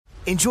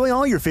Enjoy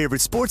all your favorite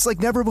sports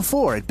like never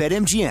before at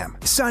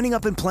BetMGM. Signing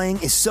up and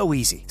playing is so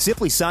easy.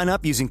 Simply sign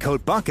up using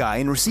code Buckeye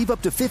and receive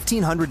up to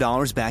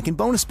 $1,500 back in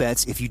bonus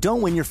bets if you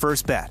don't win your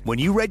first bet. When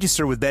you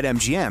register with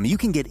BetMGM, you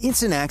can get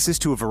instant access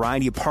to a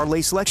variety of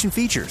parlay selection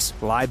features,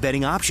 live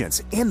betting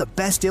options, and the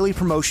best daily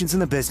promotions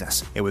in the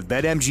business. And with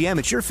BetMGM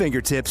at your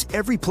fingertips,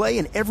 every play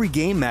and every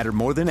game matter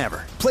more than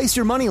ever. Place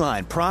your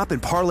moneyline, prop,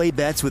 and parlay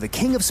bets with the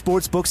king of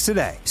sportsbooks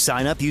today.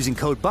 Sign up using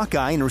code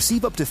Buckeye and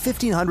receive up to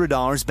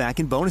 $1,500 back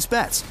in bonus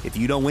bets if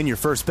you don't win your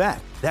first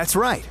bet. That's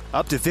right,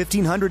 up to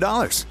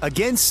 $1,500.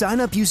 Again, sign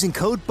up using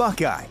code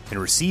Buckeye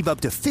and receive up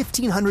to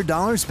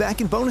 $1,500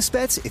 back in bonus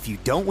bets if you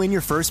don't win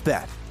your first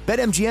bet.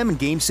 BetMGM and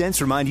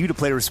GameSense remind you to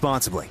play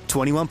responsibly.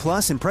 21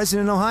 plus and present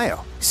in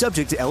Ohio.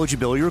 Subject to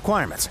eligibility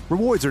requirements.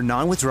 Rewards are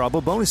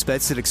non-withdrawable bonus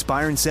bets that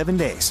expire in 7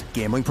 days.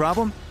 Gambling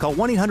problem? Call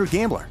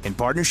 1-800-GAMBLER in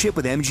partnership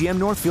with MGM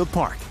Northfield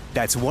Park.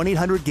 That's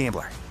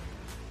 1-800-GAMBLER.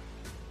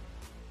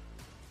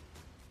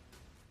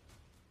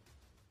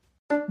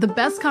 The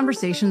best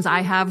conversations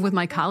I have with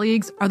my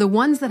colleagues are the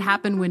ones that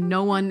happen when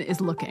no one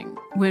is looking,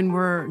 when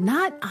we're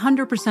not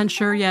 100%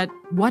 sure yet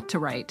what to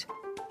write.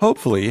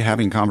 Hopefully,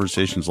 having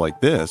conversations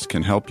like this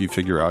can help you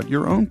figure out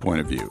your own point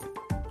of view.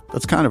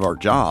 That's kind of our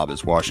job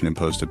as Washington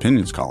Post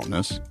opinions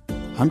columnists.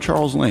 I'm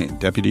Charles Lane,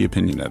 Deputy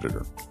Opinion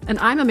Editor. And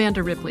I'm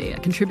Amanda Ripley, a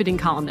contributing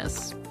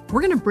columnist.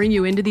 We're going to bring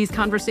you into these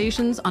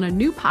conversations on a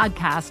new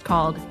podcast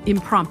called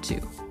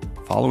Impromptu.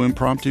 Follow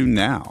Impromptu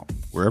now,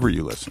 wherever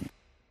you listen.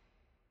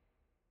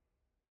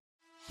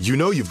 You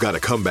know you've got a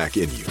comeback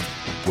in you.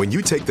 When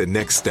you take the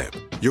next step,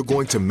 you're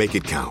going to make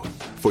it count.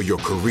 For your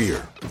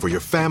career, for your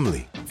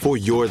family, for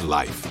your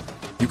life.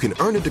 You can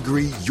earn a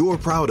degree you're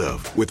proud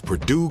of with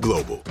Purdue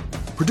Global.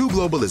 Purdue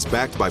Global is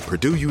backed by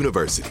Purdue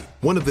University,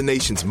 one of the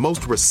nation's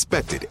most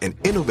respected and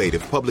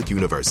innovative public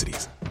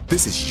universities.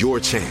 This is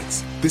your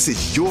chance. This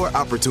is your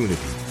opportunity.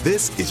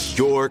 This is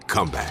your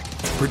comeback.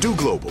 Purdue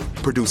Global,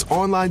 Purdue's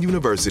online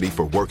university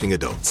for working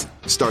adults.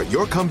 Start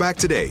your comeback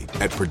today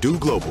at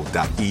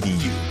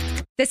purdueglobal.edu.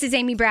 This is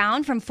Amy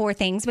Brown from 4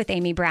 Things with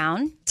Amy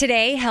Brown.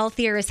 Today,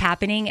 Healthier is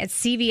happening at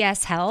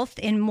CVS Health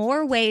in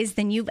more ways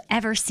than you've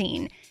ever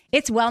seen.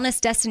 It's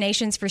wellness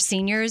destinations for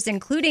seniors,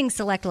 including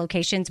select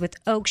locations with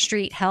Oak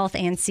Street Health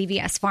and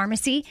CVS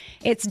Pharmacy.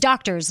 It's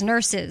doctors,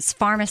 nurses,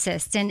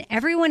 pharmacists, and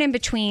everyone in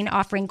between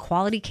offering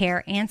quality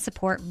care and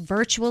support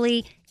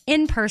virtually,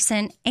 in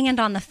person, and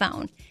on the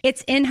phone.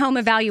 It's in-home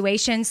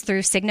evaluations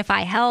through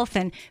Signify Health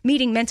and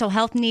meeting mental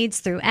health needs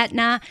through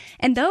Aetna.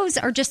 And those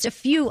are just a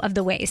few of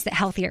the ways that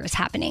Healthier is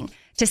happening.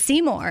 To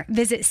see more,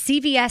 visit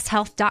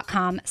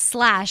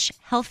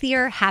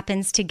cvshealth.com/healthier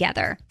happens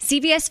together.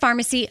 CVS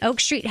Pharmacy,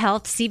 Oak Street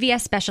Health,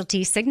 CVS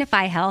Specialty,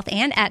 Signify Health,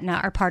 and Aetna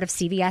are part of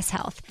CVS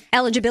Health.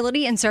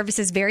 Eligibility and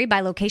services vary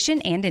by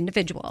location and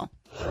individual.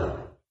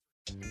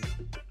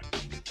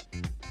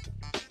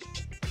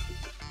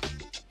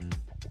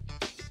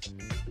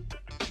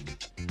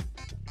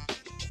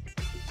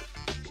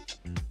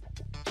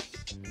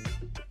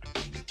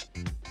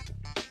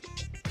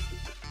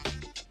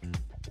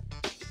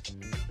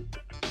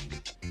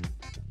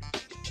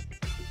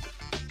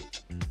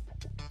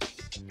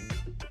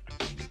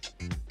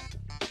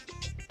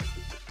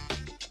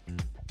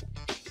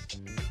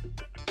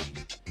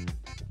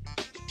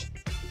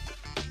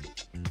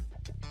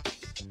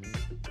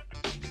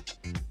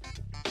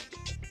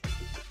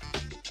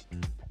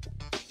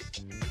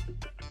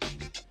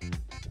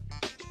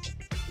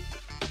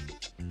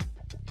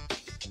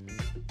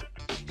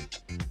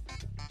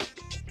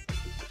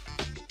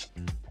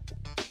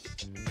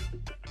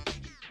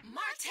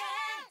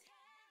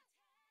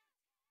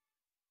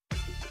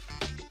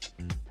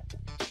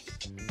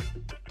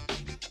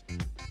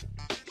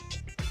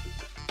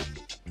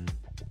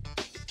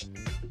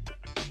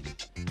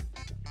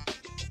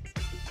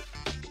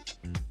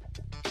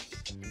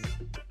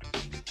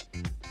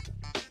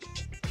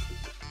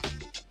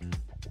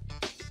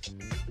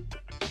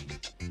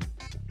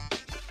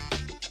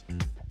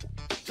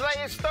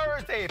 Today is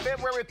Thursday,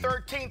 February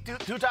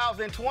 13th,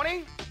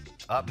 2020.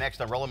 Up next,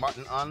 a Roland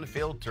Martin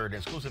Unfiltered,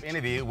 exclusive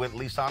interview with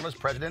Lee Saunders,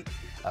 president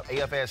of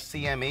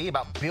AFS-CME,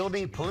 about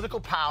building political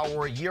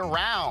power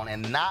year-round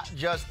and not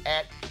just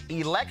at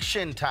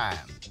election time.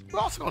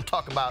 We're also going to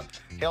talk about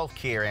health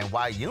care and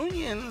why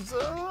unions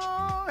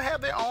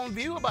have their own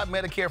view about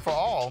Medicare for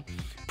all.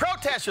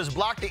 Protesters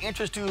blocked the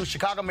entrance to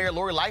Chicago Mayor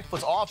Lori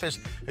Lightfoot's office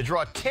to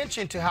draw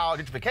attention to how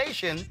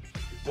gentrification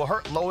will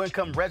hurt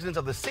low-income residents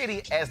of the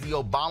city as the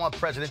Obama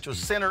Presidential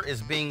Center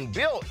is being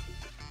built.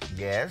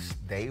 Yes,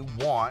 they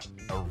want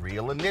a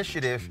real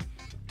initiative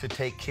to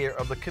take care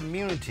of the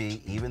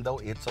community, even though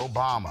it's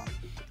Obama.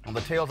 On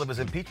the tails of his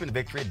impeachment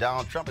victory,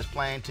 Donald Trump is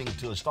planning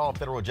to install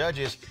federal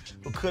judges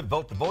who could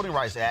vote the Voting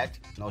Rights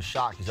Act. No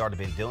shock, he's already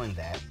been doing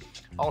that.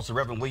 Also,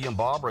 Reverend William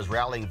Barber is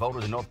rallying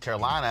voters in North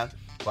Carolina,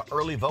 but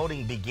early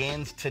voting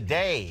begins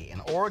today. An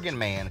Oregon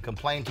man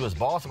complained to his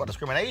boss about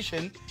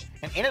discrimination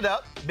and ended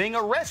up being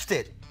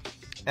arrested.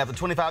 After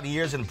 25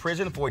 years in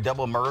prison for a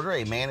double murder,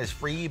 a man is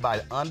freed by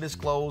an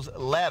undisclosed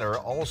letter.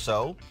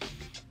 Also,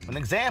 an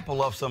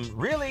example of some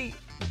really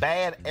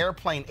bad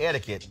airplane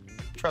etiquette.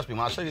 trust me,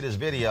 when I show you this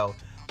video,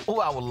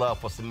 I would love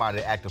for somebody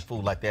to act a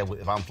fool like that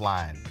if I'm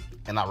flying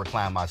and I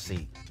recline my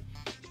seat.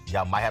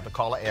 Y'all might have to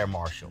call an air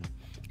marshal.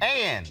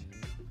 And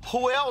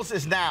who else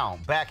is now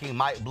backing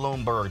Mike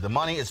Bloomberg? The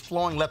money is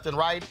flowing left and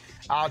right.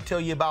 I'll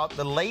tell you about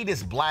the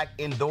latest black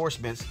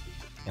endorsements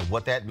and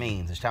what that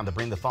means. It's time to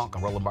bring the funk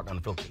on Roland Martin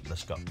Unfiltered.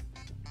 Let's go.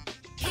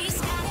 He's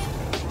got it.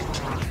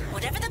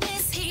 Whatever the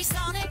miss, he's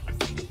on it.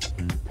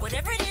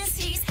 Whatever it is,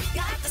 he's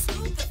got the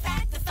scoop, the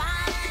fact, the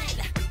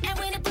find. And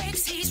when it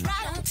breaks, he's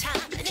right on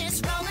time and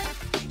it's rolling.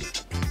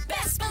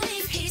 Best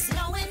believe he's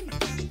knowing.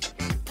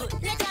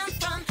 Putting it down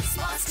from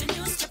sports to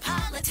news to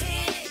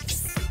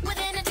politics. With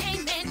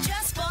entertainment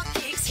just for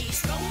kicks,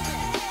 he's rolling.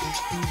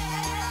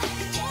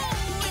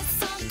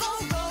 It's on go,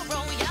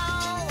 roll,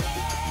 y'all.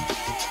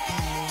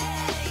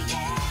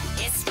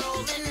 It's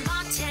Roland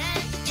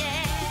Martin,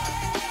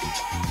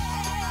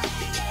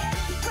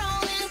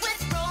 rolling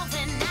with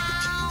Roland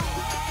now.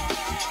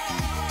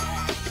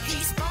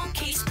 He's funk,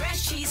 he's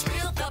fresh, he's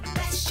real, the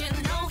best, you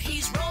know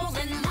he's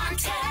Roland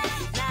Martin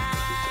now.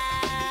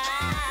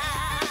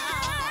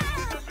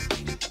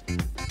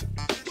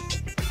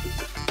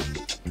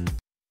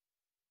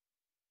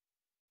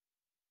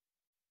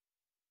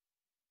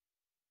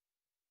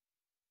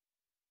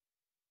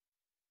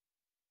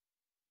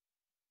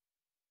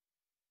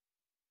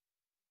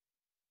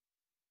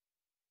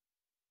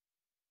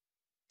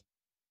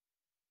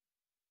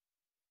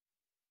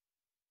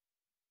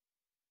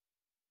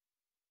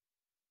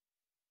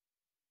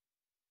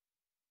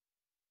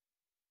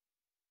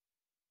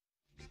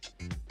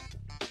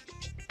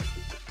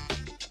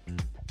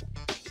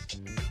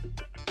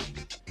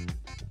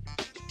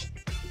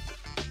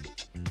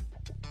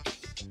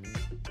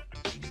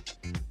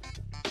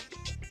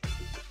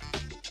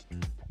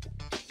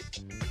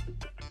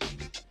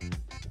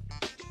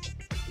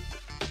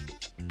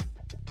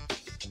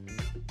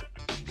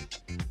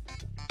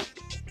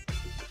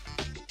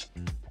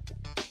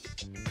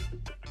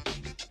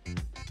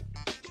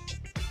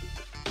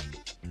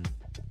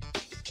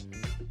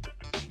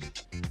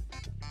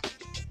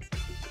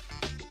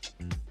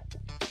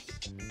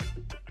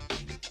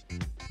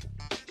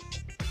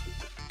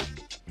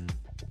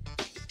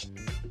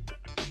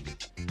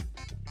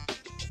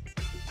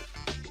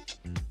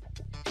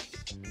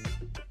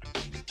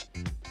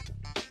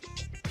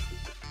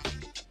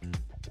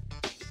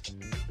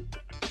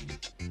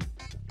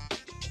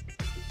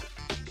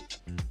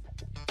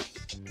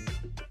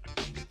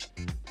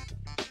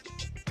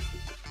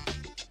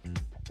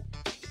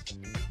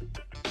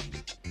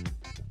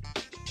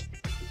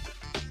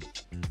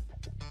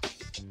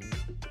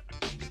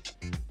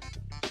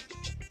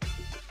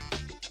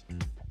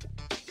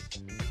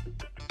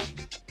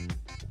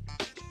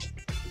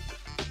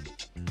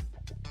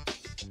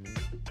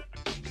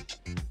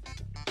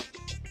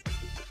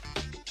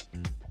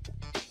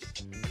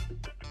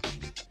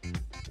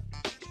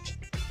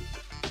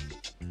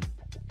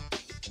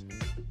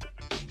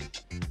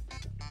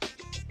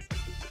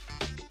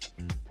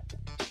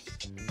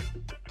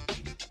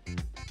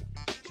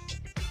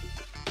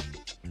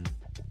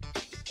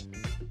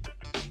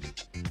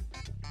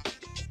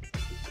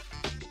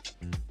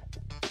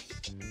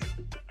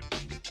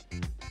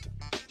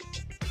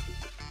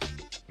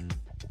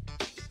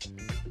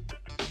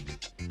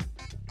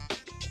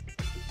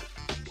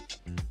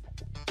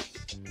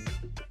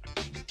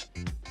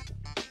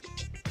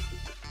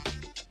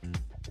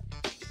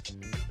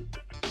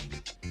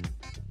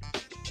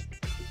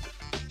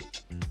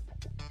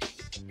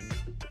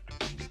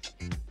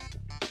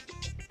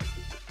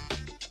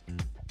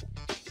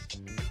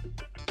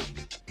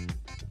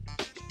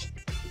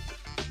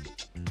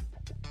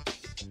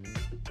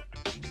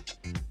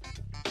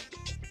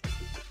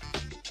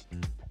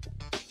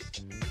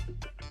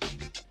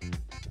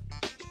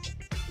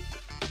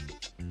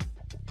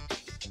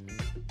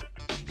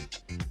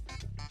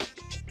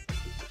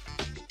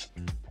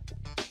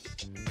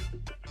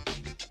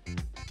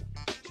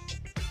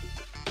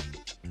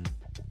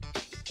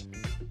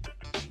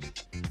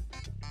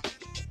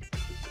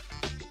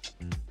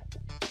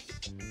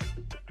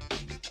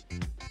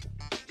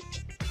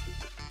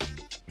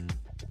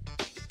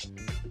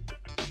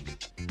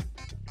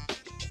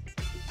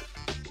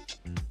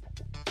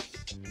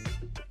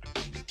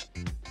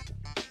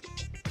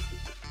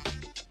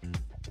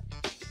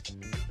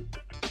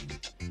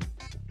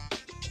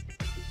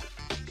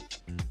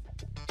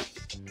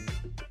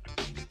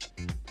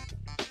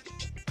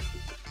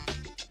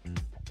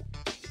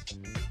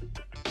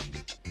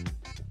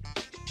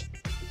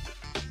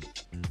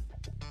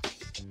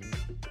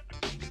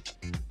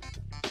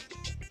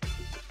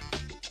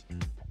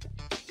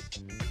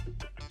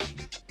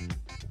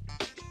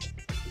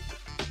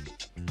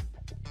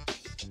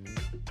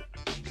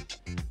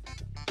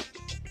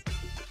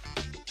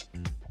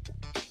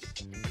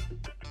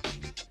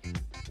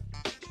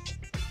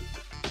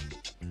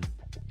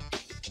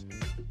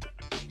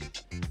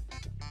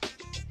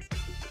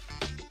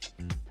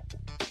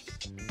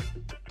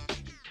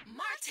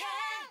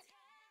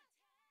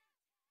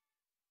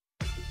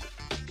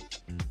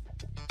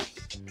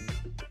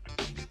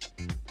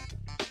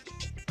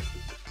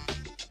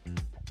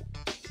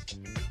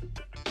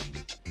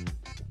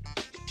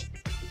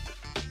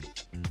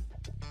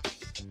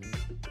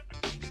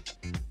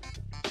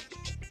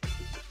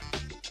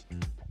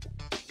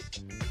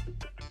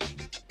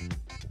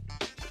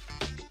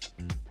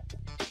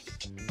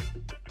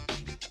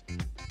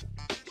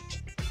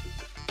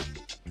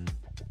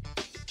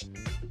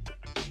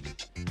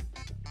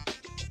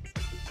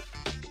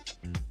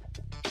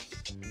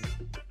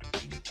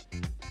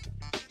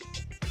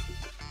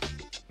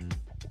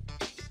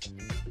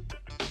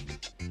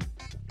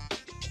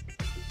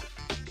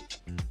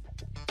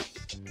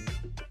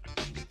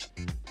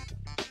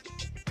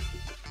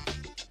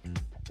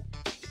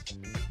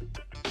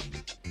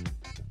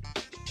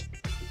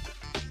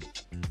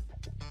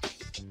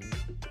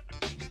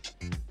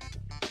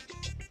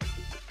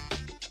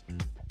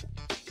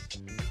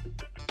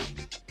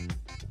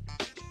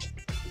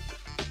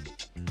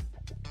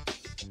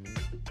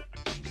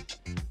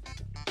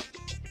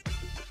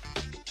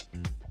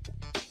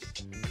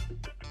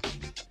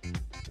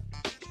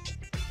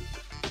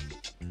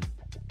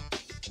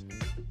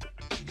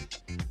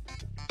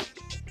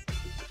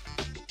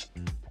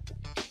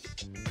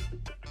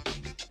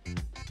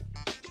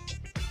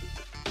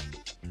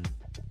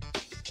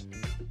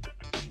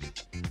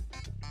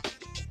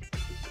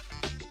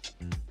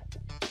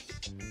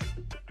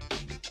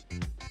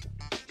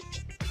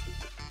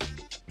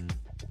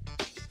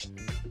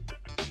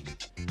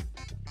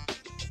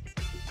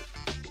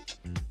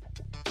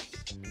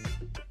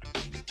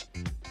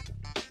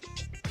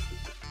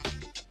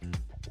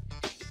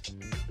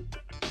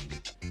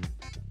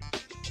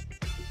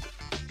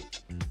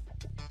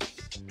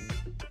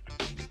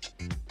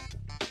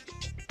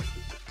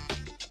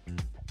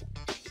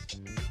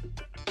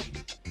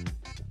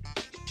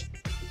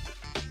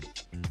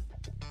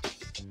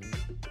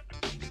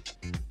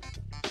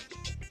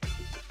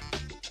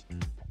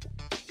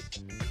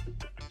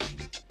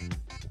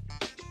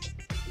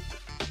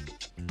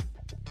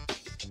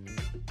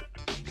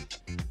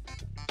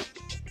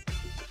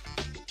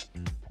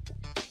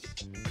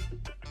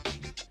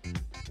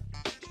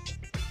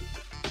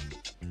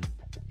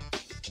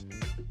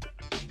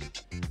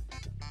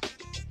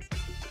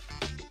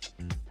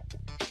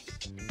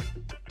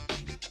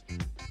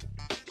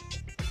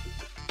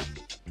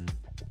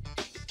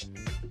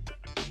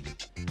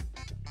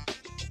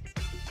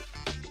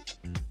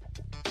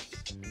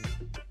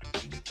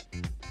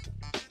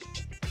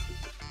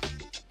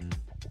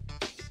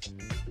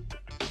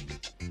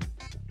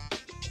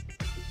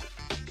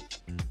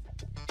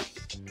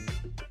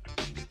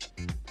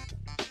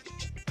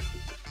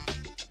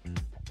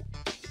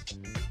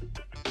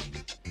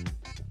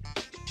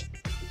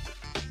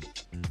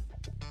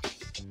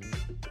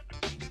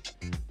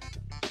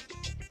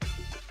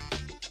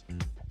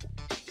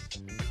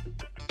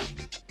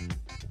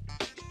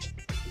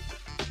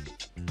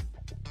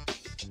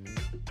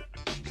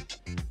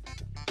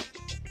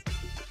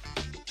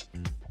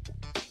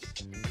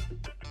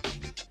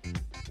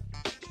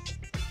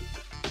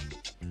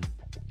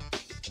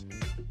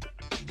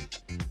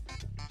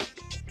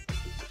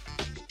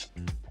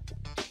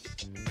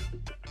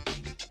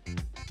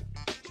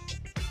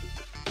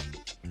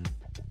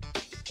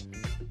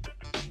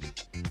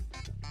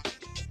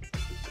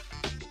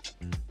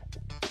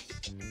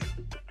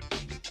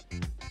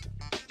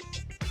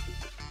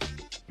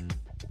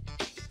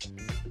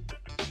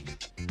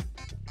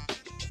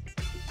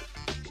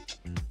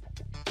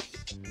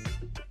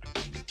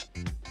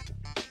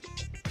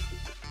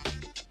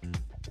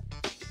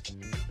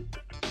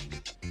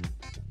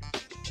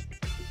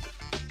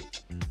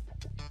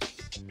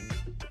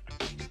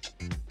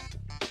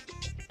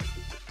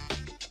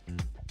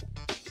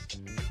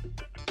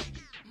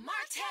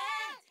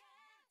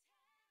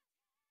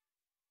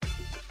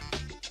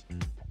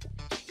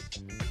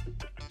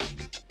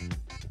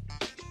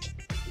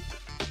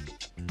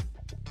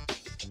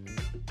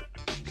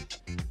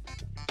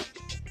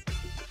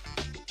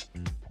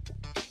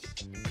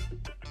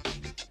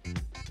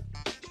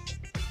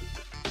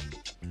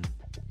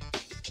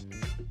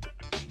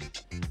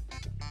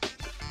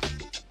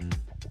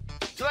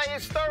 Today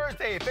is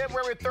Thursday,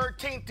 February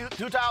 13th,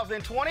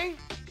 2020.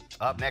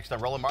 Up next, a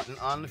Roland Martin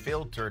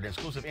Unfiltered,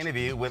 exclusive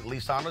interview with Lee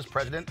Saunders,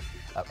 president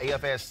of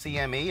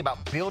AFS-CME,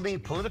 about building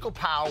political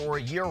power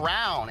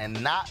year-round and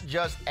not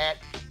just at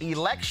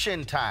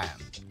election time.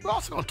 We're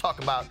also going to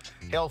talk about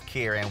health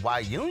care and why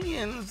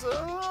unions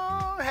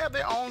have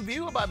their own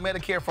view about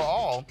Medicare for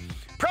all.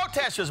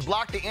 Protesters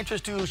blocked the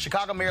entrance to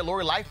Chicago Mayor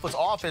Lori Lightfoot's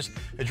office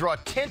to draw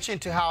attention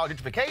to how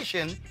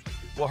gentrification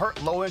will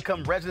hurt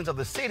low-income residents of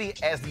the city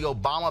as the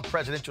Obama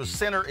Presidential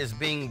Center is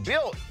being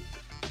built.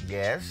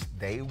 Yes,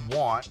 they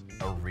want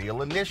a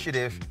real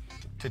initiative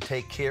to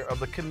take care of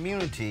the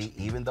community,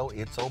 even though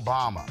it's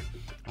Obama.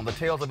 On the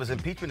tails of his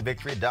impeachment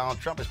victory,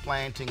 Donald Trump is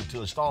planning to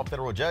install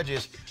federal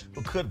judges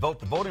who could vote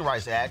the Voting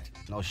Rights Act.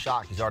 No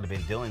shock, he's already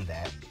been doing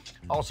that.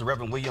 Also,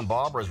 Reverend William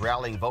Barber is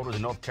rallying voters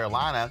in North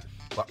Carolina,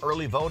 but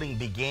early voting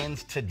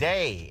begins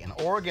today. An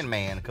Oregon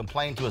man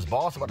complained to his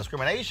boss about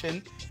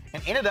discrimination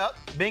and ended up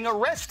being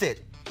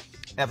arrested.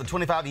 After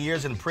 25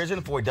 years in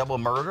prison for a double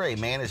murder, a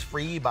man is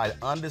freed by an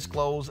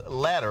undisclosed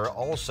letter.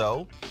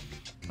 Also,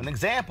 an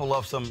example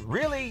of some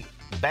really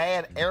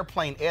bad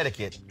airplane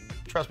etiquette.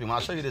 Trust me, when I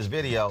show you this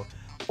video,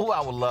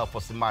 I would love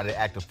for somebody to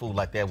act a fool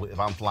like that if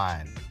I'm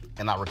flying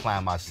and I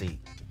recline my seat.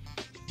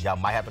 Y'all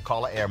might have to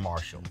call an air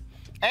marshal.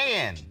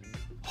 And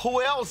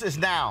who else is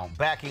now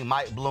backing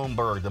Mike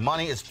Bloomberg? The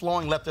money is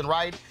flowing left and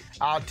right.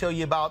 I'll tell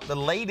you about the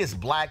latest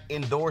black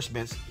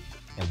endorsements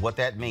and what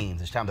that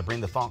means. It's time to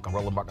bring the funk on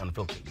Roland Martin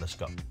Unfiltered. Let's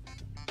go.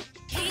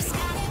 He's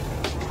got it.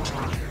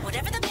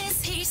 Whatever the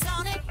biz, he's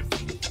on it.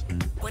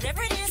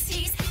 Whatever it is,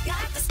 he's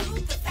got the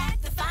scoop, the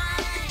fact, the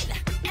find.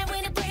 And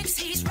when it breaks,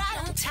 he's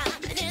right on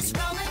time and it's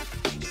rolling.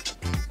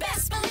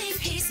 Best believe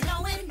he's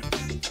knowing.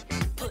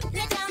 Putting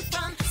it down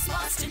from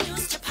sports to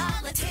news to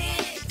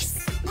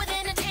politics. With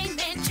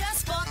entertainment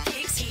just for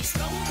kicks, he's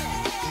rolling.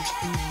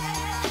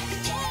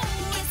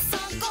 It's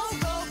on go,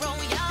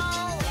 roll,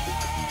 y'all.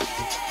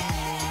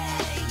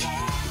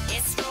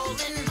 It's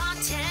Roland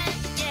Martin,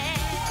 yeah.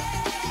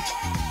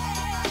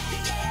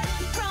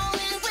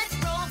 Rolling with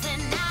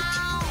Roland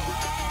now.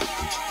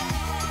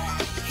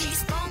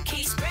 He's funk,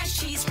 he's fresh,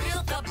 he's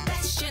real, the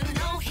best, you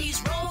know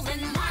he's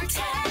Roland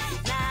Martin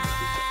now.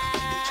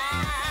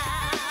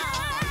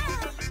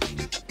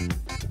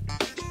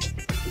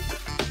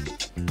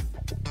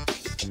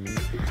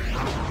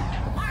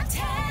 Martin.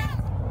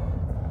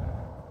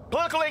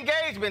 Political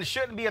engagement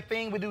shouldn't be a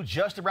thing we do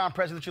just around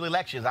presidential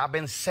elections. I've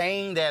been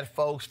saying that,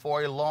 folks,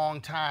 for a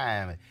long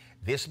time.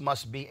 This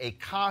must be a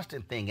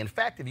constant thing. In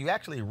fact, if you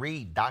actually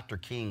read Dr.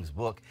 King's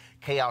book,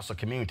 Chaos or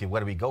Community,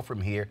 Where Do We Go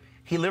From Here?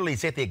 He literally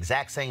said the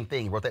exact same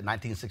thing. He wrote that in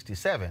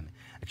 1967,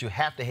 that you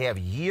have to have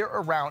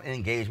year-round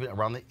engagement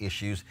around the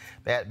issues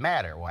that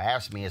matter. Well,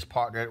 AFSCME has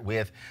partnered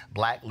with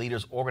Black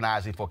Leaders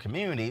Organizing for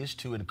Communities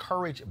to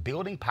encourage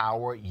building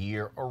power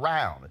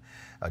year-round.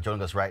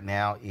 Joining us right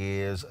now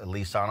is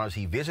Lee Saunders.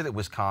 He visited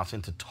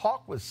Wisconsin to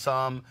talk with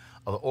some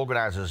of the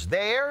organizers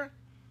there.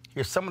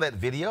 Here's some of that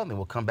video, and then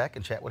we'll come back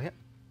and chat with him.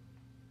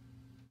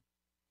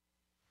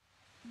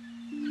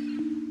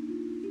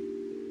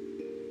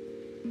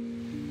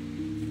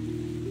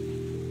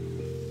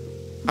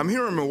 I'm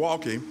here in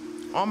Milwaukee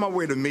on my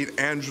way to meet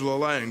Angela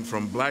Lang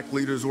from Black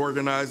Leaders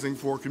Organizing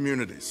for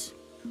Communities.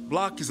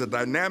 BLOC is a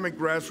dynamic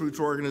grassroots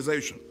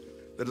organization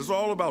that is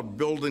all about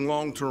building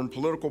long-term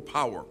political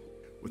power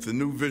with a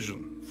new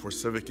vision for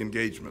civic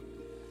engagement.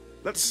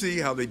 Let's see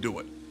how they do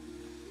it.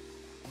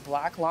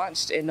 BLOC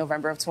launched in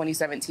November of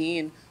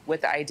 2017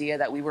 with the idea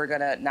that we were going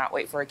to not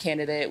wait for a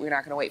candidate, we're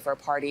not going to wait for a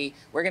party,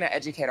 we're going to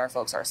educate our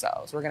folks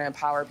ourselves. We're going to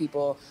empower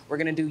people, we're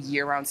going to do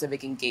year-round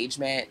civic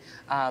engagement,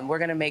 we're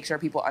going to make sure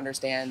people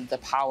understand the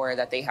power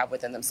that they have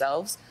within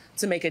themselves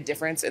to make a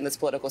difference in this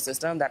political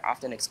system that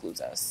often excludes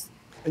us.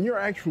 And you're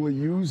actually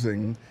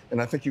using, and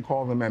I think you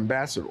call them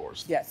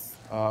ambassadors. Yes.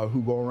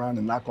 Who go around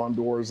and knock on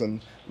doors and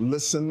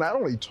listen, not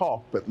only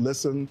talk, but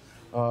listen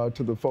to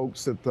the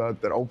folks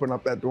that open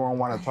up that door and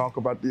want to talk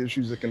about the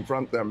issues that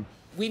confront them.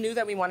 We knew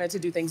that we wanted to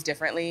do things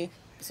differently.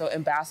 So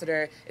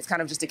ambassador is kind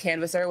of just a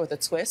canvasser with a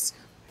twist.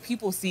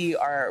 People see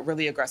our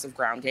really aggressive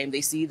ground game.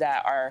 They see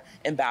that our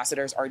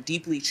ambassadors are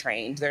deeply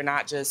trained. They're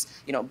not just,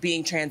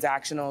 being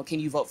transactional. Can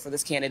you vote for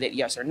this candidate?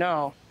 Yes or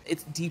no.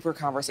 It's deeper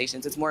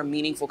conversations. It's more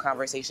meaningful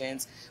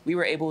conversations. We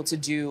were able to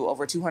do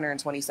over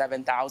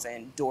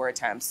 227,000 door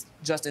attempts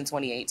just in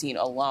 2018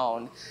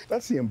 alone.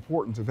 That's the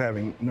importance of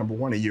having, number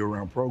one, a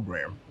year-round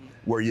program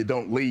where you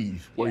don't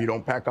leave, where you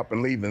don't pack up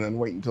and leave and then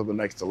wait until the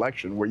next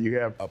election, where you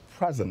have a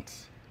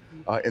presence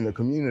in the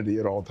community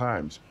at all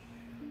times.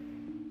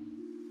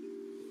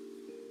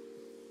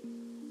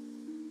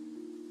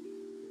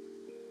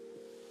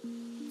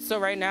 So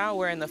right now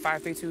we're in the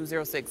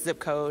 53206 zip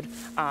code.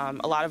 A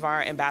lot of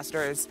our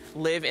ambassadors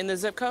live in the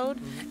zip code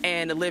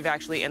and live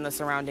actually in the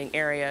surrounding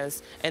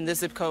areas. And this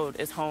zip code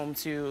is home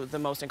to the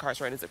most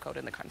incarcerated zip code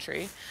in the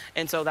country.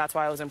 And so that's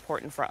why it was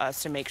important for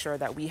us to make sure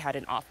that we had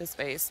an office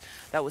space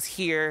that was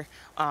here.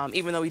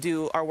 Even though we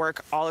do our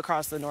work all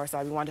across the north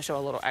side, we wanted to show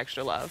a little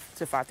extra love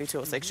to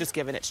 53206, just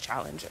given its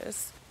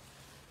challenges.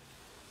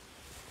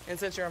 And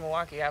since you're in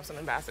Milwaukee, I have some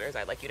ambassadors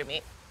I'd like you to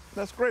meet.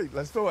 That's great.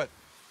 Let's do it.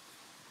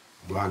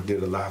 Block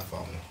did a lot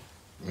for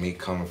me. Me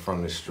coming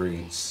from the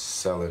streets,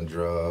 selling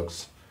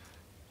drugs,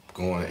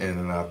 going in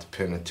and out the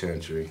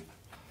penitentiary.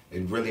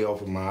 It really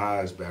opened my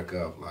eyes back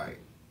up, like,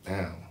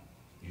 damn,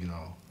 you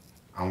know,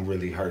 I'm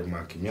really hurting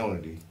my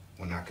community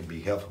when I could be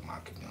helping my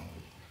community.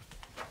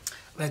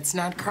 Let's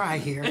not cry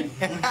here.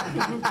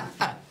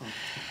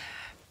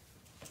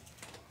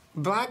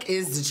 Block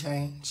is the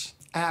change.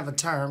 I have a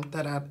term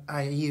that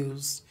I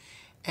use,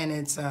 and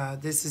it's,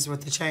 this is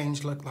what the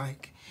change looked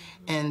like,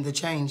 and the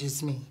change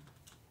is me.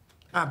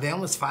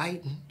 Ben was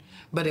fighting,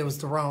 but it was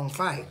the wrong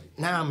fight.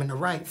 Now I'm in the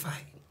right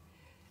fight.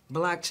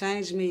 Block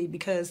changed me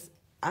because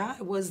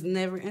I was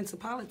never into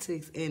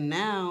politics, and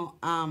now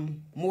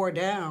I'm more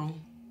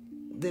down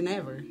than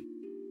ever.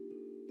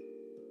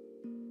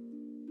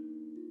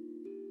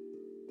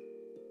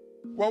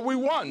 Well, we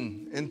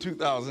won in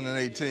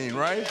 2018,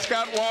 right?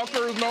 Scott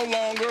Walker is no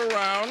longer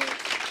around.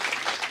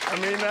 I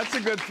mean, that's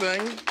a good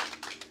thing.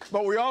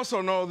 But we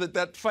also know that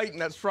that fight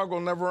and that struggle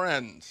never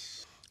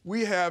ends.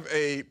 We have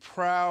a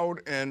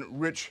proud and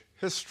rich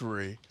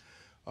history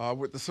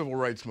with the civil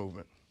rights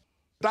movement.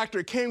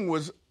 Dr. King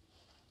was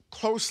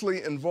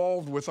closely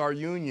involved with our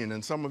union,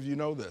 and some of you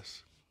know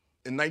this.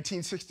 In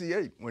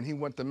 1968, when he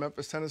went to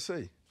Memphis,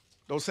 Tennessee,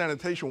 those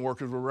sanitation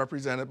workers were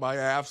represented by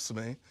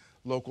AFSCME,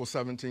 Local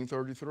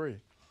 1733.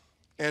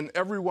 And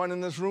everyone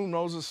in this room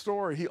knows the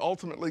story. He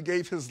ultimately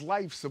gave his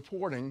life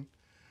supporting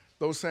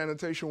those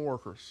sanitation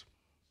workers.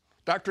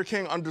 Dr.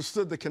 King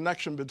understood the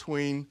connection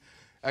between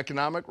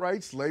economic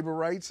rights, labor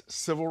rights,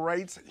 civil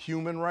rights,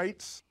 human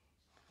rights.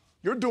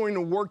 You're doing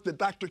the work that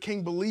Dr.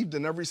 King believed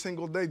in every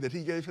single day that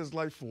he gave his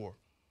life for.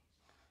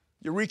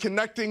 You're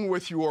reconnecting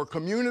with your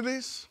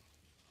communities.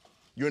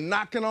 You're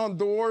knocking on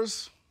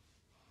doors.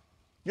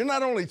 You're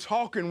not only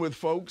talking with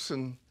folks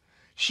and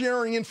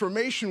sharing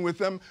information with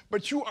them,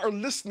 but you are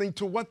listening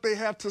to what they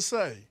have to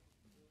say.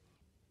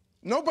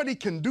 Nobody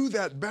can do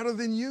that better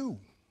than you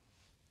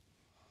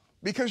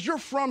because you're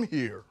from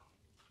here.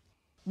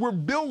 We're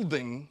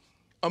building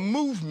a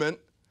movement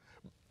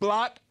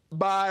block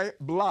by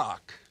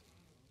block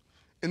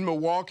in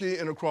Milwaukee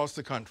and across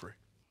the country.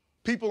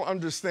 People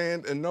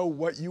understand and know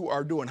what you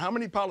are doing. How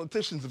many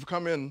politicians have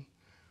come in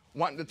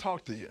wanting to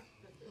talk to you?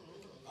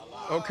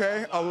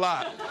 Okay, a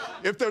lot.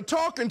 If they're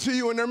talking to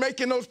you and they're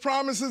making those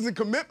promises and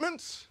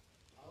commitments,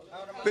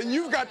 then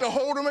you've got to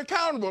hold them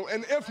accountable.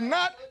 And if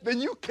not, then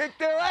you kick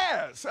their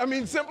ass. I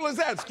mean, simple as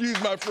that. Excuse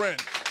my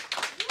friend.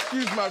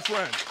 Excuse my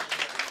friend.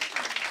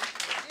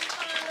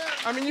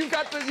 I mean, you've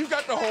got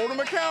to hold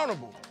them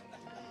accountable.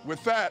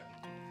 With that,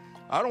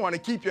 I don't want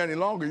to keep you any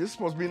longer. You're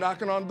supposed to be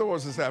knocking on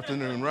doors this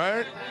afternoon,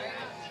 right?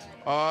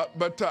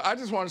 But I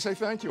just want to say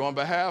thank you on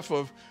behalf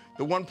of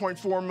the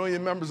 1.4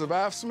 million members of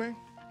AFSCME,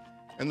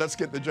 and let's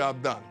get the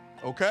job done,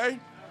 okay?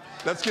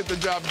 Let's get the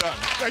job done.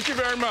 Thank you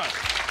very much.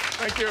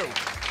 Thank you.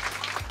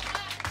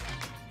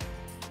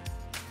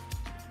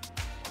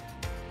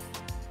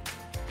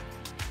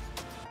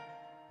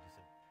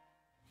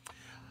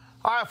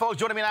 All right, folks,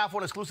 joining me now for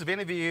an exclusive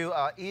interview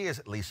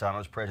is Lee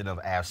Saunders, president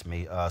of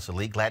AFSCME. So,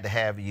 Lee, glad to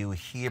have you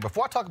here.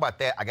 Before I talk about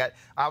that, I got,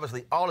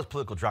 obviously, all this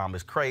political drama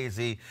is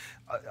crazy.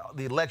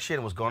 The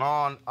election was going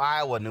on,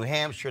 Iowa, New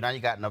Hampshire. Now you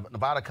got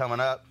Nevada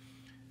coming up.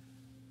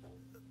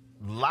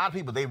 A lot of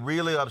people, they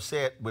really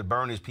upset with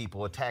Bernie's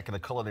people attacking the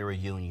culinary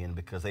union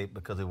because they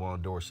want to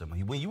endorse him.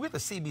 When you were at the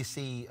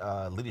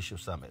CBC Leadership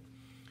Summit,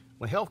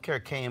 when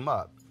healthcare came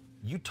up,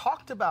 you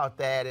talked about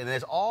that, and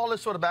there's all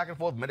this sort of back and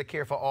forth,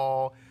 Medicare for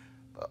all.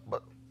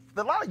 But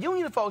there are a lot of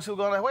union folks who are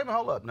going, wait a minute,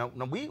 hold up.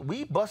 Now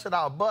we busted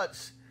our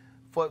butts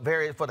for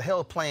the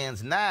health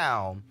plans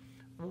now.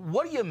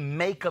 What do you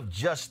make of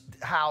just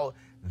how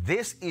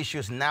this issue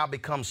has now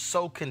become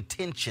so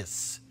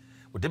contentious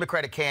with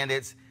Democratic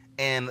candidates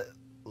and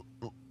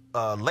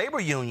labor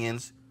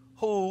unions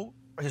who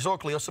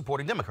historically are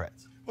supporting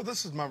Democrats? Well,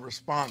 this is my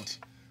response,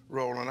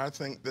 Roland. I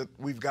think that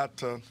we've got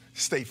to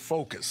stay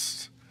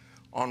focused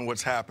on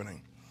what's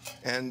happening.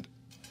 And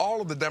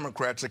all of the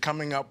Democrats are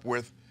coming up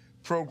with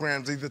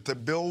programs either to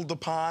build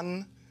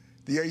upon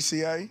the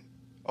ACA,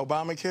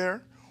 Obamacare,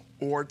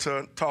 or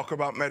to talk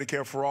about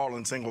Medicare for all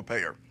and single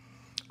payer.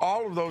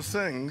 All of those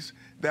things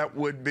that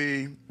would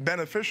be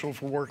beneficial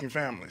for working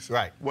families.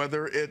 Right.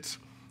 Whether it's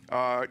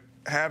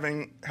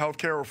having health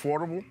care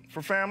affordable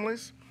for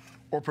families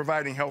or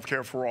providing health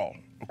care for all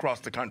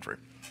across the country.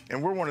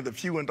 And we're one of the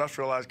few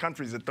industrialized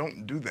countries that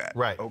don't do that.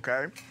 Right.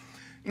 Okay?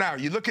 Now,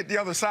 you look at the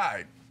other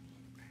side,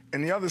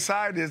 and the other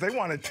side is they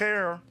want to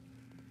tear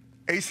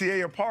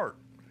ACA apart.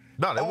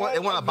 No, they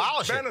want to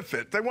abolish it.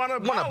 Benefit. They want to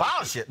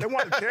abolish it. They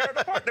want to tear it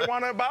apart. They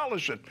want to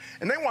abolish it.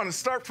 And they want to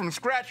start from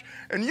scratch,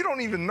 and you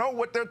don't even know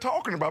what they're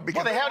talking about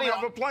because they don't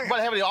have a plan. But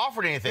they haven't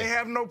offered anything. They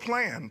have no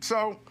plan.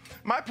 So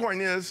my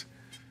point is,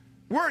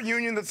 we're a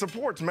union that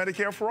supports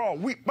Medicare for all.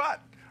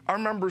 But our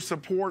members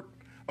support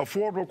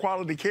affordable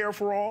quality care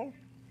for all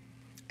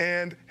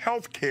and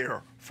health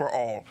care for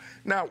all.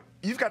 Now,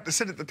 you've got to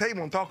sit at the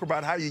table and talk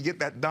about how you get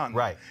that done.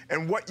 Right.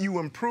 And what you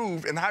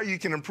improve and how you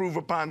can improve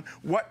upon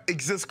what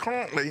exists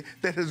currently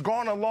that has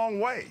gone a long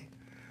way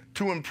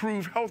to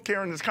improve health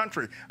care in this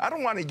country. I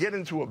don't want to get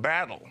into a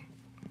battle.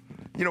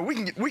 You know,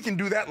 we can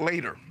do that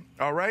later.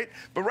 All right,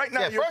 but right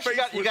now you're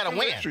faced with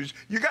two issues.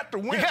 You got to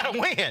win. You got to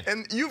win,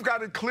 and you've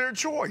got a clear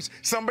choice.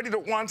 Somebody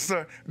that wants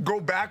to go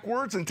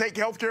backwards and take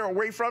health care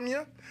away from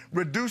you,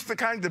 reduce the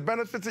kinds of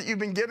benefits that you've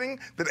been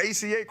getting that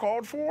ACA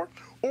called for,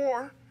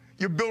 or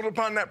you build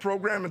upon that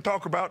program and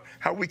talk about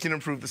how we can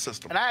improve the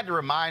system. And I had to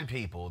remind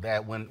people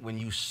that when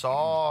you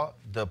saw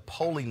the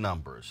polling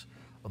numbers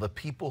of the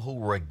people who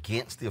were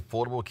against the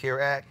Affordable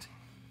Care Act,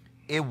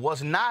 it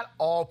was not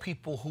all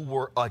people who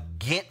were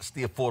against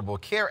the Affordable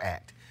Care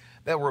Act.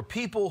 There were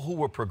people who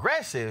were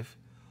progressive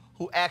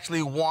who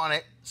actually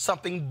wanted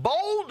something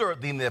bolder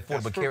than the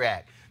Affordable Care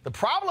Act. The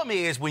problem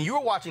is when you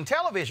were watching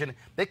television,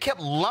 they kept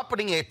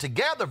lumping it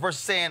together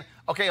versus saying,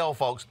 okay, old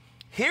folks,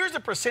 here's the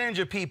percentage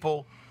of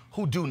people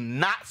who do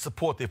not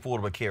support the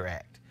Affordable Care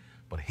Act.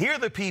 But here are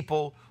the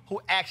people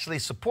who actually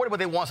support it, but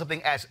they want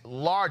something as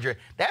larger.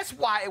 That's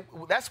why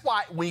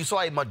when you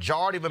saw a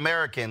majority of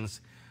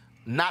Americans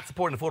not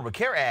supporting the Affordable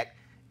Care Act,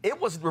 it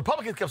was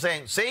Republicans kept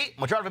saying, see,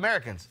 majority of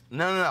Americans.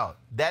 No.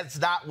 That's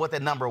not what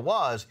that number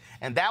was.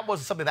 And that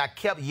was something that I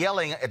kept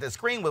yelling at the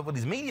screen with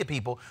these media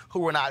people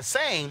who were not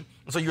saying.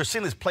 So you're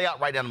seeing this play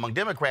out right now among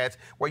Democrats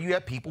where you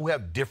have people who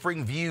have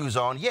differing views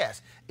on,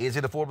 yes, is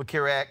it Affordable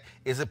Care Act?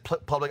 Is it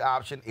public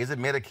option? Is it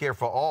Medicare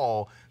for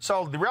all?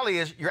 So the reality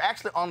is you're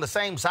actually on the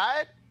same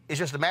side. It's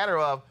just a matter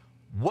of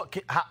what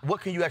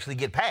can you actually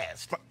get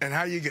past? And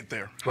how you get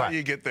there. How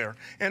you get there.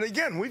 And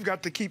again, we've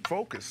got to keep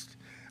focused.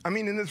 I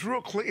mean, and it's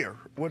real clear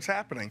what's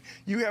happening.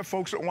 You have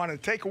folks that want to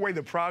take away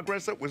the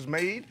progress that was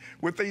made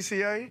with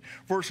ACA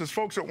versus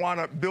folks that want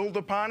to build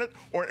upon it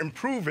or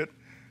improve it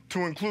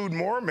to include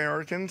more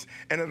Americans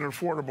and at an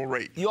affordable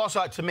rate. You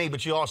also, to me,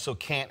 but you also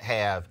cannot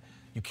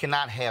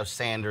have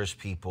Sanders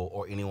people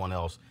or anyone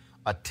else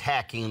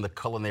attacking the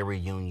culinary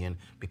union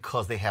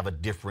because they have a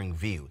differing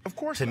view. Of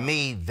course To not.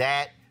 me,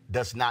 that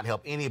does not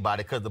help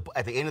anybody because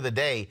at the end of the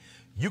day,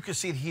 you can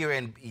sit here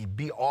and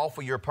be all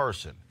for your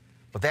person.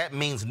 But that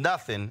means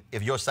nothing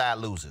if your side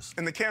loses.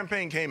 And the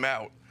campaign came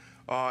out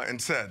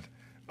and said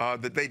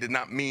that they did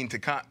not mean to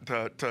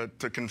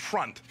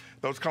confront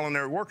those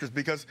culinary workers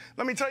because,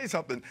 let me tell you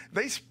something,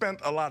 they spent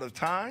a lot of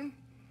time,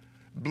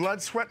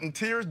 blood, sweat, and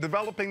tears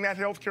developing that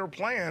health care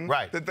plan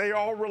that they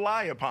all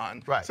rely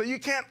upon. So you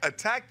can't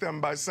attack them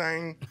by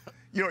saying,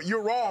 you know,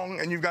 you're wrong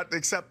and you've got to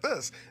accept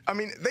this. I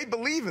mean, they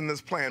believe in this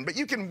plan, but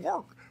you can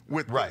work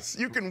with this.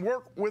 You can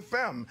work with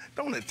them.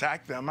 Don't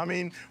attack them. I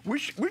mean,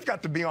 we've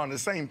got to be on the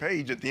same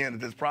page at the end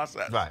of this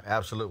process. Right,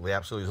 absolutely.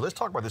 So let's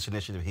talk about this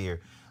initiative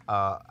here.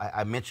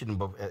 I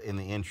mentioned in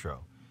the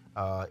intro.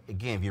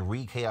 Again, if you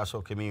read Chaos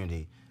or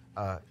Community,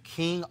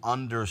 King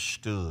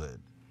understood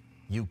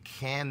you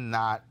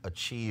cannot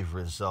achieve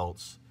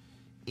results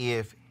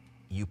if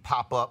you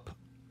pop up,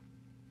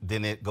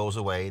 then it goes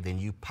away, then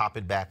you pop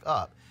it back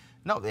up.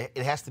 No, it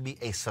has to be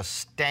a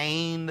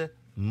sustained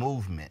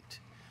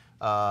movement.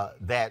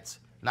 That's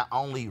not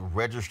only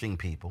registering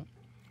people,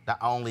 not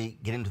only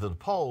getting to the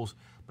polls,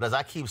 but as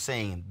I keep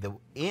saying,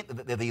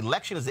 the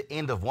election is the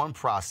end of one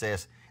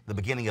process, the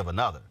beginning of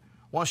another.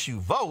 Once you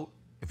vote,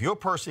 if your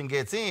person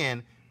gets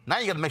in, now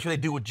you got to make sure they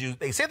do what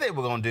they said they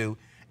were going to do.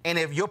 And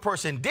if your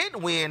person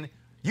didn't win,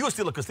 you were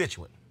still a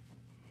constituent.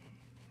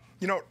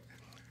 You know,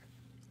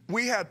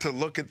 we had to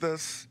look at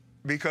this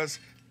because,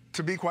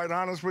 to be quite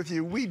honest with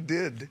you, we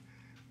did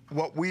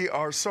what we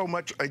are so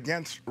much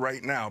against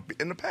right now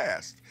in the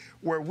past,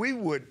 where we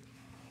would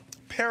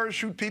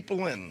parachute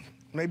people in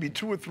maybe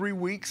 2 or 3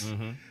 weeks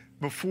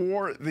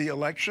before the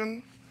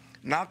election,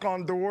 knock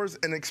on doors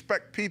and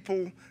expect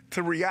people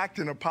to react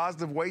in a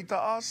positive way to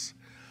us.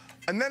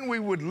 And then we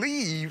would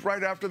leave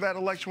right after that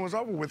election was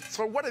over with.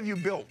 So what have you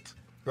built?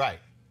 Right.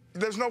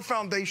 There's no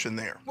foundation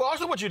there. Well,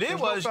 also what you did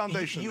was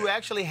you there.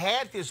 actually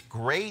had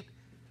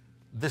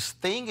this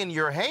thing in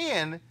your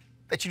hand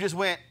that you just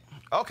went,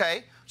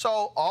 okay,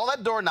 so all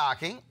that door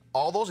knocking,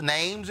 all those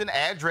names and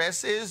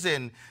addresses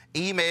and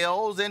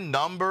emails and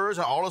numbers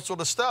and all this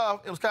sort of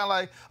stuff, it was kind of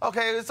like,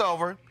 okay, it's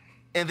over.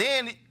 And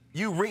then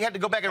you had to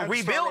go back and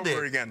rebuild it.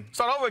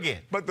 Start over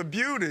again. But the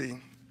beauty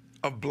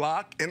of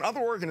Block and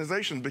other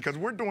organizations, because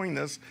we're doing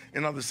this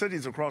in other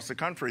cities across the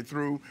country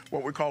through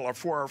what we call our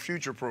For Our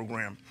Future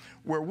program,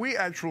 where we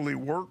actually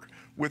work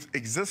with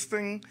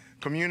existing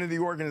community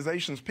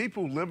organizations,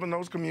 people who live in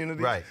those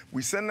communities.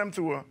 We send them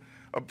through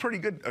a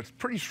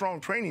pretty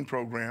strong training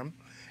program,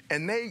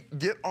 and they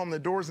get on the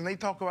doors and they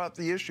talk about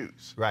the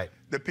issues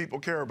that people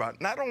care about.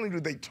 Not only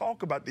do they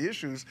talk about the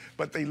issues,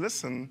 but they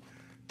listen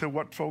to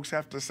what folks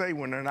have to say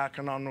when they're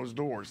knocking on those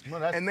doors.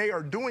 Well, and they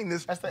are doing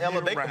this That's the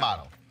Ella Baker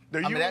model.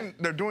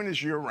 They're doing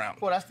this year-round.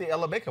 Well, that's the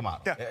Ella Baker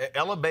model.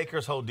 Ella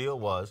Baker's whole deal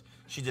was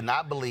she did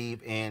not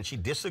believe and she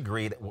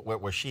disagreed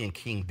where she and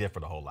King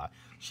differed a whole lot.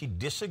 She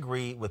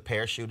disagreed with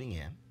parachuting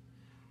in.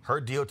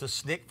 Her deal to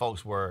SNCC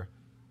folks were,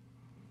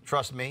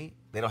 trust me,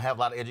 they don't have a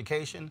lot of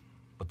education,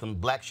 but them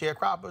black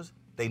sharecroppers,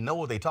 they know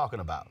what they're talking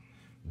about.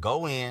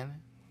 Go in,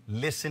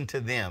 listen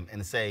to them,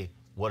 and say,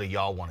 what do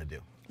y'all want to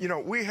do? You know,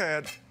 we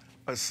had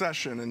a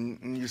session,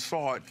 and you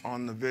saw it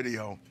on the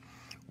video,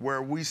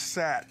 where we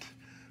sat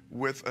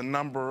with a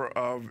number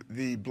of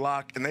the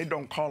block, and they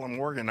don't call them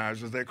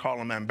organizers, they call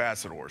them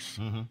ambassadors,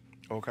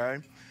 okay?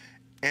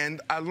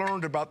 And I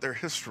learned about their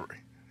history.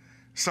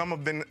 Some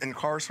have been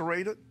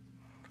incarcerated.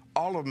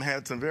 All of them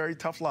had some very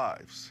tough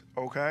lives,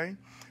 okay?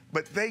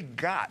 But they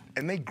got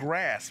and they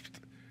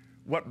grasped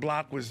what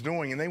Block was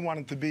doing, and they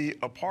wanted to be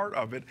a part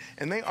of it,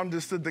 and they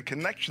understood the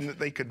connection that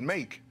they could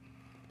make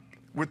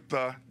with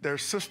their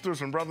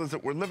sisters and brothers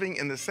that were living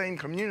in the same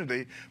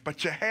community,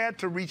 but you had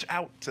to reach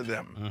out to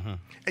them.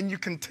 And you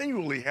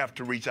continually have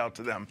to reach out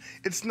to them.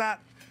 It's not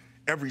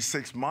every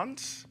 6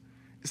 months.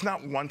 It's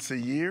not once a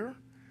year.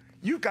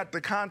 You've got to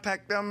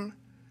contact them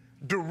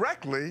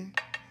directly,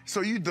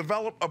 so you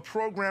develop a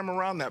program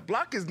around that.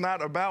 Block is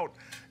not about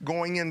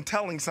going in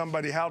telling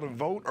somebody how to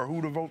vote or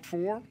who to vote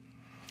for.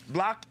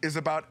 Block is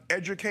about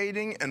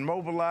educating and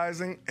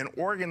mobilizing and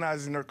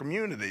organizing their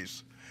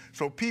communities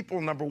so people,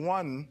 number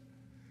one,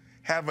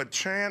 have a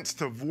chance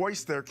to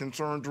voice their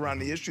concerns around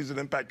the issues that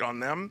impact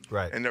on them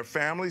and their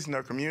families and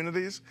their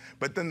communities,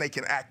 but then they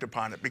can act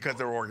upon it because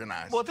they're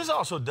organized. Well, what this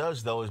also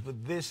does, though, is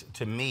with this,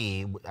 to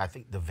me, I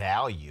think the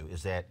value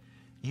is that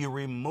you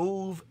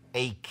remove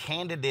a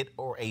candidate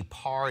or a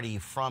party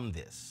from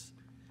this.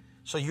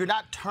 So you're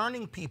not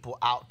turning people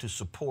out to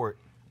support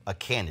a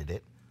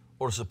candidate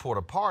or to support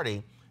a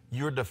party.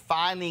 You're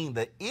defining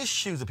the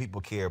issues that people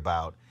care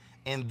about.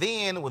 And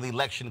then when the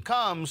election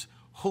comes,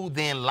 who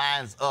then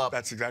lines up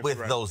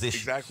with those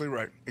issues. Exactly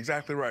right.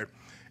 Exactly right.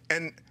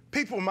 And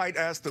people might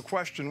ask the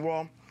question,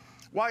 well,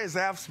 why is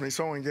AFSCME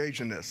so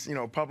engaged in this,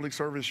 Public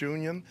Service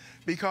Union?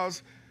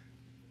 Because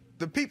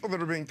the people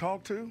that are being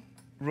talked to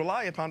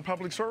rely upon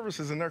public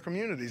services in their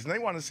communities, and they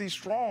want to see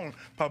strong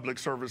public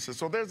services.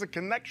 So there's a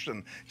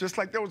connection, just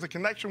like there was a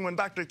connection when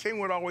Dr. King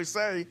would always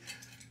say,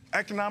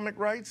 economic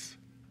rights,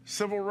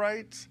 civil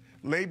rights,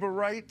 labor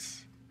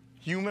rights,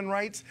 human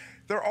rights,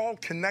 they're all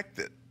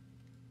connected.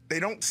 They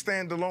don't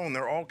stand alone.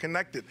 They're all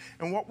connected.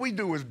 And what we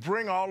do is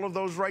bring all of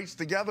those rights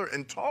together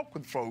and talk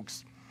with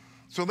folks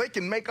so they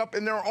can make up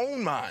in their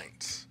own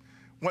minds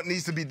what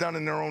needs to be done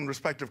in their own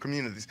respective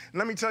communities. And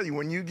let me tell you,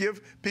 when you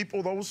give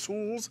people those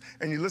tools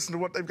and you listen to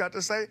what they've got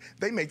to say,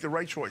 they make the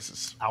right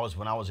choices.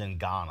 When I was in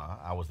Ghana,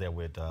 I was there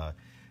with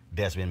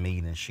Desmond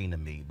Meade and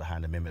Sheena Meade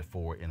behind Amendment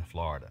 4 in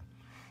Florida.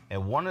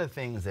 And one of the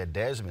things that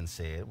Desmond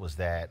said was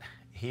that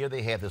here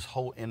they had this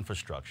whole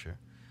infrastructure,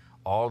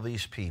 all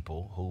these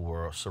people who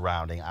were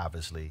surrounding,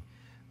 obviously,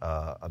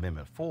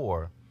 Amendment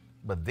 4,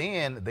 but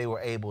then they were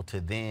able to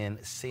then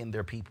send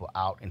their people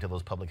out into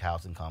those public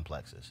housing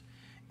complexes,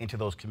 into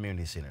those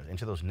community centers,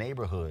 into those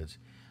neighborhoods,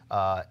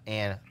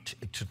 and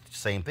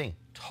same thing,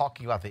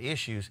 talking about the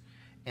issues,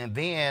 and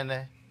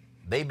then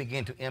they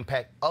begin to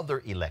impact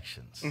other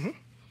elections.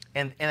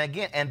 And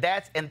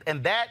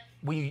that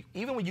when you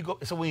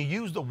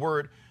use the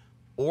word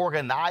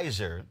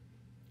organizer,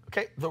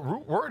 okay, the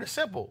root word is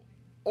simple.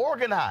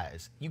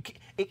 Organize. You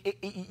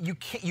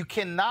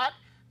cannot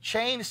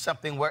change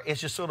something where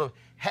it's just sort of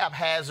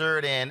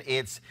haphazard and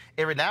it's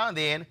every now and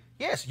then.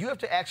 Yes, you have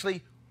to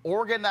actually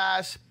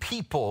organize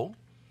people,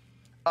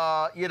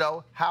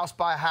 house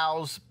by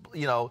house,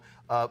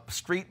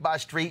 street by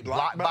street,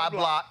 block by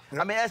block.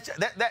 Yep. I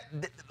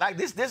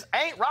mean, this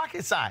ain't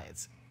rocket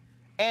science.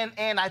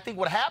 And I think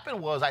what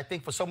happened was,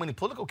 for so many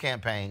political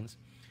campaigns,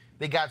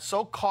 they got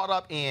so caught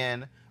up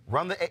in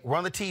run the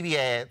TV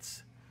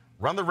ads,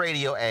 run the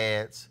radio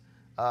ads,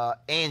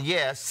 and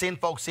yes, send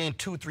folks in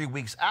 2-3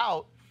 weeks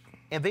out,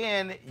 and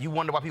then you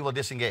wonder why people are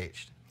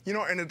disengaged.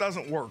 And it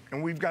doesn't work,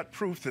 and we've got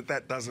proof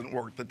that doesn't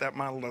work, that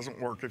model doesn't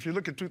work. If you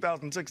look at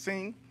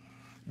 2016,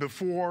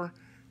 before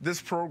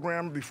this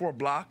program, before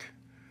Block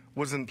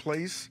was in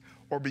place,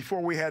 or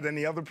before we had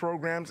any other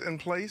programs in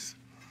place,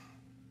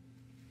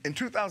 in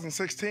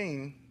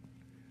 2016,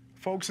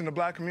 folks in the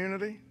black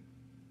community,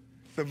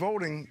 the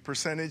voting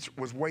percentage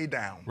was way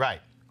down.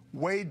 Right.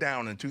 Way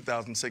down in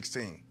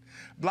 2016.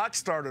 Block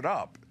started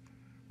up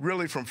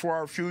really from For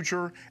Our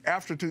Future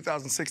after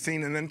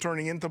 2016 and then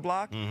turning into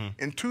Block.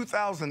 In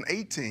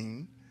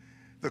 2018,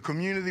 the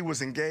community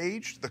was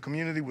engaged, the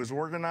community was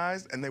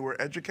organized, and they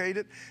were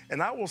educated.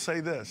 And I will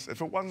say this,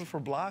 if it wasn't for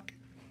Block,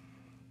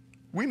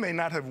 we may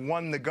not have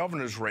won the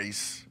governor's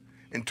race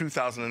in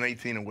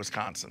 2018 in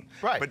Wisconsin.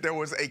 Right. But there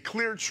was a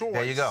clear choice.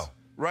 There you go.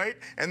 Right?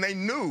 And they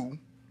knew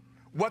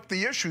what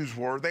the issues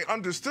were. They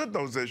understood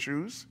those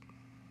issues,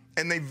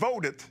 and they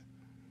voted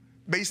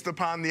based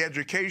upon the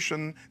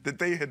education that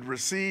they had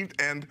received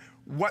and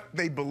what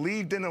they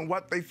believed in and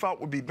what they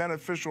felt would be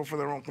beneficial for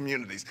their own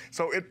communities.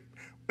 So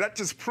that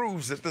just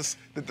proves that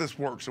this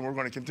works, and we're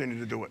going to continue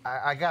to do it.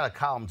 I got a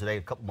column today,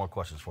 a couple more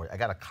questions for you. I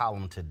got a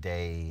column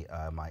today,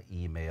 my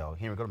email.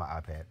 Here, go to my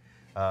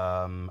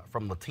iPad,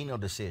 from Latino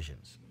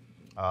Decisions.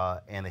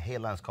 And the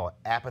headline is called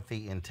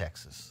Apathy in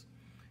Texas.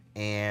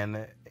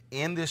 And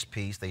in this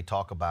piece, they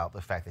talk about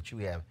the fact that you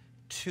have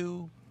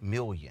 2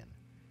 million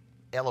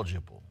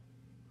eligible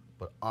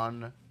but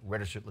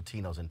unregistered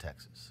Latinos in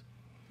Texas.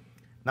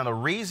 Now, the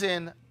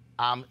reason,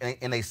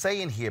 and they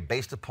say in here,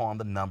 based upon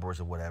the numbers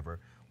or whatever,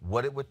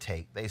 what it would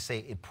take, they say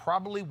it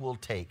probably will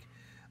take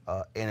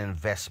an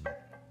investment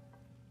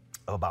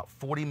of about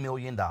 $40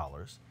 million.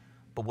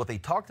 But what they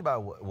talked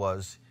about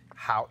was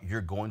how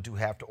you're going to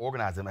have to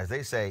organize them. As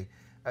they say,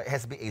 it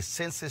has to be a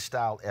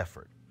census-style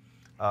effort.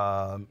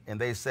 And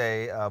they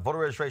say voter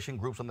registration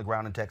groups on the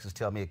ground in Texas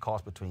tell me it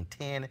costs between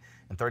 $10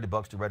 and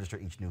 $30 to register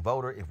each new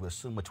voter. If we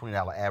assume a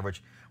 $20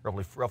 average,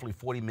 roughly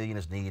 $40 million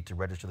is needed to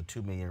register the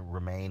 2 million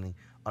remaining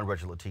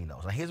unregistered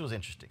Latinos. Now, here's what's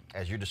interesting,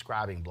 as you're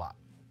describing Block.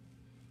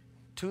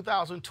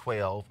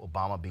 2012,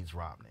 Obama beats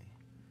Romney.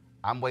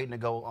 I'm waiting to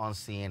go on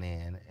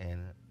CNN,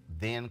 and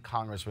then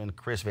Congressman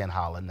Chris Van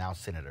Hollen, now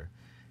Senator,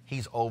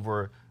 he's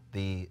over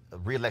the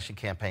re-election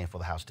campaign for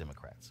the House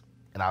Democrats.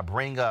 And I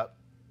bring up,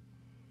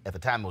 at the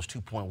time it was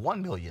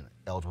 2.1 million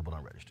eligible but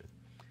unregistered.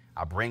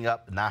 I bring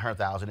up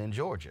 900,000 in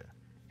Georgia.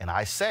 And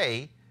I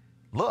say,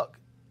 look,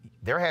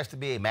 there has to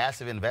be a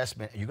massive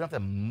investment. You're going to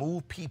have to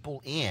move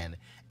people in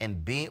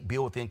and build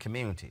within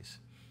communities.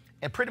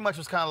 And pretty much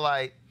was kind of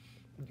like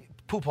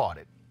poo-pawed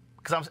it.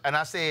 And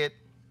I said,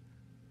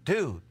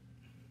 dude,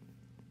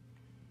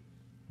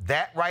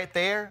 that right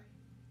there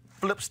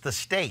flips the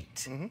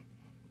state.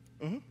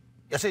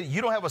 I said,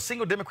 you don't have a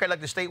single Democrat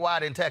elected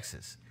statewide in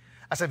Texas.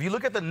 I said, if you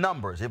look at the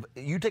numbers, if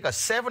you take a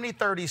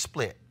 70-30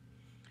 split,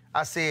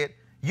 I said,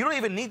 you don't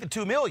even need the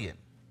 2 million.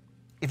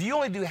 If you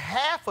only do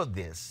half of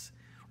this,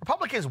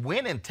 Republicans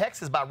win in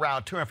Texas by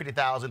around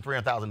 250,000,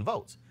 300,000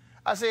 votes.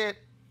 I said,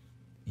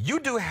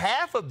 you do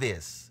half of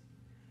this,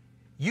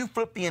 you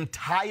flip the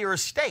entire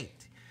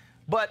state.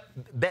 But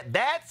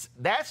that's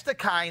the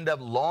kind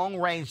of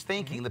long-range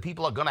thinking that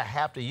people are going to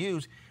have to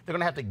use. They're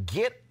going to have to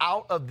get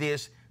out of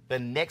this, the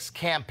next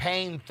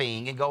campaign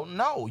thing, and go,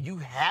 no, you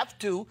have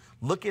to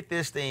look at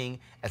this thing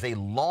as a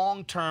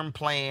long-term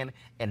plan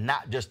and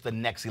not just the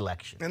next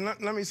election. And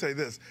let me say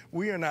this.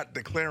 We are not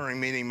declaring,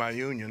 meaning my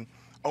union,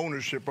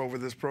 ownership over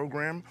this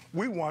program.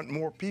 We want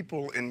more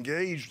people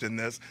engaged in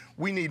this.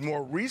 We need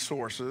more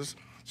resources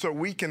so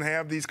we can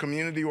have these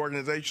community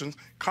organizations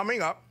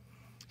coming up,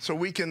 so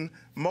we can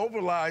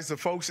mobilize the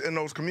folks in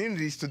those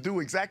communities to do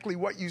exactly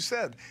what you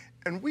said.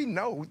 And we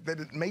know that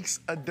it makes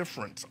a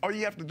difference. All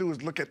you have to do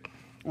is look at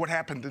what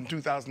happened in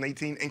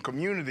 2018 in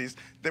communities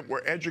that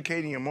were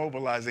educating and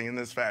mobilizing in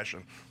this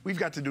fashion. We've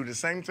got to do the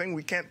same thing.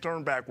 We can't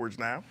turn backwards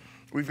now.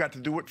 We've got to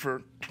do it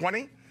for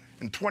 20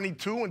 and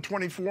 22 and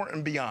 24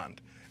 and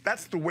beyond.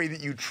 That's the way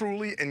that you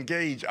truly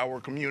engage our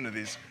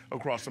communities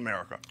across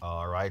America.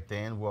 All right,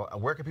 then. Well,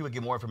 where can people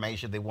get more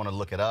information if they want to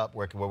look it up?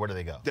 Where do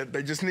they go?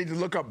 They just need to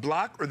look up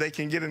Block, or they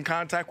can get in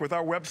contact with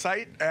our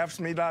website,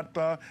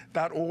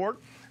 afsme.org.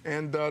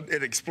 And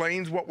it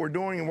explains what we're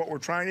doing and what we're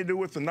trying to do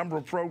with the number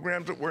of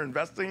programs that we're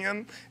investing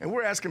in. And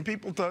we're asking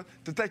people to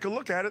take a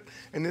look at it.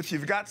 And if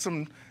you've got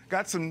some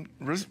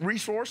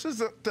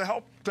resources to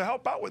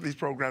help out with these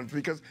programs,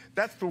 because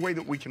that's the way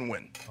that we can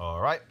win.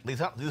 All right.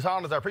 Lisa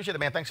Holland, I appreciate it,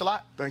 man. Thanks a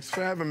lot. Thanks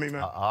for having me,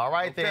 man. All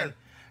right, okay. Then.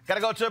 Got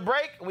to go to a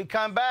break. When we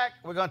come back,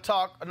 we're going to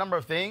talk a number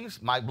of things.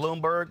 Mike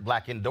Bloomberg,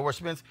 black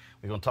endorsements.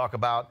 We're going to talk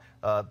about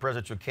the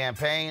presidential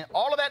campaign.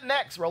 All of that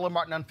next. Roland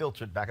Martin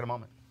Unfiltered. Back in a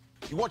moment.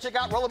 You want to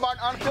check out Roland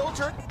Martin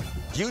Unfiltered?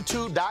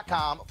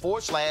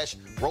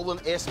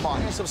 YouTube.com/Roland S.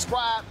 Martin. And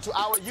subscribe to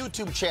our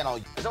YouTube channel.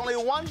 There's only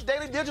one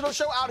daily digital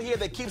show out here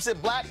that keeps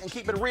it black and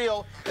keep it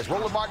real. It's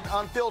Roland Martin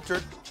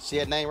Unfiltered. See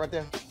that name right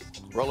there?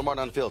 Roland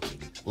Martin Unfiltered.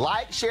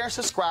 Like, share, and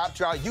subscribe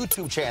to our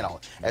YouTube channel.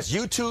 That's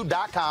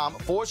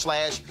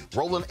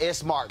youtube.com/Roland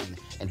S. Martin.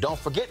 And don't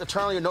forget to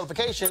turn on your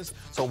notifications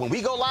so when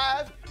we go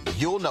live,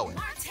 you'll know it.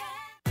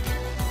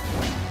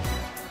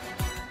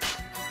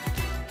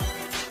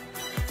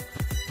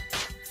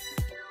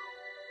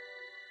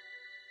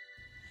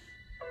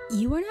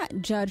 You are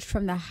not judged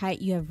from the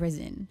height you have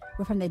risen,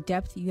 but from the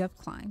depth you have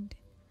climbed.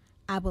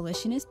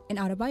 Abolitionist and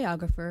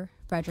autobiographer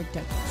Frederick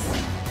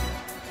Douglass.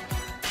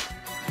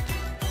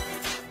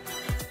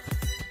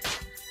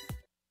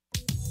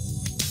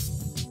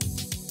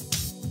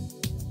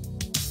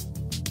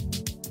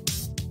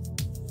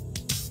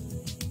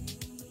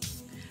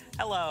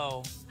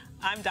 Hello,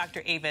 I'm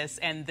Dr. Avis,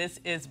 and this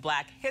is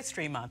Black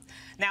History Month.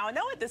 Now, I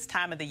know at this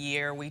time of the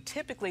year, we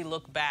typically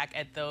look back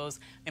at those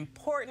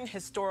important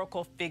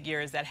historical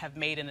figures that have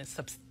made a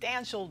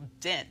substantial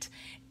dent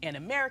in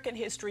American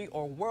history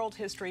or world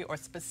history or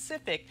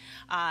specific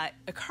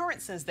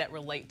occurrences that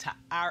relate to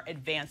our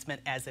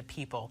advancement as a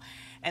people.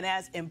 And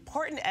as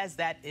important as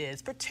that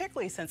is,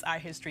 particularly since our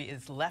history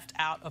is left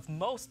out of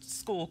most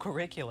school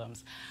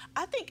curriculums,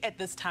 I think at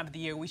this time of the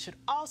year, we should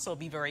also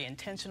be very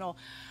intentional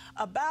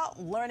about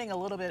learning a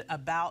little bit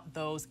about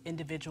those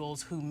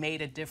individuals who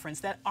made a difference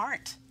that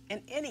aren't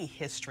in any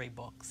history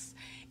books.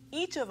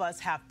 Each of us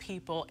have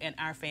people in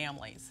our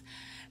families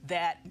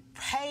that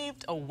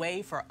paved a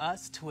way for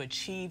us to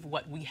achieve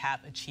what we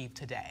have achieved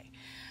today.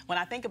 When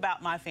I think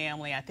about my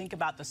family, I think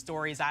about the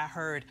stories I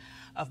heard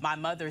of my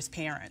mother's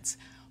parents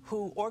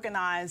who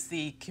organized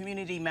the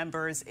community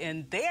members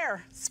in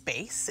their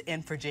space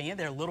in Virginia,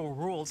 their little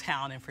rural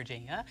town in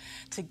Virginia,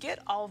 to get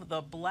all of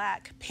the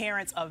Black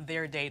parents of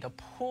their day to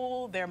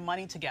pool their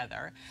money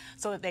together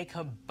so that they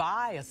could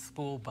buy a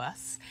school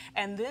bus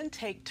and then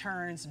take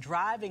turns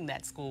driving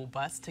that school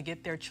bus to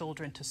get their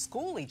children to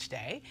school each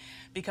day.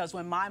 Because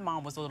when my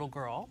mom was a little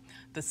girl,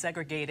 the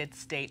segregated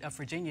state of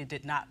Virginia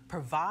did not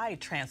provide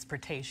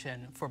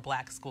transportation for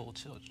Black school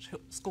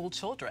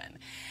children.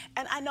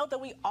 And I know that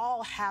we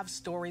all have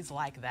stories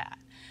like that.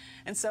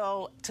 And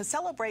so to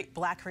celebrate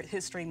Black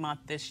History Month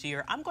this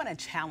year, I'm going to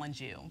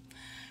challenge you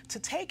to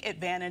take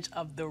advantage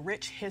of the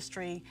rich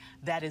history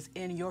that is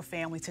in your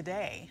family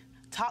today.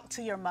 Talk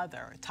to your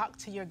mother, talk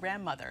to your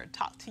grandmother,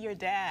 talk to your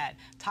dad,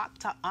 talk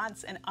to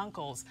aunts and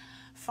uncles.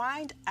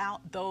 Find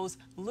out those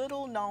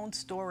little known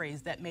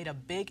stories that made a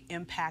big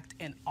impact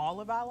in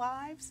all of our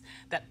lives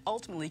that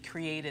ultimately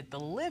created the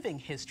living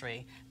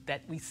history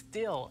that we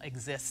still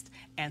exist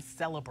and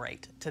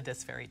celebrate to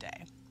this very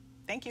day.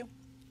 Thank you.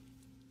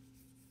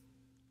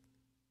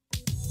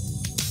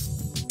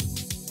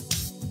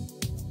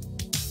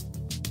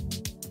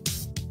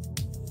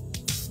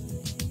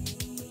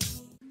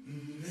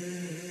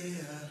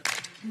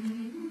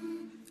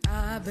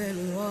 I've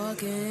been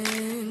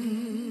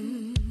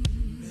walking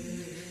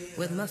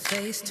with my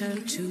face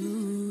turned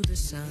to the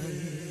sun.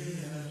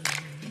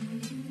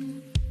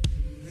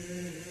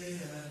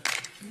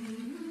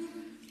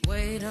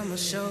 Weight on my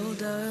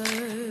shoulders,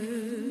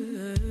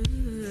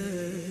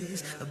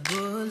 a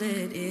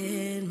bullet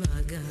in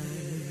my gun.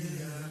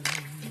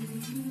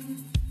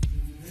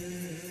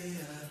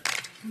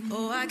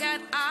 Oh, I got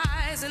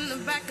eyes in the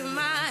back of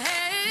my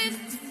head,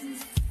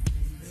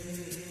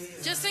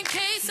 just in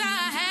case I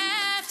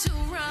have to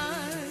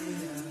run.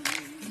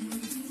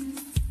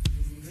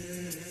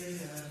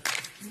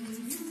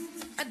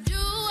 I do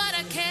what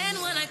I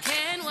can when I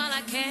can, while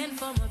I can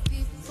for my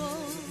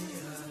people.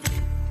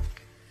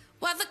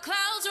 While the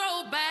clouds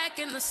roll back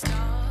and the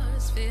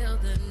stars fill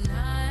the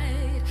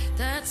night,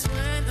 that's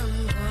when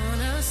I'm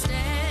gonna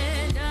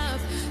stand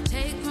up,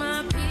 take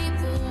my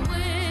people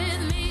with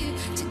me.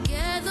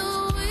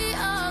 Together we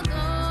are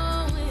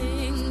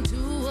going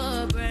to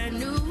a brand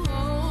new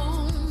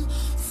home,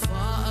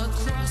 far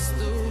across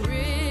the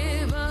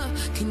river.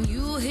 Can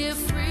you hear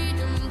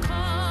freedom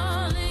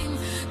calling,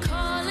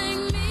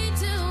 calling me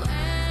to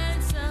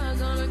answer?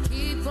 Gonna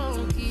keep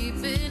on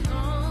keeping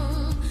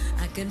on.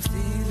 I can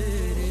feel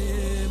it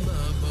in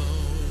my bones.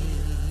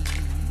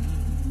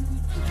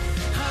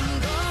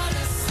 I'm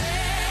gonna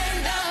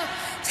stand up,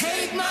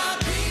 take my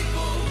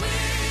people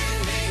with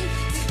me.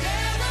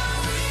 Together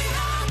we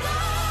are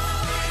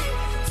going to a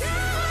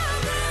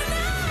brand new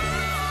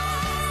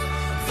home,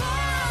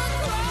 far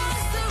across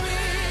the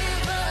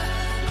river.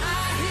 I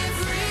hear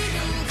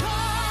freedom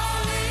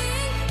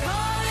calling,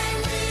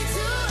 calling me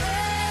to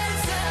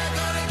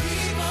answer. Gonna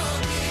keep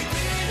on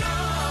keeping on.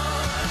 I can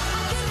feel it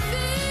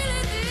in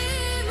my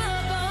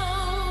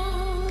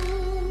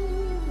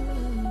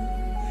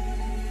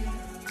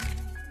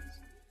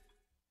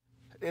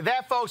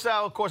That, folks,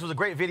 of course, was a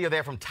great video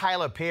there from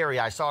Tyler Perry.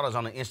 I saw it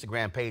on the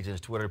Instagram page and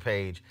his Twitter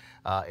page,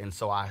 and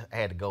so I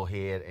had to go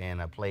ahead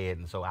and play it.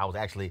 And so I was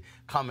actually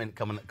coming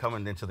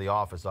into the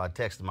office, so I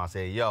texted him. I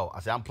said, "Yo," I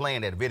said, "I'm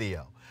playing that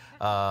video."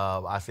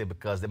 I said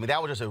because that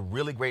was just a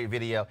really great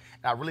video.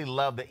 And I really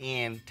love the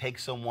end. Take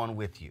someone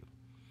with you.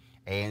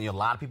 And a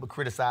lot of people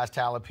criticize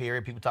Tyler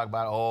Perry. People talk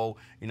about,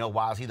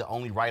 why is he the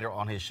only writer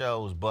on his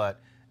shows?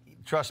 But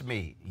trust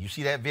me, you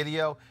see that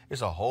video,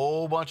 it's a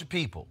whole bunch of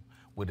people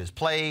with his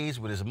plays,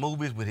 with his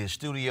movies, with his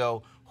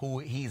studio, who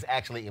he's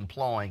actually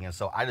employing. And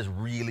so I just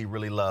really,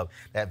 really love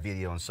that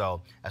video. And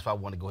so that's why I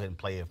want to go ahead and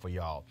play it for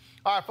y'all.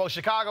 All right, folks,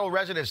 Chicago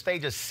residents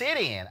staged a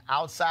sit-in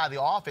outside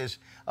the office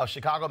of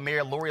Chicago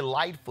Mayor Lori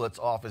Lightfoot's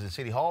office at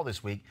City Hall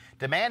this week,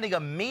 demanding a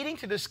meeting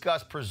to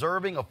discuss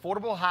preserving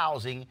affordable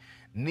housing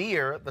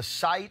near the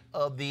site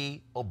of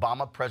the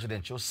Obama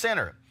Presidential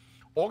Center.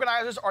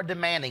 Organizers are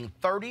demanding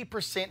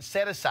 30%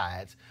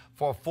 set-asides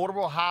for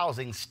affordable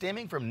housing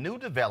stemming from new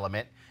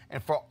development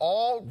and for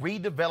all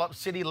redeveloped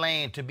city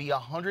land to be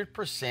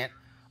 100%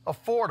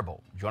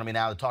 affordable. Joining me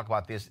now to talk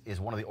about this is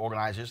one of the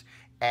organizers,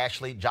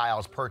 Ashley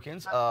Giles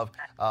Perkins of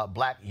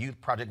Black Youth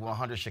Project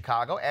 100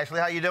 Chicago. Ashley,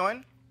 how you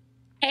doing?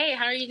 Hey,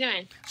 how are you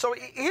doing? So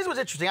here's what's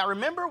interesting. I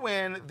remember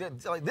when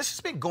this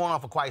has been going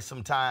on for quite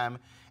some time.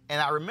 And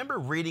I remember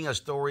reading a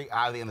story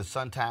either in the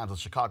Sun-Times or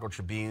Chicago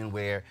Tribune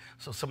where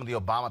some of the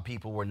Obama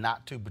people were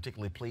not too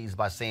particularly pleased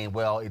by saying,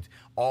 well, it's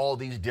all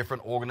these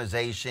different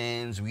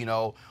organizations,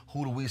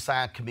 who do we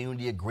sign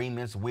community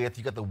agreements with?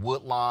 You got the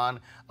Woodlawn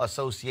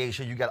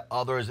Association, you got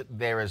others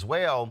there as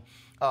well.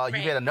 Right.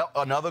 You've had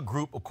another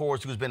group, of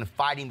course, who's been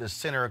fighting the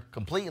center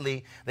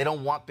completely. They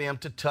don't want them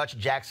to touch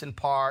Jackson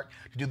Park,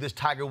 to do this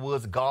Tiger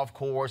Woods golf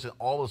course and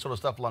all this sort of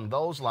stuff along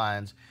those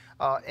lines.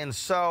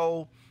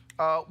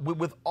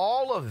 With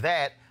all of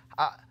that,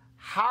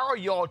 How are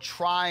y'all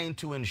trying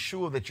to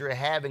ensure that you're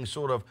having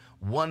sort of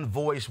one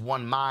voice,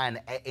 one mind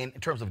in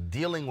terms of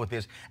dealing with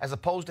this, as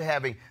opposed to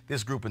having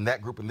this group and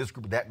that group and this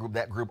group and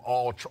that group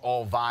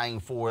all vying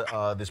for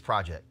this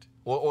project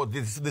or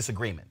this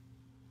agreement?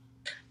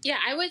 Yeah,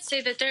 I would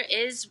say that there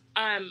is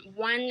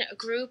one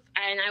group,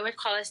 and I would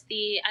call us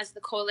the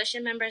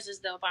coalition members, as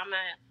the Obama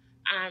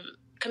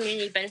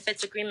Community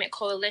Benefits Agreement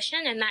Coalition,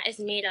 and that is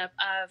made up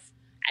of,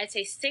 I'd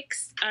say,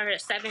 6 or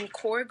 7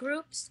 core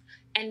groups.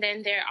 And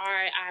then there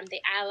are the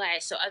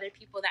allies, so other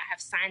people that have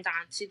signed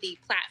on to the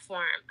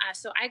platform.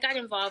 So I got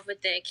involved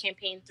with the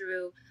campaign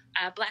through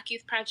Black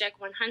Youth Project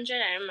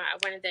 100. I'm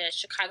one of the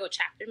Chicago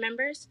chapter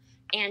members.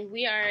 And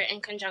we are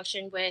in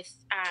conjunction with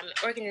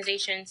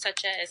organizations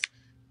such as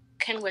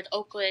Kenwood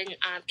Oakland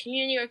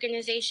Community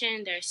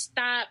Organization. There's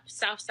STOP,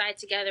 Southside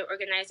Together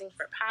Organizing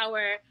for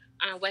Power,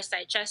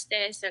 Westside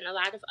Justice, and a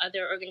lot of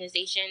other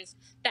organizations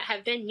that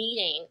have been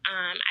meeting,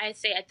 I'd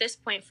say at this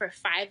point, for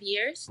 5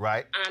 years.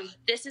 Right.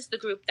 This is the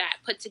group that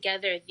put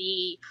together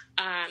the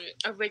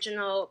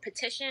original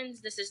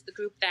petitions. This is the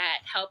group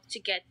that helped to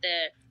get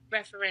the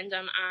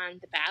referendum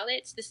on the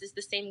ballots. This is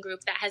the same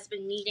group that has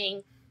been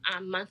meeting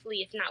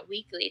monthly, if not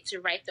weekly, to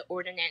write the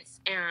ordinance.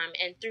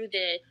 And through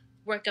the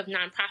work of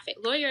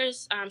nonprofit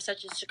lawyers,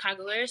 such as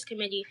Chicago Lawyers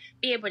Committee,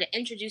 be able to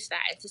introduce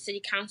that into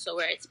City Council,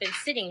 where it's been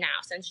sitting now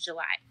since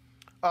July.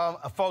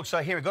 Folks,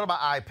 here, go to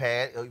my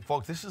iPad.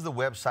 Folks, this is the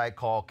website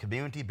called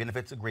Community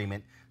Benefits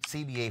Agreement,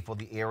 CBA, for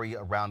the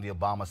area around the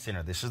Obama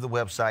Center. This is the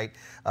website.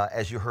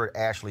 As you heard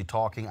Ashley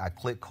talking, I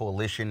click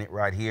Coalition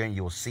right here, and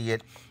you'll see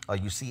it.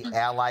 You see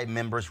ally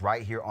members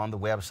right here on the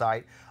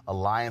website.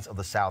 Alliance of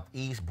the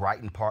Southeast,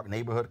 Brighton Park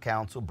Neighborhood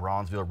Council,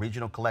 Bronzeville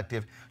Regional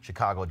Collective,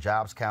 Chicago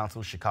Jobs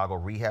Council, Chicago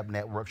Rehab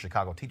Network,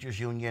 Chicago Teachers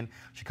Union,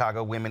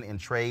 Chicago Women in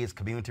Trades,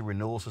 Community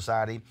Renewal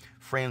Society,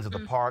 Friends of the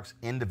Parks,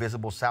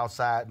 Indivisible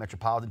Southside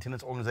Metropolitan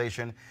Tenants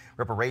Organization,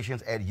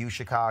 Reparations at U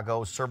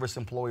Chicago, Service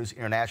Employees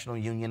International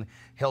Union,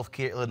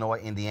 Healthcare Illinois,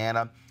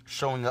 Indiana,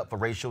 Showing Up for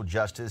Racial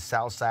Justice,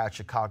 Southside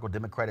Chicago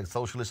Democratic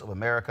Socialists of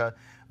America,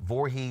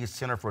 Voorhees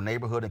Center for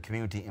Neighborhood and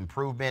Community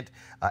Improvement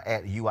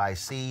at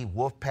UIC,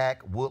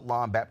 Wolfpack,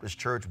 Woodlawn Baptist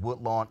Church,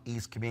 Woodlawn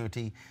East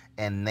Community,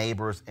 and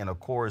Neighbors, and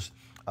of course,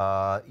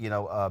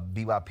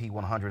 BYP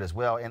 100 as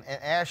well. And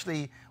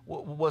Ashley,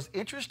 what's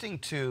interesting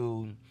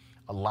to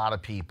a lot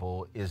of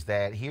people is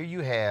that here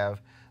you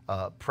have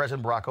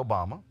President Barack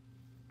Obama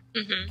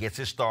gets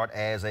his start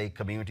as a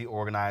community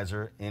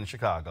organizer in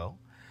Chicago,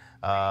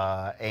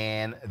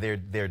 and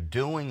they're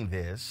doing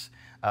this.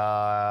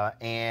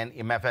 And as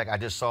a matter of fact, I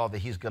just saw that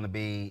he's going to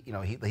be,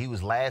 he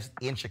was last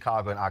in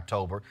Chicago in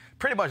October.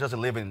 Pretty much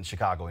doesn't live in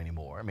Chicago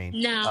anymore. I mean,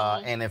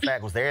 no. And in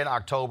fact, was there in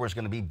October. Is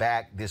going to be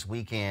back this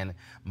weekend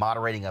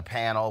moderating a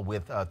panel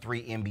with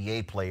 3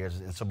 NBA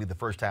players, and so it'll be the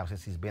first time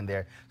since he's been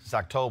there since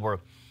October.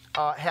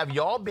 Have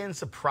y'all been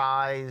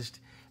surprised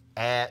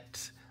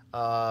at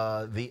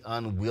the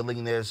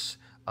unwillingness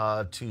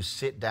to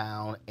sit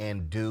down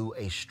and do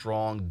a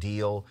strong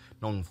deal,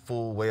 knowing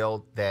full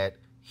well that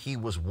he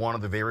was one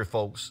of the very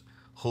folks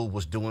who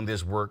was doing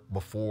this work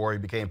before he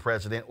became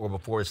president or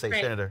before he state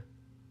senator?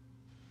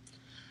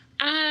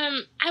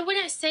 I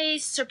wouldn't say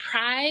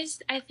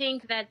surprised. I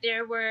think that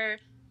there were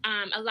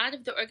a lot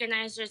of the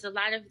organizers, a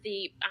lot of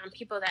the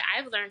people that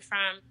I've learned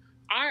from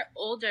are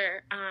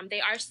older.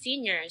 They are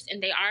seniors,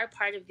 and they are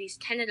part of these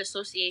tenant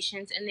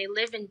associations, and they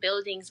live in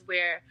buildings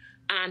where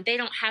they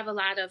don't have a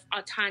lot of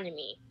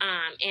autonomy,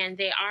 and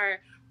they are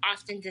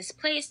often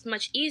displaced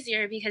much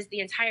easier because the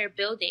entire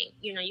building,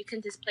 you can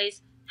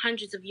displace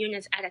hundreds of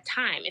units at a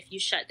time if you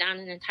shut down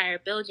an entire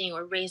building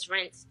or raise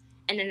rents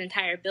in an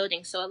entire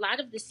building. So a lot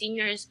of the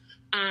seniors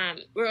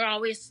were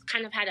always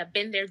kind of had a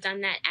been there, done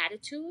that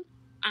attitude.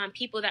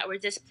 People that were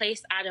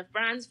displaced out of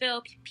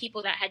Bronzeville,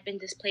 people that had been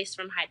displaced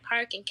from Hyde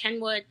Park and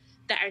Kenwood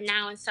that are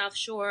now in South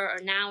Shore or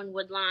now in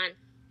Woodlawn,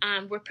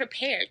 were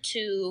prepared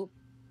to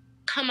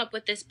come up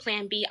with this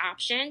Plan B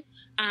option.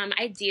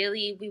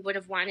 Ideally, we would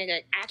have wanted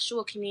an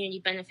actual community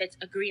benefits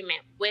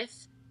agreement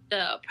with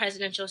the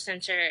Presidential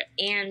Center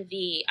and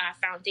the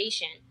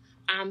foundation.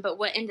 But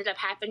what ended up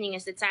happening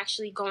is it's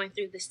actually going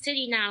through the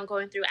city now,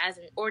 going through as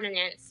an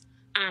ordinance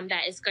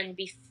that is going to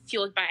be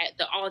fueled by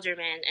the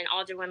aldermen and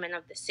alderwomen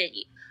of the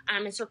city.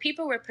 And so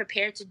people were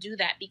prepared to do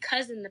that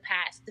because in the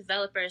past,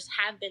 developers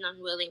have been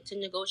unwilling to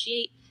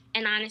negotiate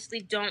and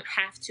honestly don't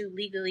have to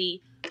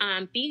legally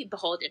be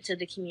beholden to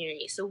the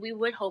community. So we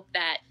would hope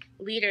that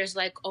leaders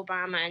like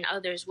Obama and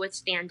others would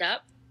stand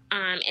up.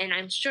 And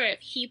I'm sure if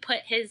he put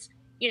his,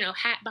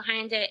 hat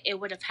behind it, it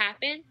would have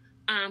happened.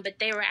 But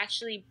they were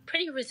actually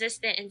pretty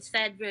resistant and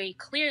said very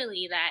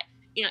clearly that,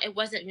 it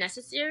wasn't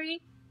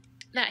necessary,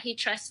 that he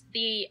trusts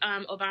the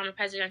Obama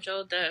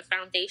the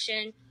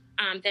foundation.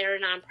 They're a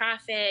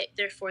nonprofit.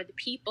 They're for the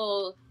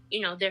people.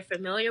 They're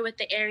familiar with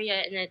the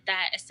area, and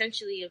that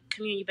essentially a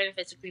community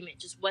benefits agreement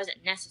just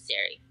wasn't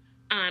necessary.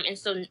 And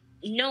so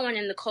no one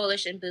in the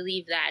coalition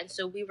believed that. And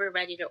so we were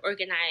ready to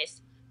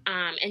organize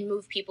and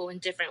move people in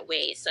different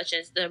ways, such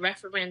as the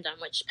referendum,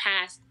 which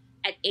passed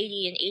at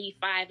 80 and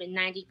 85 and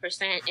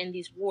 90% in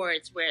these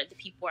wards where the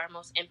people are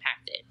most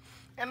impacted.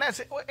 And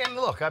that's it. And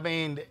look, I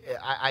mean,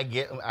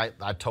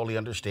 I totally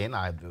understand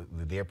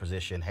their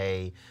position.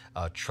 Hey,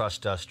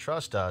 trust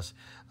us.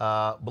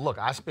 But look,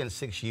 I spent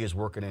 6 years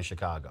working in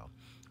Chicago.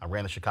 I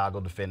ran the Chicago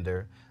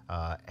Defender.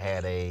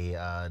 Had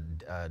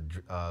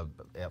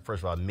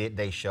first of all, a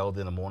midday show,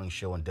 then a morning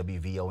show on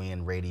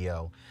WVON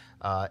radio.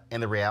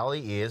 And the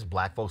reality is,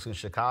 black folks in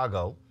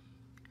Chicago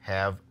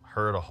have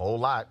heard a whole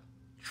lot,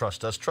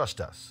 trust us.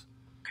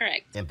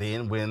 Correct. And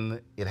then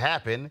when it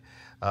happened,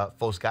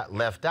 folks got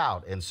left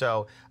out. And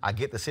so I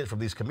get the sense from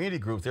these community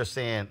groups, they're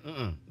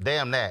saying,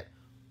 damn that,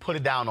 put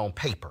it down on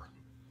paper.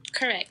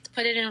 Correct.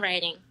 Put it in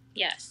writing.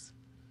 Yes.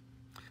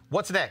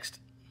 What's next?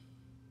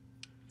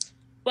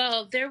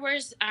 Well, there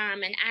was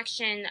an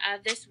action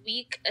this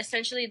week.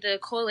 Essentially, the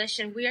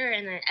coalition, we are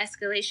in an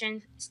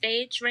escalation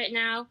stage right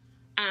now.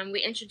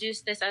 We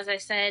introduced this, as I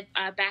said,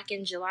 back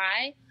in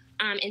July.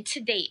 And to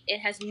date, it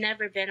has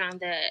never been on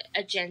the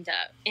agenda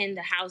in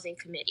the Housing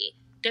Committee.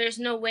 There's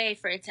no way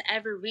for it to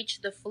ever reach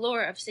the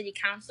floor of City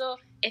Council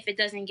if it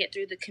doesn't get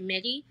through the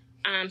committee.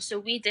 So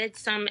we did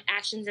some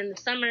actions in the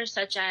summer,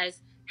 such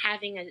as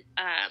having a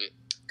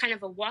kind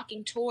of a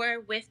walking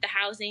tour with the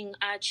housing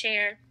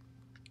chair,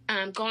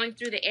 going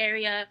through the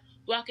area,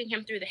 walking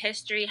him through the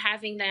history,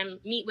 having them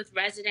meet with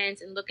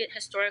residents and look at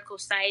historical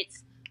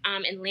sites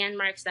and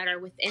landmarks that are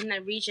within the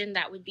region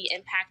that would be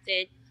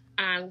impacted.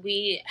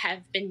 We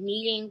have been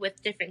meeting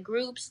with different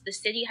groups. The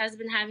city has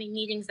been having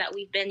meetings that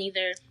we've been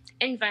either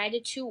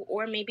invited to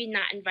or maybe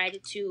not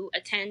invited to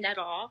attend at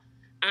all.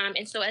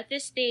 And so at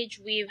this stage,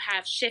 we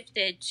have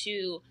shifted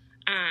to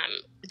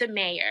the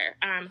mayor,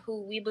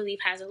 who we believe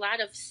has a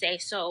lot of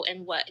say-so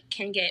in what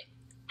can get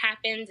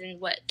happened and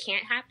what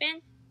can't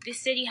happen. The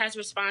city has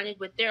responded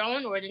with their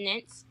own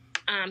ordinance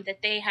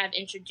that they have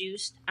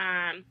introduced.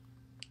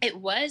 It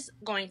was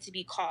going to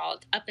be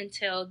called up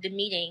until the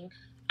meeting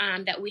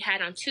that we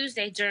had on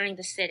Tuesday during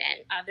the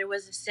sit-in. There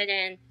was a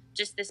sit-in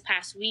just this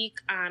past week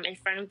in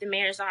front of the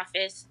mayor's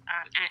office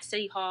at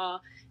City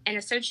Hall, and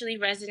essentially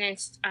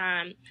residents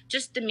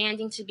just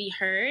demanding to be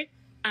heard,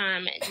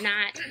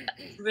 not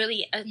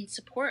really in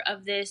support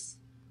of this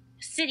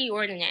city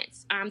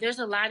ordinance. There's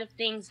a lot of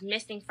things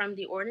missing from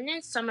the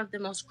ordinance. Some of the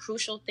most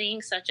crucial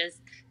things, such as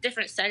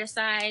different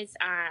set-asides,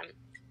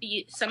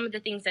 some of the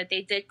things that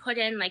they did put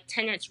in, like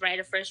tenants' right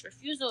of first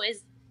refusal,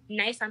 is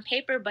nice on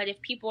paper, but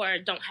if people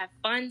don't have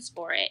funds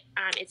for it,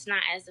 it's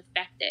not as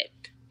effective.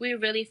 We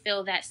really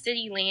feel that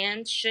city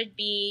land should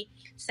be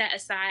set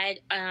aside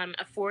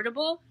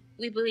affordable.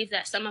 We believe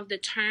that some of the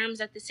terms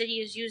that the city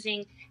is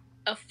using,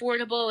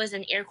 affordable is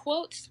in air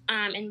quotes,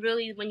 and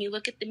really when you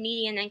look at the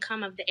median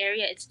income of the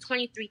area, it's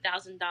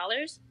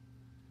 $23,000.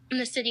 And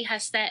the city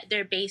has set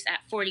their base at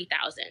 $40,000.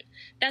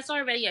 That's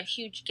already a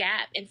huge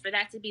gap, and for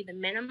that to be the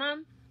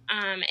minimum,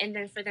 and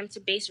then for them to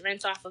base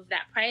rents off of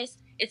that price,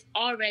 it's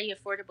already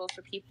unaffordable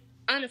for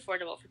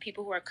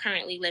people who are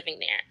currently living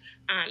there.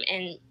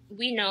 And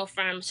we know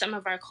from some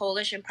of our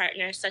coalition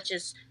partners, such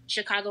as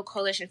Chicago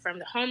Coalition from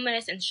the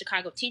Homeless and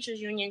Chicago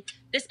Teachers Union,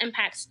 this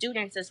impacts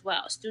students as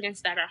well,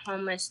 students that are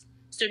homeless,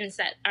 students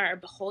that are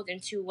beholden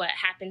to what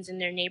happens in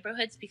their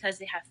neighborhoods because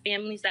they have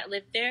families that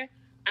live there.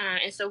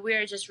 And so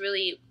we're just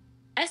really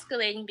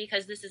escalating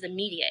because this is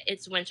immediate.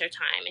 It's winter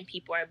time and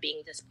people are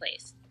being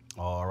displaced.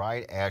 All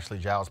right, Ashley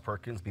Giles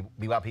Perkins,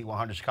 BYP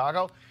 100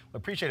 Chicago. We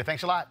appreciate it.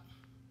 Thanks a lot.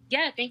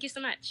 Yeah, thank you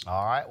so much.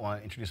 All right, I want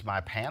to introduce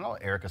my panel,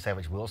 Erica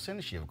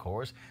Savage-Wilson. She, of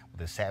course,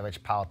 with the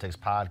Savage Politics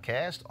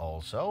podcast.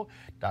 Also,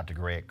 Dr.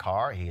 Greg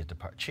Carr. He is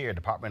Chair,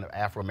 Department of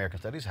Afro-American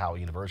Studies, Howard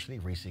University.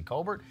 Reese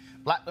Colbert,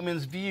 Black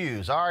Women's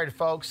Views. All right,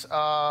 folks,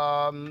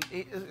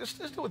 let's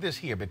do this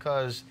here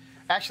because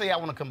actually I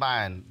want to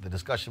combine the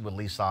discussion with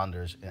Lee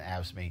Saunders and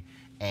AFSCME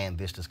and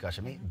this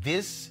discussion. I mean,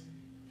 this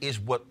is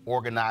what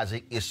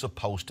organizing is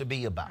supposed to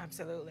be about.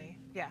 Absolutely,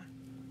 yeah.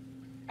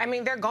 I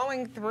mean, they're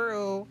going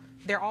through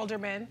their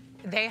aldermen.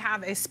 They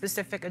have a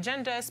specific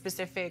agenda,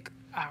 specific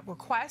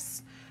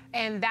requests,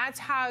 and that's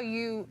how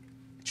you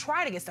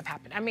try to get stuff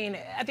happen. I mean,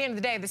 at the end of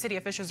the day, the city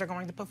officials are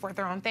going to put forth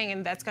their own thing,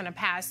 and that's going to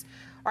pass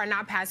or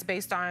not pass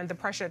based on the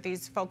pressure that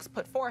these folks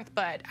put forth.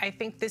 But I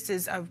think this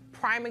is a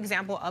prime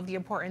example of the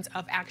importance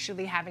of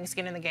actually having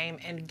skin in the game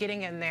and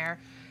getting in there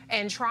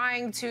and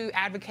trying to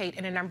advocate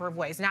in a number of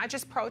ways, not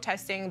just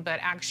protesting, but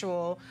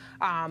actual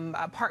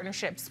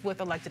partnerships with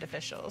elected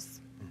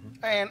officials.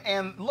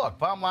 And look,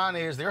 bottom line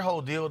is their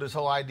whole deal, this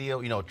whole idea,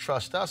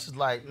 trust us is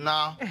like,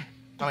 nah.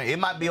 I mean, it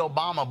might be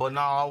Obama, but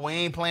no, we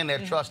ain't playing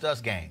that trust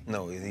us game.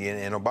 No,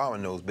 and Obama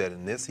knows better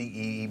than this.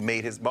 He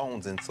made his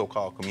bones in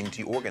so-called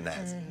community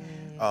organizing.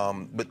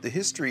 But the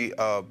history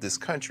of this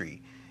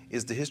country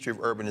is the history of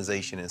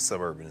urbanization and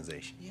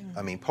suburbanization. Yeah.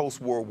 I mean,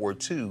 post-World War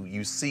II,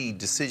 you see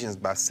decisions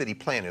by city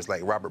planners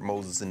like Robert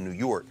Moses in New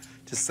York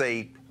to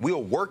say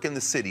we'll work in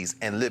the cities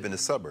and live in the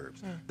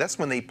suburbs. That's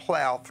when they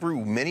plow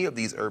through many of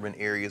these urban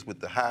areas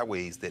with the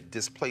highways that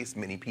displace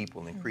many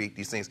people and create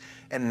these things.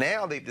 And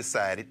now they've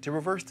decided to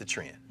reverse the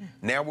trend.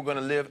 Now we're going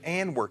to live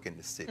and work in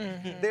the city.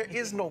 There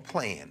is no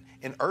plan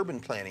in urban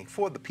planning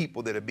for the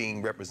people that are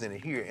being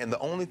represented here. And the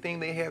only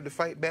thing they have to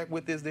fight back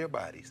with is their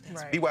bodies.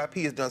 Right.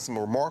 BYP has done some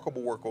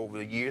remarkable work over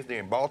the years. They're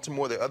in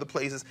Baltimore, there are other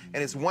places.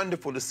 And it's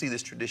wonderful to see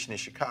this tradition in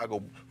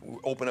Chicago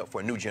open up for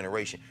a new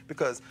generation,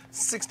 because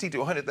 $60,000 to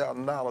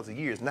 $100,000 a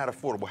year is not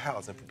affordable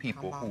housing for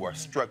people who are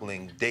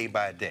struggling day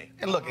by day.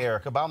 And look,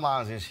 Erica, bottom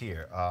line is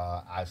here.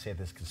 I've said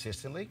this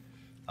consistently.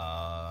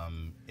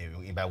 If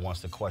anybody wants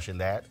to question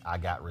that, I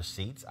got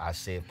receipts. I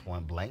said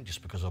point blank,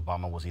 just because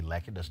Obama was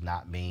elected does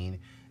not mean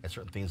that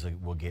certain things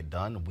will get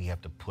done. We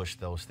have to push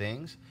those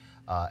things.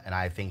 And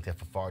I think that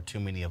for far too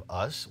many of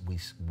us,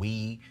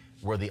 we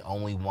were the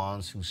only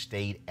ones who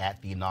stayed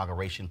at the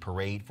inauguration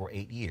parade for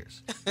 8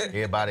 years.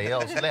 Everybody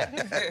else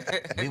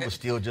left. We were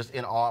still just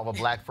in awe of a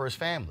black first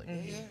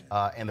family.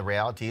 And the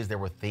reality is there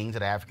were things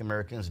that African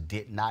Americans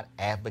did not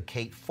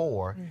advocate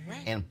for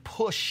and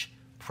push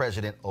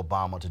President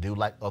Obama to do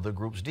like other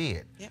groups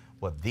did.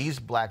 What these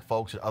black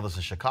folks and others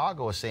in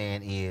Chicago are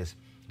saying is,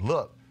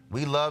 look,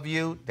 we love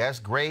you, that's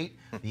great.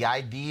 The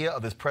idea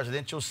of this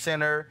presidential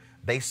center,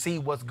 they see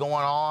what's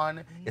going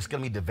on. It's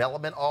going to be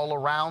development all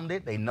around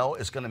it. They know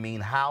it's going to mean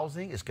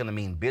housing. It's going to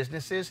mean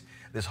businesses.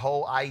 This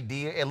whole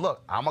idea. And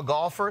look, I'm a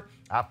golfer.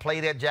 I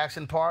played at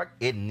Jackson Park.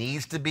 It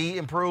needs to be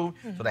improved.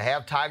 So to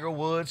have Tiger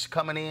Woods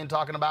coming in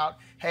talking about,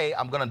 hey,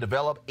 I'm going to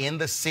develop in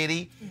the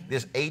city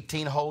this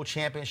 18-hole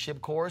championship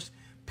course.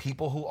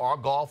 People who are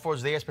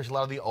golfers there, especially a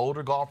lot of the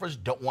older golfers,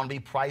 don't want to be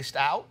priced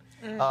out.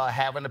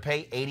 Having to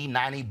pay $80,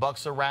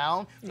 $90 a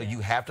round. So you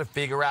have to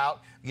figure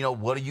out, you know,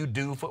 what do you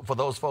do for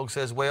those folks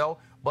as well?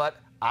 But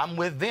I'm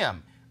with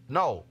them.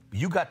 No,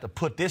 you got to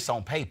put this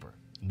on paper.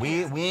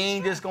 We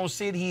ain't just going to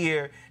sit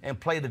here and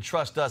play the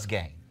trust us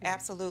game.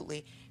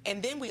 Absolutely.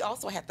 And then we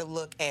also have to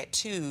look at,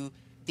 too,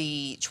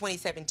 the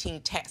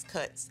 2017 Tax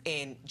Cuts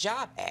and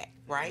Job Act,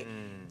 right?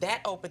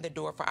 That opened the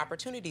door for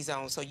opportunity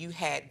zones. So you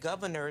had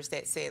governors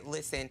that said,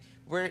 listen,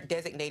 we're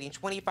designating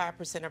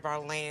 25% of our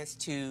lands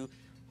to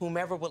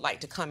whomever would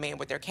like to come in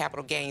with their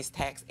capital gains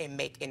tax and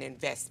make an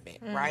investment,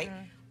 right?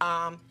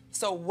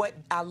 So what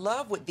I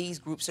love what these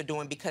groups are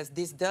doing, because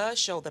this does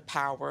show the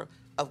power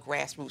of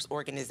grassroots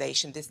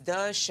organization. This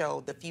does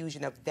show the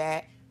fusion of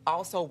that,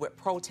 also with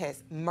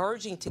protests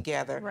merging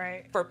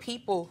together for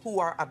people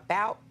who are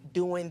about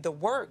doing the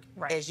work,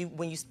 as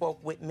when you spoke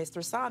with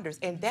Mr. Saunders.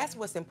 And that's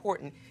what's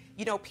important.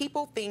 You know,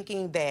 people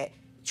thinking that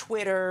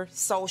Twitter,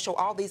 social,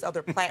 all these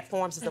other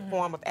platforms is a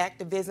form of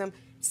activism.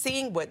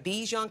 Seeing what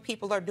these young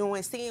people are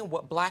doing, seeing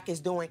what Black is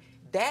doing,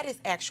 that is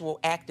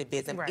actual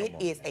activism. It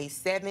is a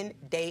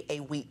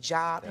 7-day-a-week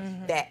job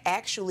that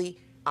actually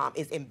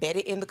is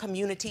embedded in the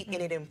community,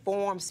 and it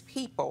informs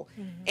people.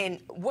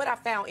 And what I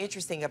found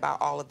interesting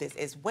about all of this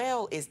as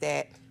well is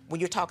that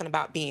when you're talking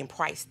about being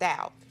priced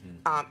out,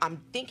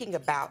 I'm thinking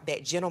about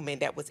that gentleman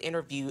that was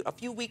interviewed a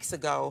few weeks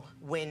ago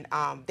when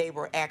they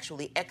were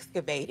actually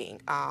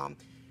excavating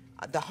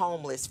the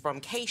homeless from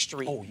K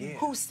Street,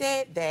 who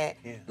said that,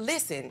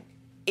 listen,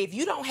 if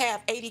you don't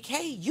have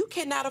 $80K, you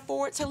cannot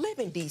afford to live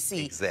in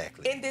D.C.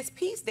 Exactly. In this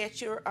piece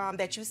that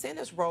you sent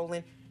us,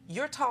 Roland,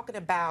 you're talking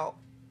about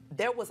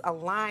there was a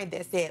line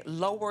that said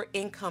lower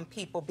income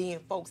people being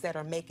folks that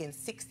are making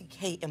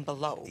 $60K and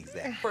below.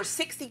 Exactly. For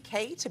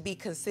 $60K to be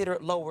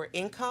considered lower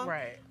income,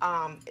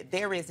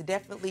 there is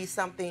definitely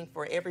something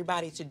for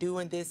everybody to do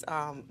in this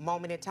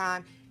moment in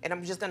time. And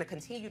I'm just going to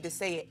continue to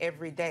say it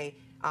every day.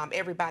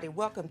 Everybody,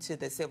 welcome to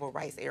the civil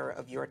rights era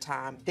of your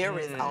time. There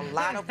is a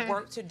lot of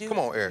work to do. Come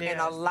on, Eric. And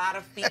a lot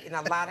of feet and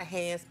a lot of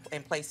hands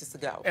and places to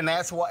go. And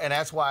that's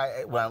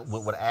why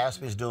what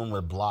ASP is doing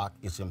with Block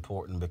is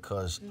important,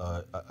 because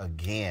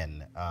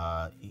again,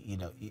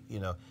 you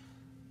know,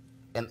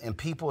 and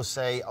people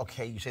say,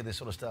 okay, you say this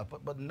sort of stuff,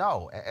 but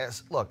no.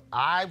 Look,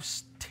 I've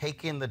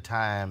taken the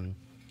time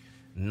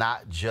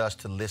not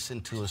just to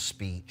listen to a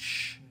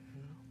speech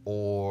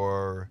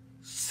or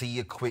see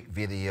a quick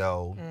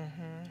video.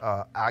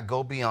 I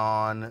go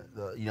beyond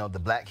the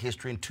Black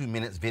History in 2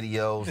 minutes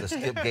videos that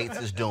Skip Gates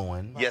is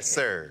doing. Yes,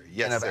 sir.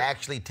 Yes, and I've sir.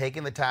 actually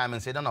taken the time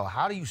and said, no,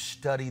 how do you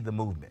study the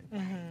movement?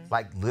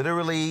 Like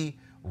literally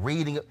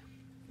reading.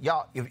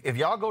 Y'all, if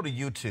y'all go to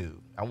YouTube,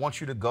 I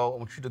want you to go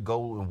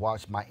and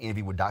watch my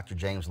interview with Dr.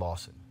 James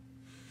Lawson.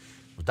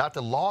 It was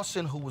Dr.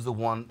 Lawson who was the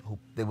one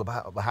they were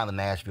behind the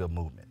Nashville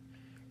movement.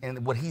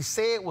 And what he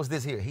said was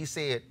this here. He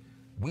said,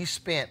 we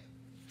spent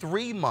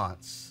 3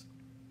 months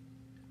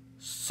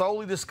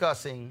solely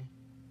discussing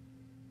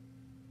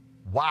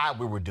why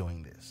we were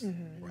doing this.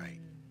 Right.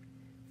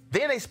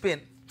 Then they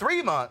spent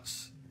 3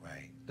 months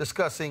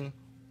discussing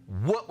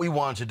what we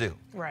wanted to do.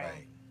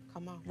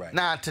 Come on.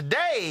 Now,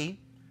 today,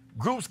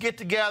 groups get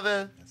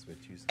together,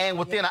 and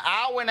within an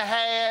hour and a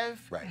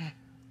half,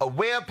 A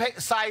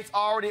site's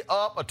already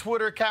up, a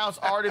Twitter account's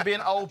already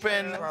been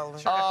open,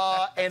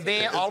 and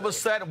then all of a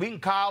sudden we can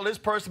call this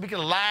person, we can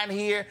line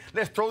here,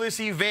 let's throw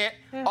this event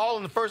all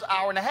in the first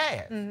hour and a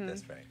half.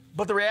 That's right.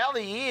 But the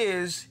reality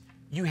is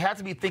you have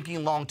to be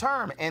thinking long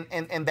term,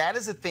 and that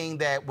is the thing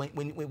that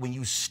when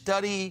you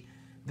study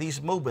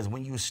these movements,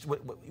 when you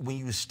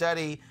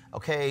study,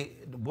 okay,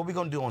 what are we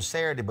going to do on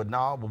Saturday, but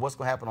what's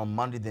going to happen on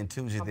Monday, then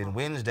Tuesday, then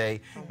Wednesday,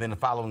 then the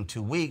following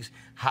 2 weeks?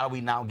 How do we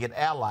now get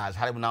allies?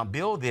 How do we now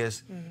build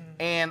this?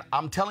 And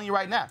I'm telling you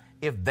right now,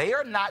 if they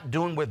are not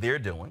doing what they're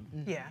doing,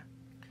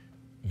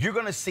 you're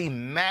going to see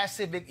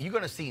massive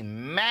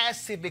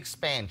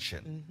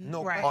expansion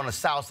on the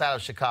south side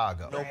of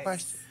Chicago. No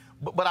question.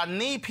 But I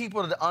need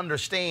people to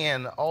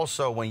understand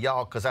also when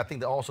y'all, because I think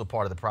they're also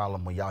part of the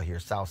problem when y'all hear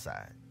south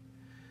side,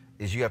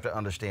 is you have to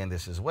understand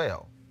this as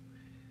well.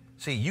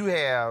 See,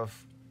 this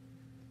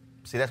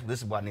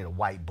is why I need a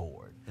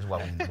whiteboard. This is why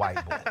we need a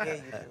whiteboard. Yeah,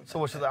 you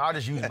do. I'll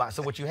just use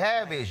so what you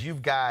have is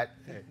you've got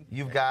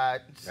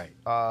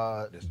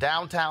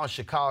downtown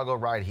Chicago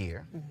right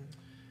here.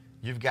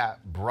 You've got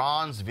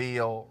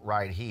Bronzeville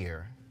right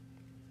here.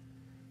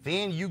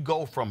 Then you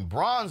go from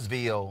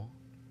Bronzeville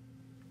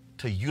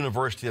to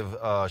University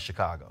of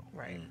Chicago.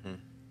 Right.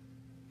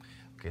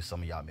 Okay,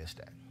 some of y'all missed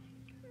that.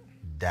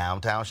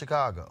 Downtown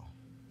Chicago.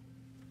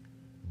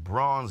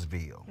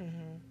 Bronzeville.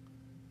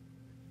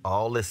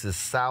 All this is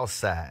south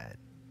side.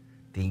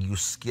 Then you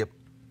skip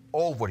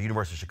over to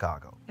University of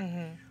Chicago.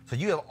 So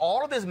you have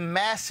all of this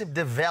massive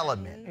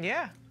development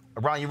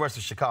around University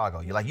of Chicago.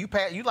 You're like,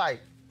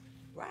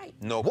 right.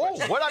 No whoa,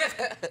 question.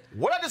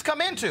 what I just come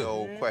into?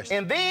 No question.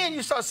 And then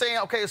you start saying,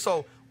 okay,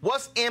 so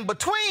what's in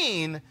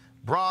between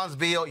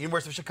Bronzeville,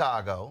 University of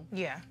Chicago?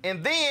 Yeah.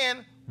 And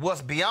then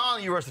what's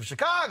beyond University of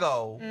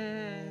Chicago?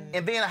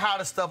 And then how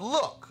does stuff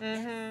look?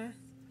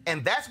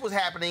 And that's what's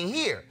happening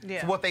here. Yeah.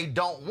 So what they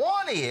don't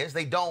want is,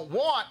 they don't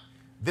want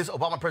this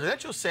Obama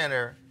Presidential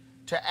Center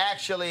to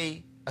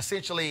actually,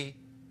 essentially,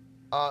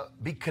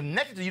 be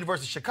connected to the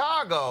University of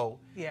Chicago,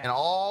 and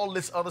all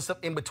this other stuff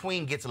in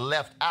between gets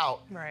left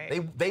out.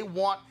 Right. They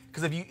want,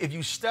 because if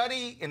you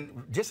study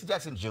in Jesse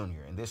Jackson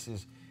Jr., and this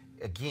is,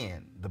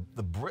 again,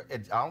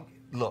 I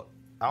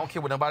don't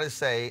care what nobody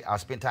say, I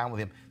spent time with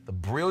him, the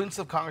brilliance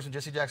of Congressman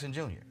Jesse Jackson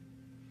Jr.,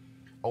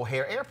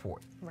 O'Hare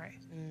Airport. Right.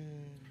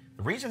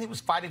 The reason he was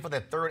fighting for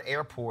that third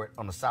airport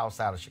on the south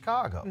side of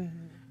Chicago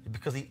is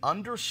because he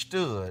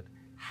understood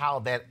how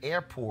that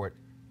airport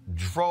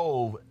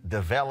drove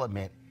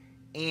development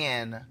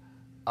in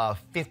a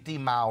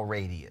 50-mile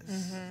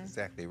radius.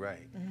 Exactly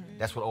right.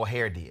 That's what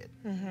O'Hare did.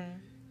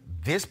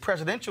 This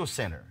presidential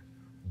center,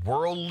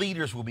 world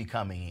leaders will be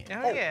coming in.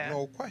 Oh, yeah.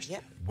 No question.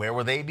 Where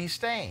will they be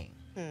staying?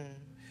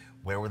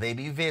 Where will they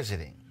be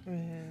visiting?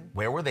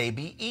 Where will they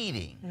be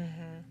eating?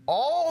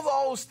 All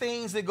those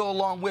things that go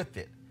along with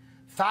it.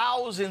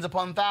 Thousands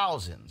upon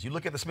thousands. You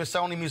look at the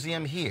Smithsonian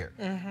Museum here,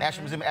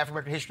 National Museum of African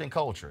American History and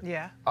Culture.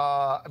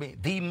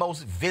 The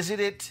most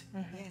visited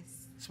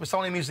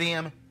Smithsonian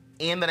Museum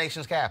in the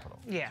nation's capital.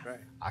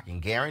 I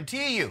can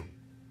guarantee you,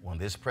 when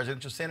this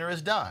presidential center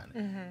is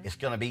done, it's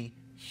going to be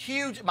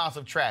huge amounts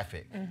of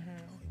traffic.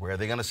 Where are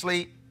they going to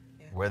sleep?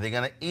 Where are they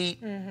going to eat?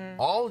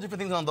 All the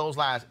different things on those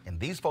lines. And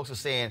these folks are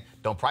saying,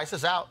 don't price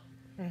us out.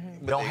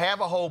 Don't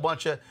have a whole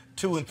bunch of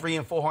 $200,000 and $300,000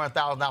 and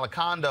 $400,000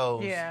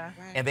 condos.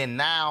 And then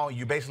now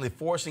you're basically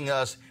forcing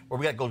us where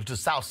we got to go to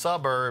south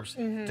suburbs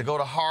to go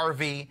to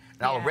Harvey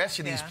and all the rest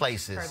of these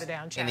places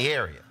in the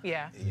area.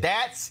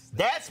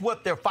 That's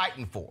what they're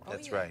fighting for.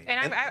 That's right.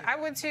 And I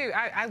went to,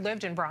 I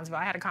lived in Bronzeville.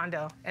 I had a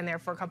condo in there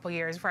for a couple of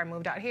years before I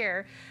moved out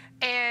here.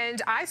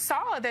 And I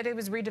saw that it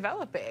was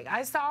redeveloping.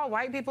 I saw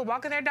white people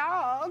walking their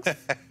dogs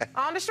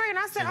on the street, and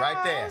I said,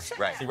 right there.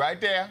 Shit. See right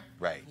there?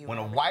 Right. When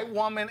a white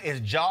woman is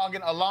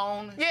jogging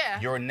alone,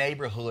 your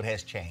neighborhood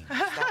has changed. No,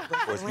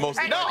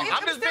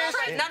 I'm just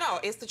being No,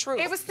 it's the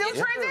truth. It was still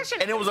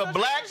transitioning. And it was a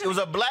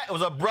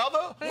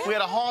brother who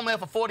had a home there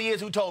for 40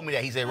 years who told me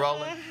that. He said,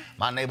 Roland,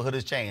 my neighborhood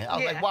has changed. I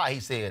was like, why? He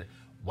said,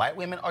 white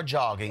women are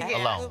jogging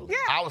alone.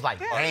 I was like,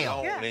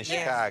 damn. In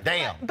Chicago.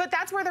 Damn. But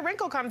that's where the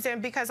wrinkle comes in,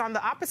 because on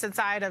the opposite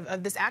side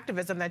of this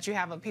activism that you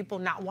have of people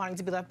not wanting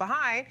to be left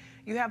behind,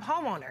 you have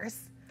homeowners.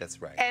 That's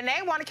right. And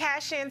they want to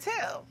cash in too.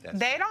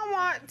 They don't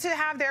want to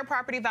have their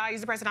property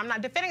values depressed. I'm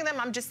not defending them.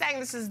 I'm just saying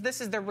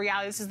this is the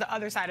reality. This is the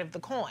other side of the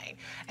coin.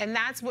 And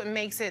that's what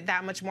makes it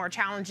that much more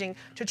challenging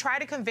to try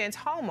to convince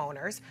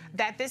homeowners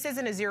that this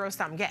isn't a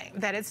zero-sum game,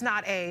 that it's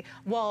not a,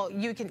 well,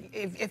 you can,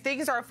 if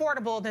things are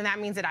affordable, then that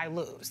means that I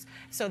lose.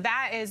 So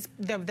that is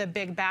the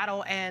big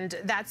battle, and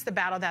that's the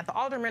battle that the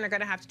aldermen are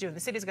going to have to do and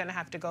the city's going to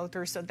have to go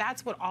through. So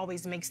that's what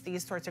always makes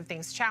these sorts of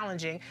things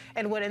challenging.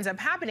 And what ends up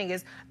happening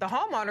is the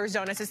homeowners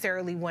don't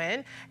necessarily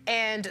win,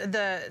 and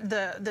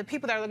the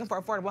people that are looking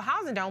for affordable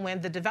housing don't win.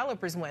 The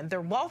developers win.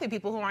 The wealthy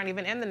people who aren't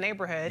even in the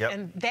neighborhood,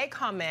 and they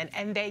come in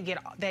and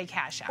they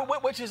cash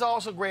out. Which is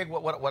also, Greg,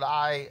 what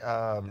I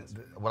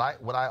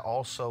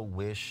also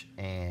wish,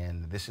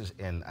 and this is,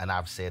 and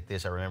I've said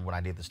this. I remember when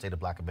I did the State of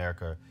Black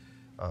America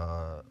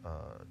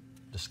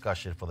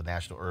discussion for the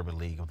National Urban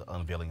League of the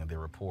unveiling of their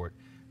report,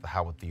 the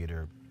Howard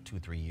Theater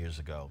 2-3 years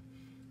ago.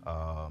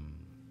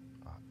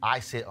 I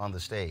said on the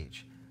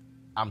stage,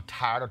 I'm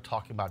tired of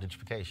talking about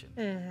gentrification.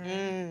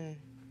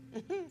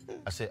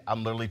 I said,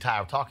 I'm literally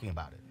tired of talking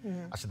about it.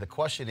 I said, the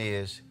question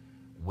is,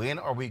 when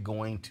are we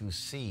going to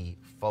see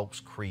folks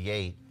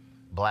create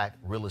black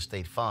real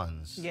estate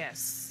funds?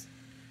 Yes.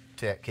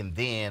 That can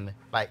then,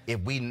 like,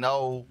 if we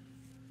know,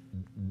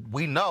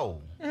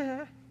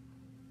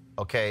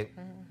 okay,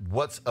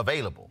 what's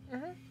available.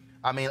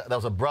 I mean, there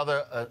was a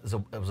brother,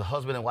 it was a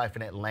husband and wife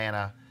in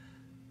Atlanta.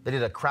 They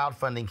did a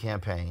crowdfunding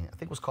campaign. I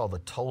think it was called the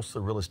Tulsa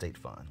Real Estate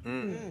Fund.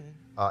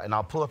 And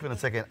I'll pull up in a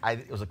second.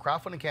 It was a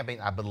crowdfunding campaign.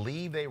 I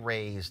believe they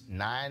raised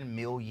 $9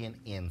 million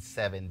in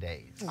 7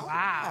 days.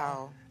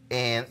 Wow.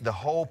 And the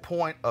whole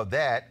point of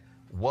that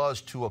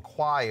was to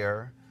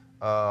acquire,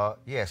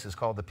 yes, it's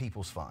called the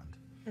People's Fund.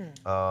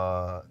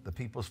 The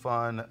People's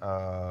Fund,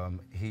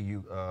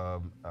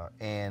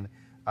 and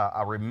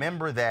I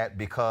remember that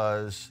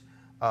because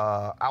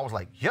I was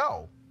like,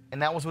 yo,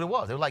 and that was what it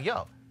was. They were like,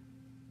 yo,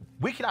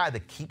 we can either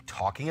keep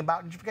talking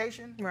about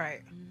gentrification,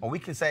 right, or we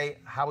can say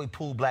how we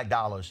pool black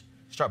dollars,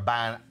 start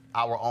buying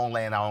our own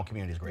land, our own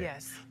communities. Great.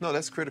 Yes. No,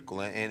 that's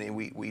critical, and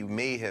we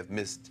may have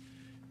missed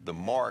the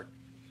mark,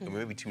 or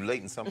maybe too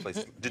late in some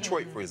places.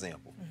 Detroit, for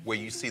example, where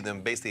you see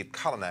them basically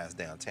colonize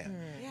downtown.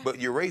 But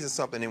you're raising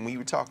something, and when you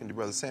were talking to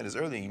Brother Sanders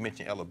earlier, you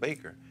mentioned Ella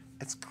Baker.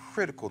 It's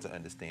critical to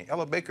understand.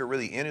 Ella Baker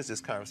really enters this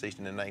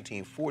conversation in the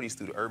 1940s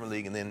through the Urban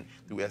League and then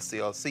through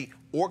SCLC,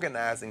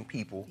 organizing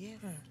people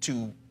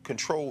to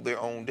control their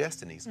own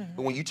destinies.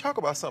 But when you talk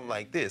about something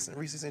like this, and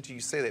Reese, you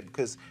say that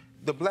because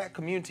the black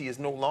community is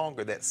no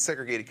longer that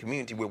segregated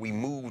community where we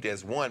moved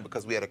as one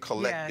because we had a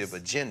collective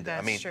agenda.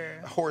 I mean,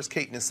 Horace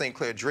Caton and St.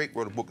 Clair Drake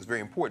wrote a book that's very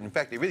important. In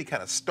fact, they really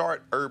kind of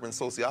start urban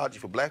sociology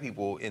for black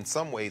people in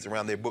some ways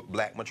around their book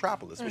Black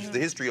Metropolis, which is the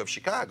history of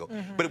Chicago.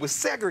 But it was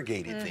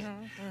segregated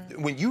then.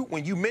 When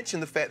you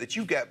mention the fact that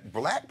you got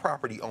black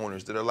property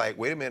owners that are like,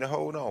 wait a minute,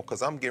 hold on,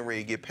 because I'm getting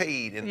ready to get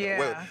paid. And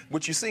well,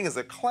 what you're seeing is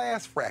a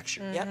class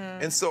fracture.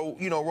 And so,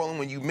 you know, Roland,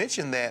 when you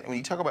mention that, when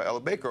you talk about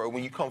Ella Baker, or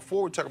when you come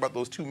forward, talk about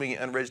those 2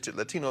 million unregistered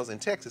Latinos in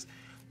Texas,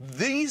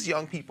 these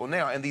young people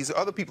now and these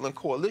other people in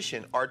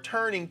coalition are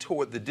turning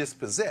toward the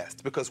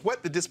dispossessed, because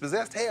what the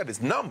dispossessed have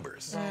is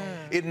numbers.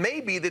 It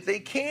may be that they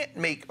can't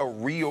make a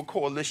real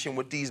coalition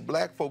with these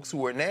black folks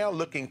who are now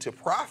looking to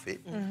profit,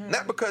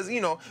 not because,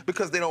 you know,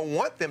 because they don't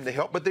want them to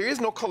help, but there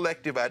is no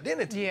collective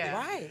identity.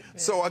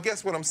 So I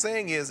guess what I'm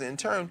saying is, in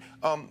turn,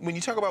 when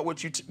you talk about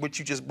what you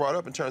just brought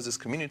up in terms of this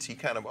community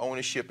kind of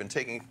ownership and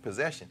taking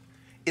possession,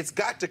 it's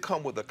got to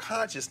come with a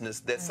consciousness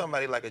that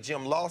somebody like a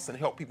Jim Lawson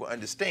helped people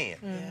understand.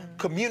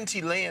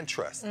 Community land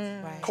trust,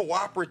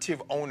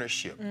 cooperative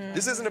ownership.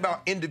 This isn't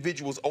about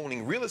individuals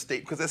owning real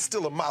estate because that's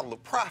still a model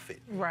of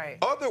profit.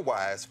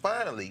 Otherwise,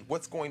 finally,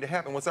 what's going to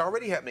happen, what's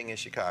already happening in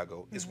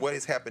Chicago is what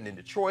has happened in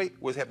Detroit,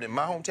 what's happening in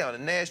my hometown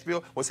in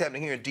Nashville, what's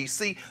happening here in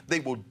D.C.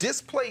 They will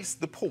displace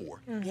the poor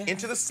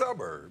into the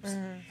suburbs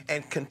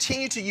and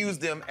continue to use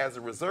them as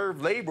a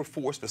reserve labor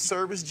force for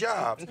service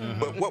jobs.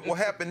 But what will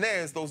happen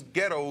there is those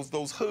ghettos,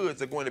 those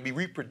hoods are going to be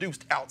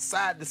reproduced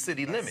outside the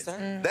city limits.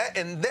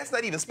 And that's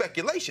not even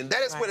speculation.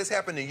 That is what has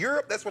happened in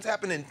Europe. That's what's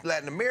happened in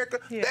Latin America.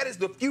 That is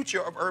the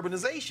future of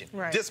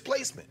urbanization,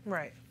 displacement.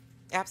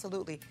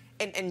 Absolutely.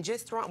 And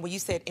just throwing, when you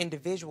said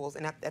individuals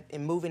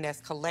and moving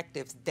as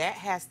collectives, that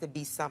has to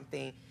be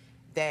something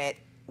that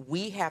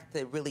we have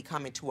to really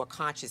come into a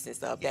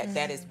consciousness of.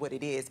 That is what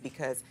it is,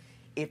 because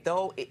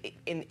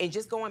and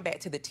just going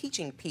back to the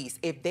teaching piece,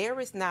 if there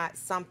is not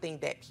something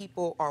that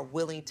people are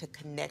willing to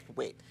connect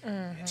with,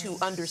 to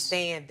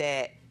understand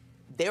that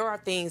there are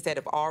things that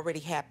have already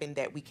happened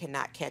that we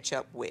cannot catch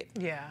up with.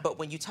 But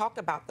when you talk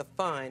about the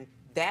fund,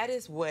 that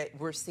is what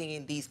we're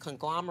seeing these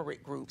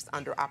conglomerate groups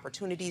under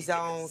opportunity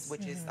zones,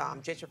 which is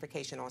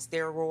gentrification on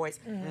steroids,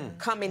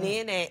 coming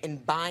in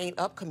and buying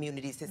up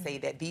communities to say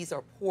that these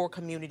are poor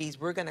communities.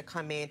 We're going to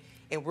come in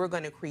and we're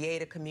going to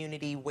create a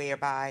community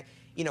whereby,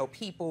 you know,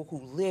 people who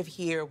live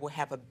here will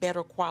have a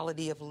better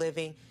quality of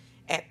living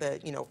at the,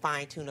 you know,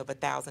 fine tune of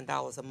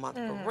 $1,000 a month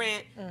for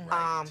rent.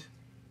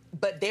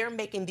 But they're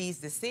making these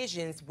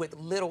decisions with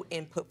little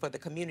input for the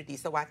community.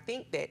 So I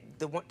think that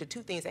the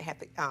two things that have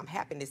to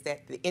happen is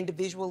that the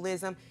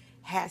individualism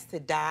has to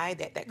die,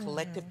 that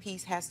collective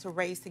piece has to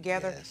raise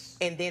together,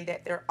 and then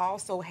that there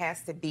also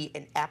has to be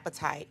an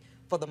appetite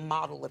for the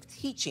model of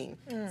teaching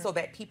so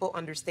that people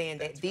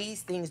understand that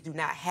these things do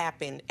not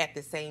happen at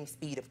the same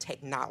speed of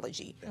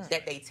technology,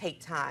 that they take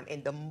time.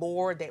 And the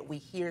more that we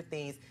hear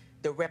things,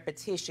 the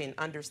repetition,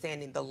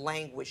 understanding the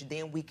language,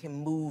 then we can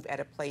move at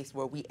a place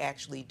where we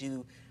actually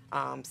do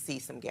see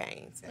some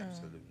gains.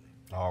 Absolutely.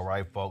 All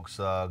right, folks,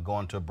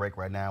 going to a break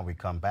right now. We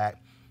come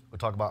back. We'll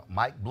talk about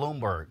Mike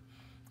Bloomberg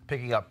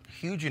picking up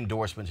huge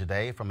endorsement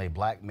today from a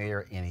black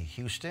mayor in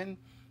Houston.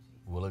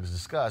 We'll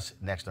discuss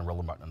next on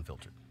Roland Martin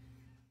Unfiltered.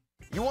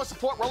 You want to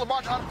support Roland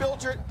Martin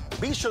Unfiltered?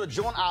 Be sure to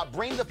join our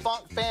Bring the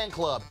Funk fan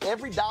club.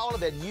 Every dollar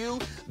that you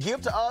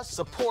give to us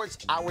supports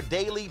our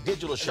daily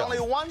digital show.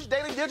 There's only one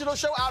daily digital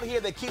show out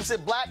here that keeps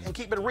it black and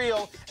keep it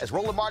real as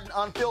Roland Martin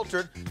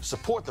Unfiltered.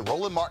 Support the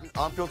Roland Martin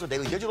Unfiltered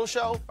daily digital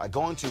show by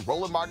going to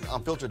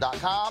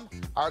RolandMartinUnfiltered.com.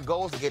 Our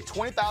goal is to get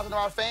 20,000 of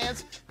our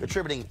fans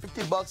contributing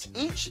 $50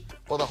 each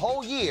for the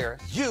whole year.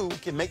 You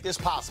can make this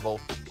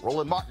possible.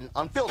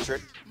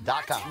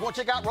 RolandMartinUnfiltered.com. You want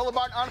to check out Roland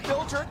Martin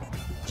Unfiltered?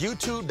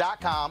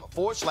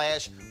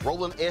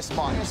 YouTube.com/Roland S.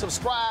 Martin. And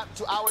subscribe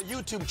to our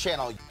YouTube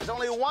channel. There's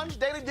only one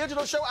daily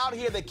digital show out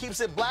here that keeps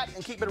it black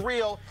and keep it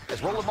real.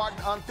 It's Roland Martin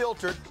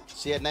Unfiltered.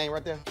 See that name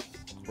right there?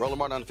 Roland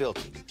Martin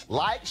Unfiltered.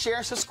 Like, share,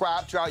 and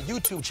subscribe to our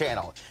YouTube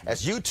channel.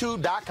 That's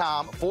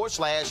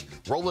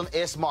YouTube.com/Roland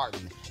S.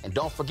 Martin. And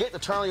don't forget to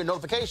turn on your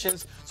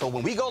notifications so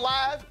when we go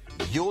live,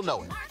 you'll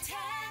know it.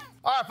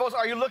 All right, folks,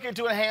 are you looking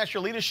to enhance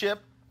your leadership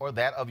or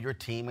that of your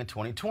team in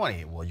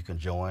 2020? Well, you can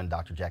join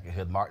Dr. Jackie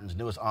Hood Martin's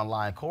newest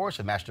online course,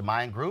 a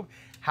mastermind group,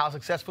 How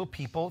Successful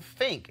People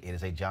Think. It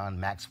is a John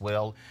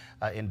Maxwell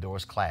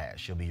endorsed class.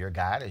 She'll be your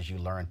guide as you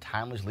learn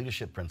timeless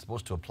leadership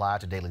principles to apply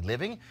to daily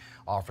living.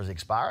 Offers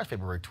expires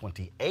February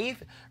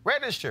 28th.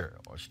 Register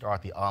or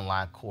start the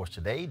online course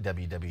today,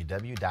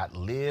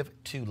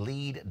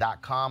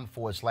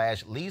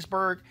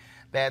 www.livetolead.com/Leesburg.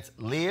 That's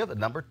live, the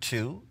number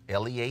 2,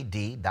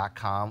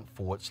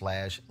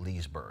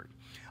 LEAD.com/Leesburg.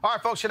 All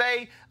right, folks,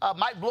 today,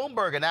 Mike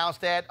Bloomberg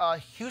announced that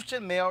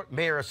Houston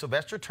Mayor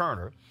Sylvester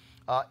Turner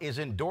is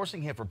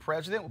endorsing him for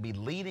president, will be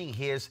leading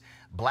his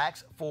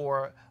Blacks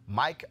for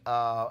Mike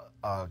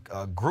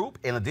group.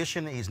 In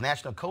addition, he's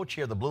national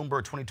co-chair of the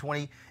Bloomberg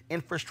 2020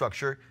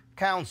 Infrastructure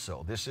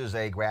Council. This is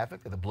a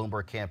graphic that the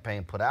Bloomberg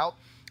campaign put out.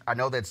 I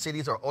know that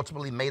cities are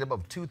ultimately made up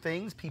of two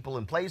things, people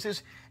and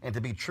places, and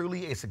to be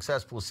truly a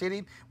successful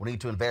city, we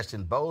need to invest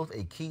in both.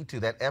 A key to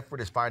that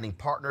effort is finding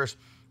partners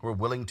who are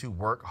willing to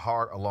work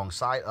hard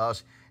alongside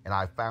us, and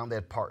I found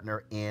that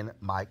partner in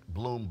Mike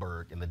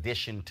Bloomberg. In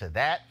addition to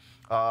that,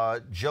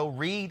 Joe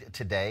Reed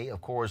today, of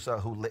course,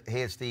 who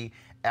heads the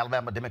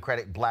Alabama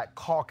Democratic Black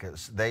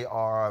Caucus. They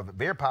are a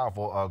very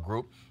powerful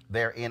group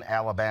there in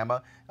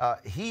Alabama.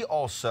 He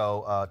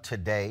also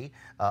today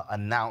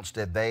announced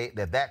that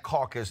that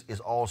caucus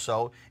is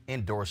also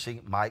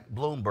endorsing Mike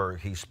Bloomberg.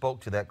 He spoke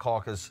to that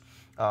caucus.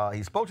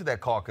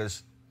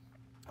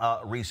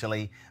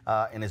 Recently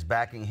and is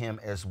backing him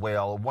as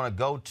well. I want to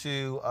go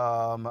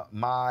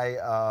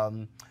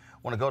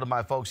to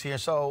my folks here.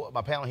 So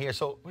my panel here.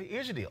 So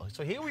here's the deal.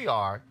 So here we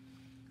are.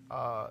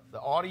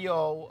 The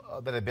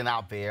audio that had been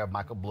out there,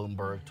 Michael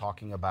Bloomberg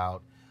talking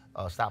about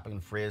stopping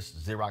and frisk,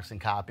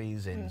 Xeroxing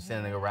copies and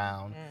sending it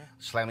around,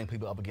 slamming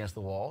people up against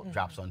the wall,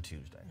 drops on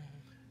Tuesday.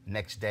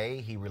 Next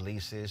day, he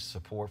releases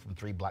support from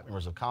 3 black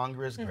members of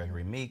Congress,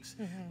 Gregory Meeks,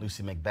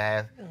 Lucy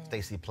McBath,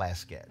 Stacey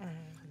Plaskett.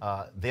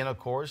 Then, of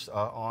course,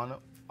 on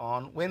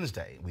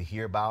Wednesday, we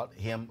hear about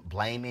him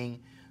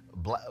blaming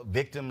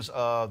victims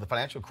of the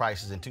financial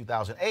crisis in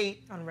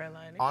 2008 on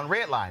redlining. On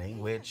redlining,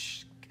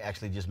 which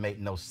actually just made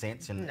no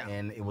sense,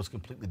 and it was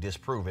completely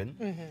disproven.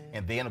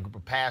 And then a group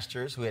of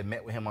pastors who had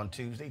met with him on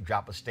Tuesday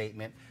dropped a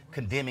statement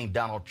condemning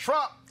Donald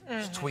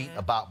Trump's tweet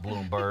about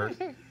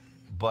Bloomberg,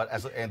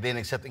 and then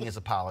accepting his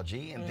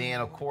apology. And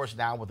then, of course,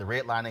 now with the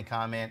redlining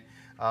comment.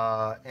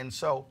 And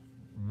so,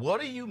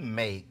 what do you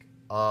make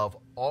of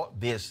all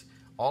this?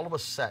 All of a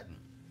sudden,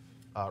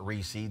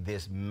 Reese,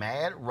 this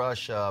mad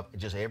rush of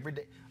just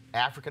everyday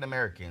African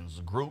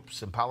Americans,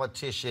 groups, and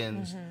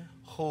politicians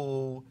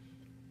who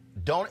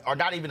are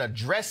not even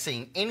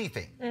addressing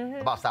anything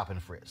about stop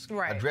and frisk,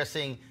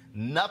 addressing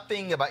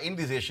nothing about any of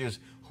these issues,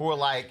 who are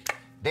like,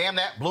 damn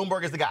that,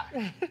 Bloomberg is the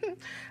guy.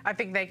 I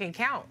think they can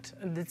count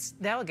this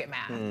delegate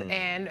math.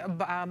 And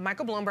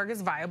Michael Bloomberg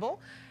is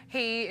viable.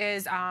 He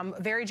is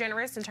very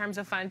generous in terms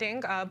of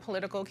funding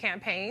political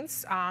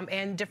campaigns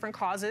and different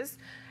causes.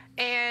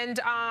 And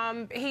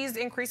he's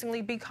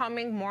increasingly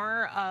becoming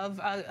more of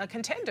a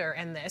contender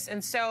in this.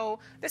 And so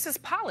this is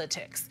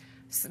politics.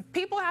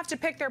 People have to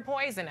pick their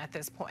poison at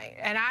this point.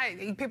 And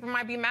people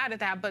might be mad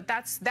at that, but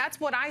that's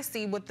what I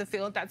see with the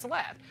field that's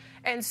left.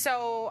 And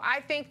so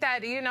I think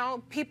that,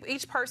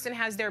 each person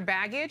has their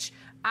baggage.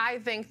 I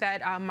think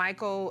that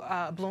Michael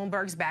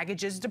Bloomberg's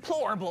baggage is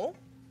deplorable,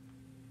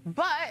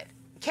 but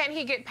can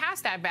he get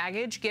past that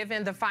baggage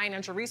given the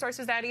financial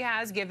resources that he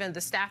has, given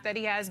the staff that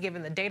he has,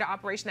 given the data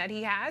operation that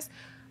he has?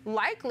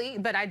 Likely,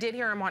 but I did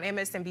hear him on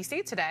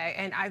MSNBC today,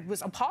 and I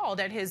was appalled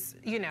at his,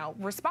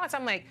 response.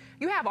 I'm like,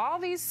 you have all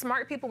these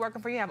smart people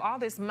working for you, have all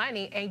this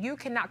money, and you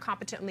cannot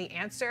competently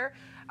answer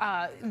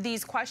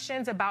these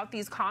questions about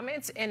these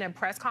comments in a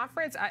press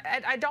conference.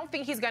 I don't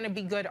think he's going to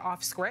be good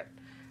off script.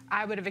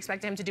 I would have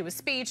expected him to do a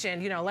speech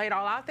and, lay it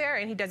all out there,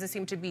 and he doesn't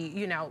seem to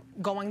be,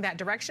 going that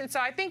direction.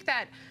 So I think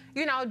that,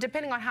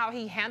 depending on how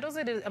he handles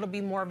it, it'll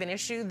be more of an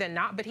issue than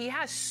not. But he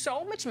has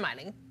so much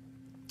money.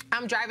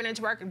 I'm driving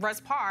into work at Russ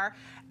Parr,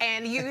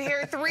 and you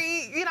hear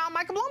 3,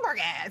 Michael Bloomberg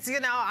ads.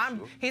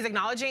 He's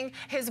acknowledging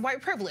his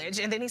white privilege,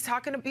 and then he's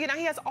talking, he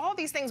has all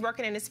these things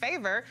working in his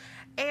favor.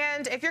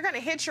 And if you're going to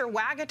hitch your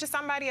wagon to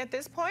somebody at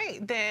this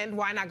point, then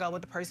why not go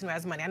with the person who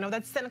has money? I know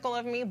that's cynical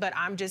of me, but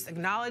I'm just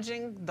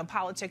acknowledging the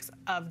politics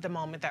of the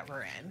moment that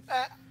we're in.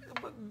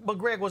 But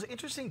Greg, what's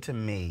interesting to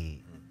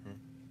me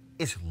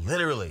is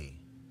literally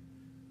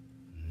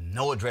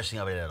no addressing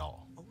of it at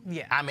all.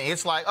 Yeah. I mean,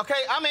 it's like, okay,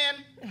 I'm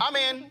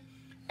in.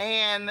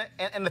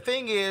 And the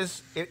thing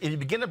is, if you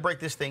begin to break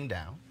this thing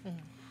down,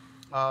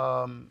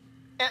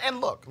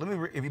 and look,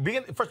 if you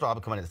begin, first of all, I'll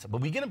be coming to this, but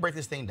we begin to break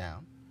this thing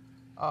down,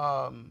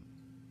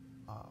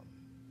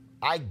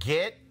 I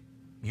get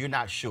you're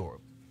not sure,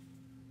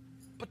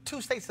 but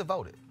 2 states have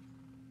voted.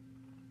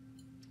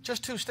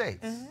 Just 2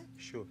 states.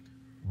 Sure.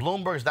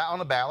 Bloomberg's not on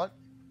the ballot.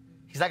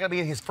 He's not going to be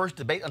in his first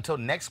debate until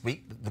next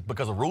week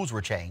because the rules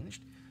were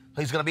changed.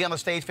 So he's going to be on the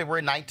stage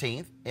February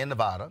 19th in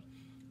Nevada.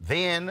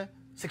 Then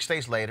 6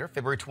 days later,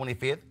 February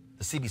 25th,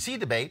 the CBC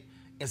debate,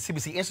 and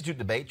CBC Institute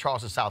debate,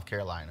 Charleston, South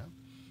Carolina.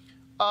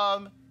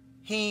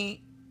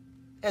 He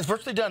has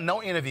virtually done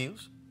no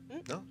interviews.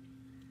 No.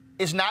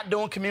 Is not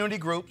doing community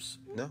groups.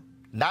 No.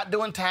 Not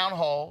doing town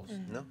halls.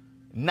 No.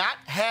 Not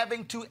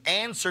having to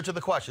answer to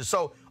the questions.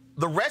 So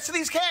the rest of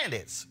these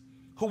candidates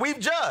who we've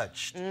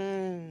judged,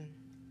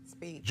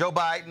 Joe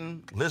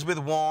Biden, Elizabeth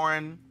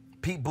Warren,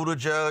 Pete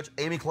Buttigieg,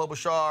 Amy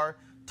Klobuchar,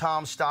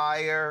 Tom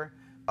Steyer,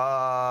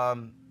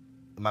 am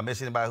I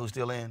missing anybody who's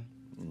still in?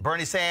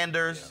 Bernie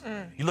Sanders.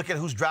 You look at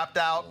who's dropped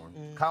out,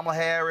 Kamala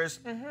Harris,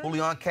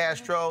 Julian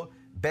Castro,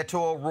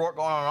 Beto O'Rourke,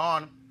 on and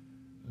on.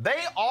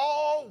 They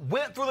all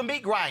went through the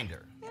meat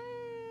grinder.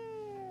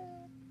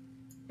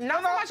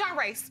 Not so much on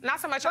race. Not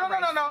so much on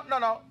race.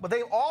 No. But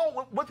they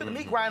all went through the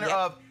meat grinder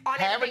of on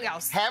having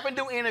everything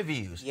to do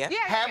interviews, Yeah,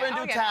 having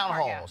to do town that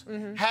part, halls,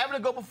 having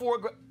to go before.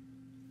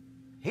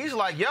 He's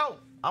like, yo,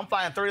 I'm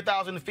flying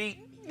 30,000 feet.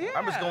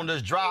 I'm just going to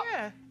just drop.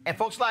 And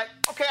folks like,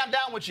 okay, I'm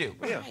down with you.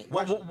 Yeah.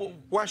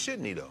 Why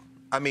shouldn't he, though?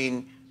 I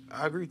mean,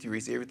 I agree with you,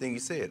 Reese, everything you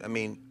said. I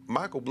mean,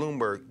 Michael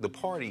Bloomberg, the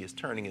party is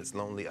turning its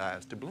lonely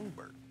eyes to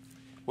Bloomberg.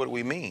 What do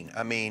we mean?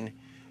 I mean,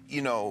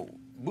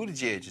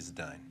 Buttigieg is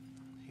done.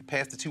 He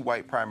passed the 2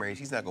 white primaries.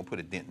 He's not going to put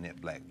a dent in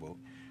that black vote.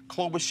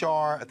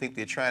 Klobuchar, I think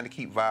they're trying to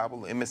keep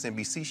viable.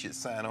 MSNBC should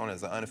sign on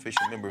as an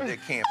unofficial member of their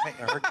campaign,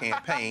 her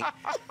campaign,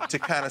 to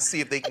kind of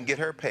see if they can get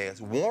her passed.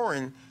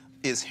 Warren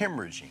is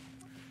hemorrhaging.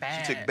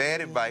 She took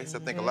bad advice. I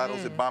think a lot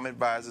of those Obama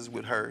advisors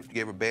with her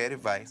gave her bad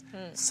advice.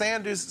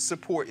 Sanders'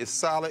 support is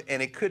solid,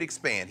 and it could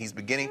expand. He's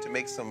beginning to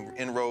make some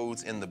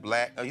inroads in the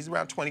black. He's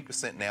around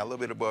 20% now, a little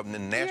bit above the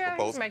national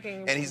polls,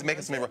 and he's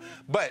making some inroads.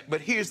 But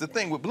here's the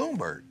thing with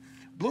Bloomberg.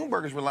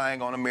 Bloomberg is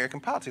relying on American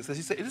politics. As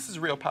he said, this is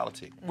real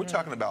politics. We're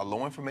talking about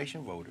low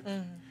information voters.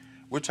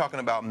 We're talking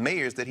about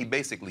mayors that he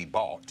basically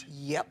bought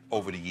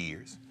over the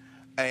years.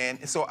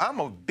 And so I'm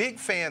a big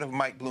fan of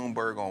Mike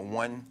Bloomberg on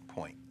one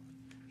point.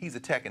 He's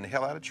attacking the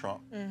hell out of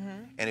Trump.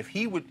 And if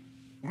he would,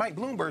 Mike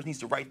Bloomberg needs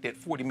to write that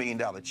 $40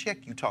 million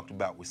check you talked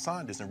about with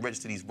Sanders and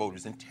register these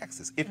voters in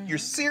Texas. If you're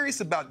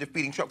serious about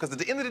defeating Trump, because at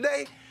the end of the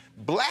day,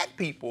 black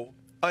people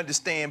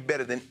understand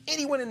better than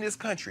anyone in this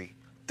country,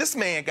 this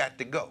man got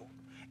to go.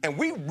 And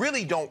we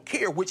really don't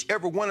care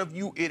whichever one of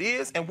you it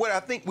is. And what I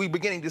think we're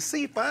beginning to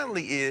see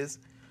finally is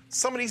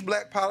some of these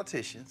black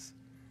politicians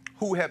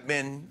who have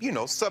been,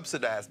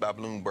 subsidized by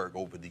Bloomberg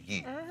over the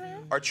years,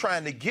 are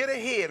trying to get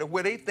ahead of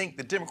where they think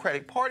the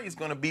Democratic Party is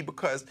going to be,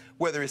 because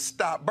whether it's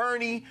Stop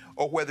Bernie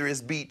or whether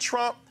it's Beat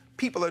Trump,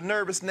 people are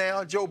nervous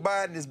now. Joe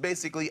Biden is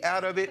basically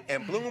out of it,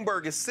 and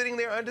Bloomberg is sitting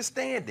there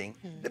understanding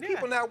that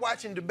people now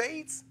watching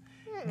debates.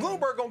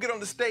 Bloomberg going to get on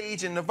the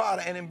stage in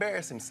Nevada and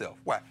embarrass himself.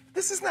 Why?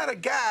 This is not a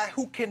guy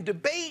who can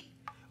debate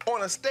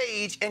on a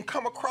stage and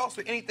come across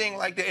with anything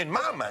like that in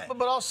my mind.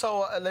 But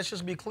also, let's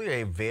just be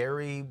clear, a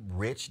very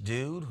rich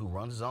dude who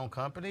runs his own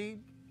company,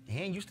 he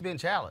ain't used to being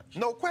challenged.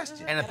 No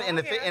question. And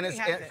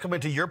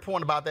coming to your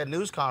point about that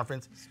news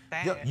conference,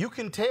 you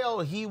can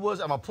tell he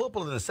was, I'm going to pull up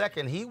in a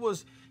second, he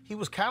was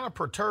kind of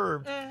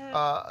perturbed,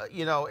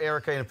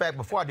 Erica. In fact,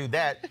 before I do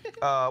that,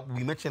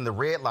 we mentioned the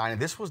redlining.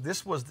 This was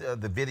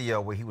the video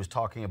where he was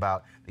talking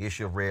about the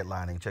issue of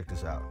redlining. Check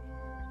this out.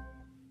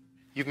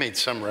 You've made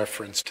some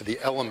reference to the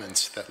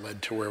elements that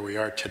led to where we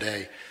are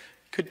today.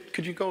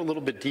 Could you go a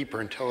little bit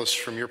deeper and tell us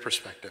from your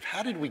perspective,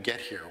 how did we get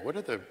here? What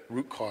are the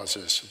root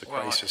causes of the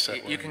crisis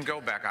that you can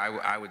go back.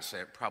 I would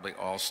say it probably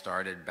all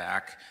started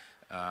back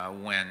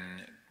when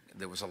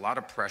there was a lot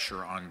of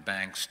pressure on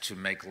banks to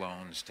make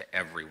loans to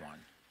everyone.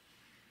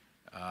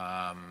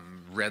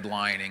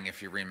 Redlining,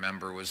 if you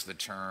remember, was the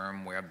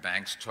term where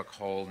banks took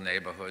whole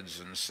neighborhoods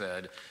and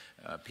said,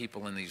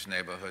 people in these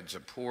neighborhoods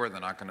are poor,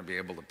 they're not going to be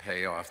able to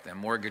pay off their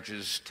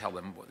mortgages, tell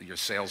them your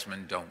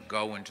salesmen don't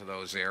go into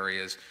those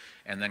areas.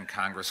 And then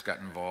Congress got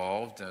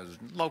involved,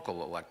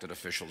 local elected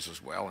officials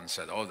as well, and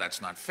said, oh,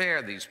 that's not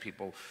fair, these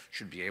people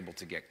should be able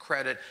to get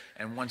credit.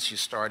 And once you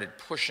started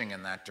pushing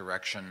in that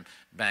direction,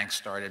 banks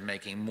started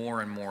making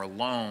more and more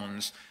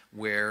loans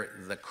where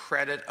the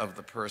credit of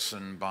the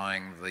person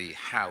buying the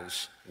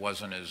house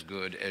wasn't as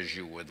good as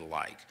you would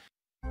like.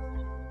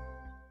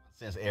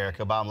 Since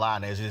Erica, bottom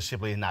line is it's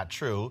simply not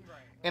true. Right.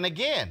 And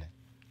again,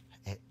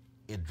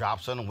 it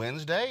drops on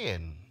Wednesday,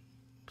 and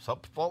some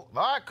people,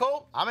 all right,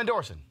 cool, I'm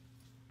endorsing.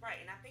 Right,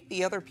 and I think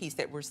the other piece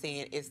that we're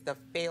seeing is the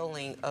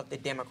failing of the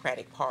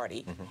Democratic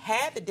Party.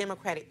 Had the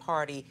Democratic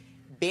Party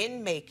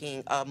been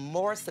making a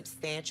more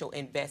substantial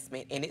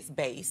investment in its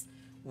base,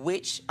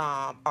 which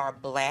are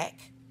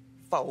black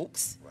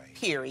folks,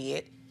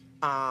 period.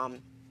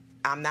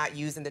 I'm not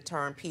using the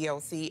term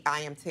POC.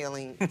 I am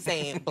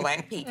saying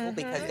black people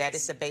because that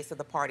is the base of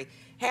the party.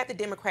 Had the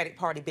Democratic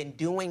Party been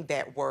doing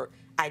that work,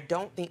 I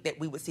don't think that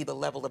we would see the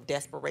level of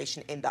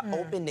desperation and the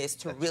openness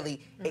to really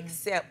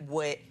accept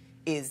what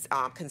is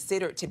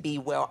considered to be,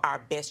 well, our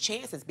best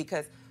chances.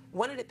 Because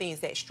one of the things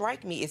that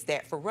strike me is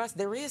that for us,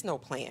 there is no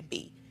plan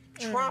B.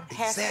 Trump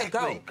has to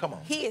go. Come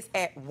on. He is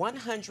at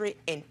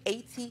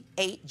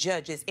 188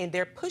 judges, and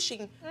they're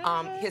pushing,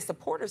 his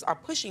supporters are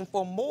pushing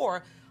for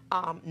more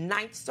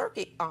Ninth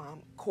Circuit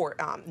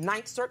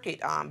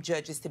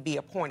judges to be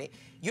appointed.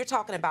 You're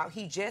talking about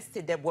he just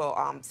today,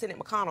 Senate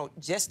McConnell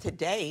just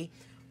today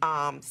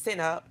sent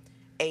up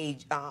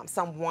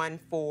someone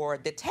for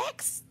the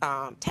tax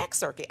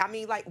circuit. I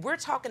mean, like, we're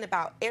talking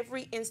about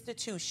every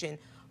institution,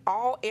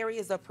 all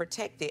areas of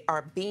protected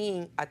are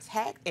being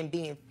attacked and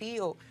being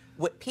filled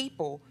with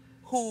people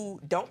who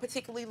don't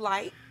particularly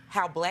like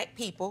how black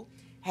people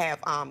have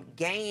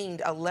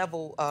gained a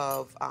level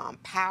of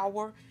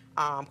power,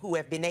 who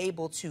have been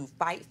able to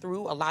fight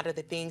through a lot of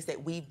the things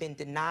that we've been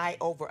denied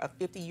over a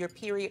 50-year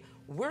period.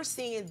 We're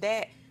seeing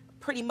that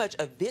pretty much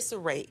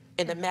eviscerate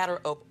in a matter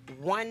of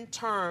one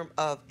term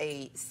of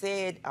a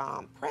said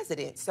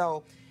president.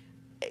 So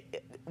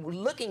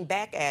looking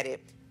back at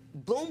it,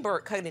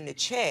 Bloomberg cutting the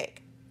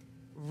check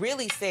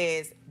really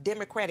says,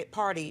 Democratic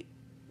Party,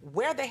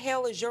 where the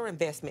hell has your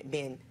investment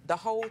been? The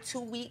whole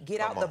 2-week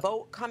get out the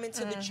vote, coming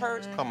to the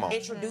church,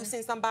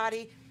 introducing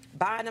somebody,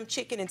 buying them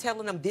chicken and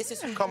telling them this is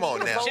who you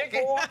vote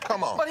for.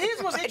 Come on. But here's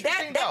what's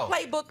interesting, that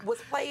playbook was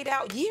played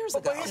out years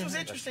ago. But here's what's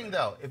interesting,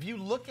 though. If you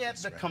look at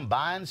the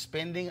combined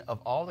spending of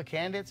all the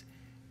candidates,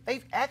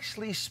 they've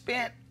actually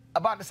spent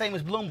about the same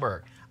as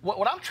Bloomberg.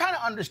 What I'm trying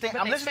to understand,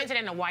 But they spent it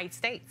in the white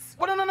states.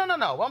 Well,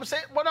 no. What I'm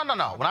saying, When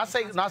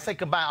I say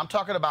combined, I'm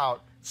talking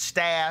about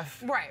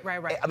staff.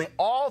 Right. I mean,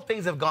 all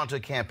things have gone to a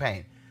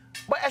campaign.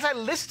 But as I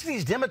listen to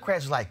these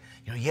Democrats, like,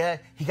 yeah,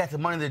 he got the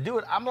money to do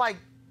it. I'm like,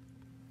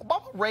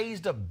 Obama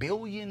raised $1.2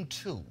 billion.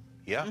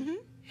 Yeah.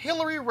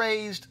 Hillary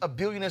raised $1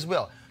 billion as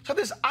well. So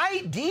this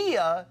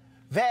idea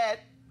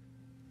that,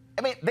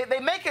 I mean, they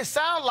make it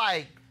sound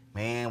like,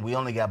 man, we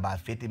only got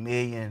about $50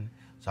 million,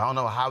 so I don't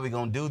know how we're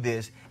gonna do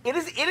this. It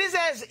is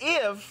as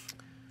if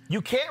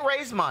you can't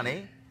raise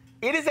money.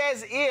 It is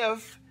as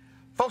if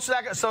folks are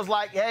like, so it's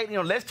like, hey,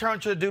 let's turn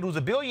to the dude who's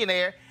a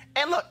billionaire.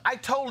 And look, I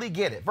totally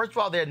get it. First of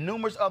all, there are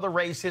numerous other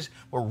races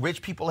where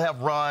rich people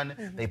have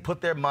run. They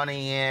put their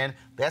money in.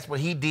 That's what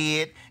he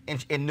did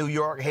in New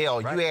York.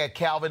 Hell, you had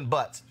Calvin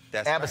Butts,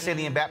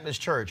 Abyssinian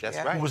Baptist Church,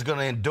 who was going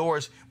to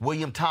endorse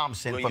William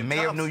Thompson for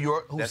mayor of New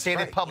York, who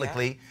said it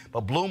publicly.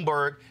 But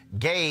Bloomberg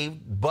gave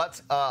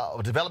Butts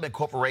Development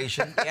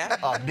Corporation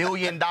 $1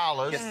 million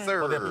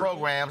for their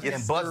programs,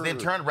 and Butts then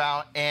turned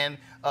around and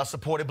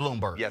supported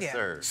Bloomberg. Yes,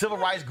 sir. Civil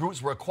rights groups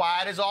were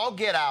quiet as all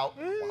get out.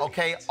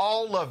 Okay,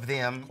 all of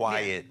them.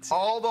 Quiet.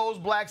 All those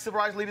black civil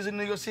rights leaders in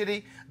New York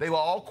City, they were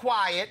all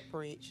quiet.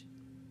 Preach.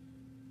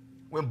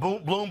 When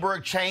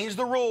Bloomberg changed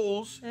the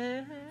rules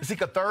to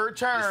seek a third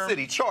term. The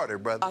city charter,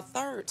 brother. A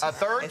third term. A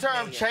third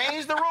term,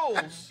 changed the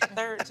rules.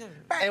 Third term.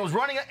 And was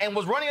running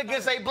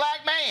against a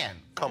black man.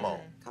 Come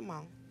on. Come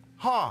on.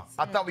 Huh.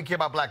 I thought we cared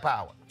about black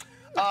power.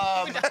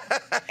 My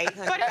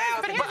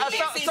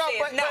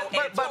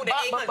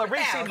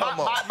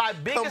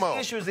biggest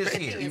issue is this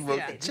here. You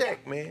wrote the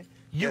check, man.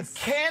 You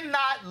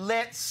cannot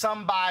let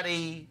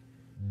somebody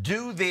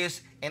do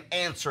this and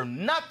answer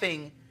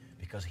nothing,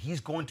 because he's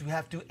going to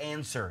have to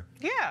answer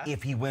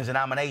if he wins a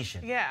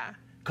nomination. Yeah.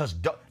 Because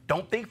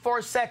don't think for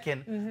a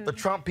second the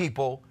Trump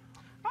people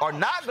are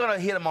not going to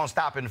hit him on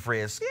stop and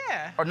frisk.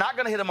 Yeah. Or not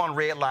going to hit him on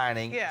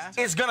redlining. Yeah.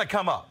 It's going to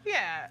come up.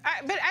 Yeah.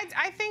 But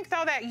I think,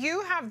 though, that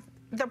you have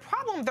the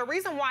problem, the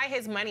reason why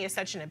his money is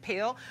such an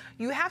appeal,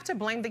 you have to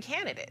blame the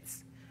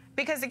candidates.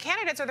 Because the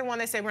candidates are the one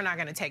that say, we're not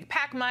going to take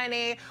PAC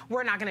money,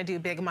 we're not going to do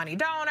big money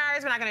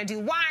donors, we're not going to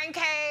do wine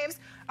caves.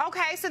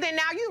 Okay, so then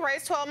now you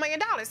raise $12 million.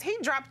 He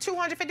dropped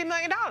 $250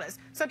 million.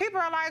 So people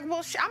are like,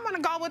 well, I'm going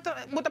to go with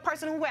the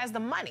person who has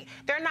the money.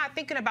 They're not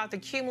thinking about the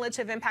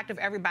cumulative impact of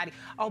everybody.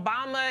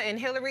 Obama and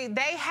Hillary,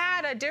 they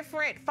had a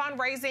different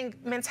fundraising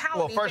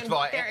mentality than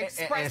what they're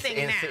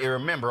expressing now.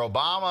 Remember,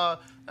 Obama,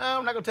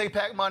 I'm not going to take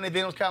PAC money.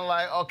 Then it was kind of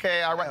like,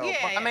 okay, all right.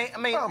 Yeah. I mean,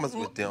 Obama's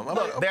with them.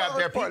 Look, there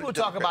are people who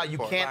talk about you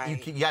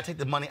got to take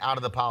the money out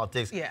of the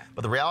politics. Yeah.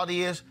 But the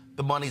reality is,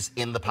 the money's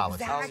in the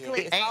politics.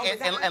 Exactly.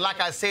 And like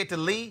I said to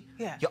Lee,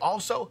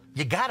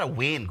 you gotta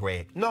win,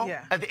 Greg. No.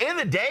 Yeah. At the end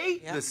of the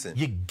day, listen,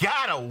 you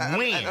gotta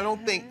win. I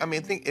don't think, I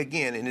think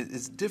again, and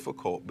it's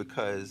difficult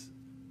because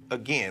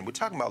again, we're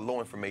talking about low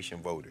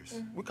information voters.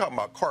 We're talking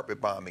about carpet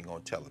bombing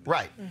on television.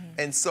 Right.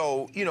 And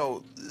so, you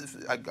know,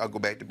 I'll go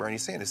back to Bernie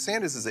Sanders.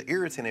 Sanders is an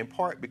irritant in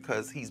part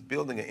because he's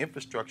building an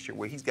infrastructure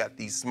where he's got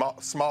these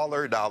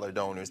smaller dollar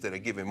donors that are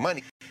giving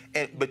money.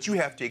 But you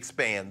have to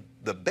expand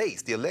the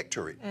base, the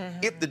electorate.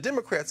 If the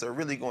Democrats are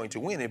really going to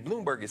win, and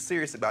Bloomberg is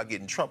serious about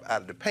getting Trump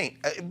out of the paint,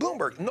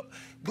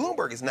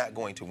 Bloomberg is not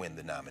going to win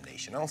the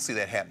nomination. I don't see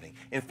that happening.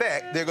 In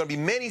fact, there are going to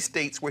be many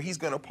states where he's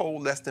going to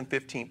poll less than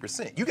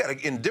 15%. You got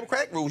to, in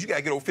Democratic rules, you got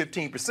to get over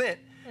 15%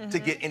 to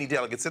get any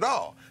delegates at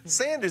all.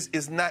 Sanders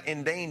is not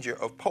in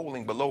danger of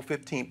polling below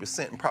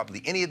 15% in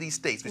probably any of these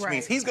states, which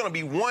means he's going to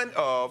be one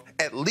of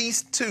at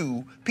least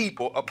 2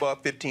 people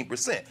above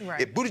 15%.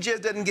 Right. If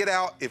Buttigieg doesn't get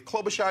out, if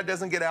Klobuchar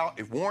doesn't get out,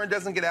 if Warren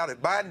doesn't get out, if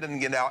Biden doesn't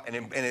get out,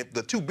 and if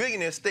the 2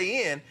 billionaires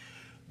stay in,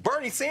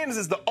 Bernie Sanders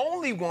is the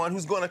only one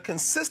who's going to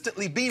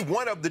consistently be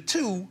one of the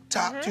 2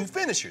 top 2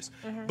 finishers.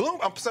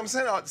 I'm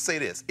saying I'll say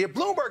this. If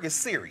Bloomberg is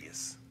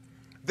serious,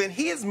 then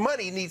his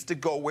money needs to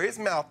go where his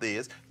mouth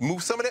is,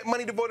 move some of that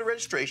money to voter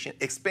registration,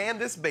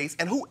 expand this base,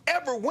 and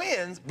whoever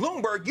wins,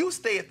 Bloomberg, you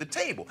stay at the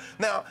table.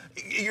 Now,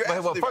 you're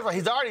well, first of all,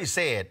 he's already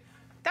said,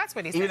 that's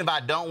what he said. even if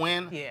I don't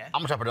win, I'm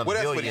going to try for another billion. Well,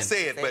 that's what he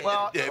said. But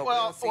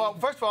well,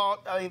 first of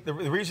all, I mean, the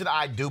reason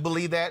I do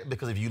believe that,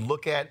 because if you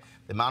look at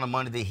the amount of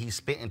money that he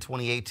spent in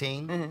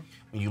 2018, when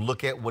you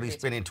look at what he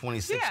spent in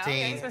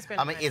 2016,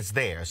 I mean, it's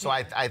there. So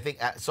I think,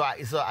 so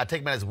I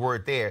take him at his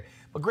word there.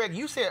 But Greg,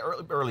 you said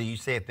earlier, you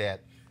said that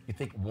you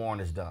think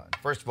Warren is done.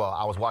 First of all,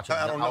 I was watching.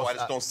 I don't know. I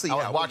just don't see. I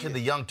was watching the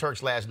Young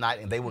Turks last night,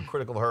 and they were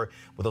critical of her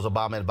with those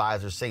Obama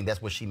advisors saying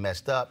that's where she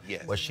messed up.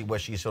 Yes. Where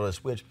she sort of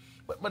switched.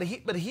 But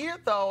here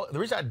though, the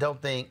reason I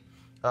don't think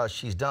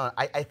she's done,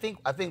 I think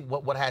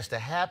what has to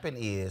happen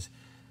is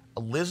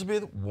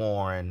Elizabeth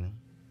Warren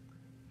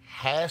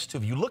has to.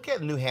 If you look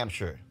at New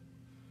Hampshire,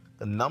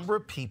 the number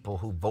of people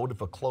who voted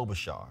for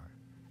Klobuchar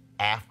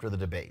after the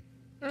debate.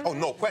 Oh,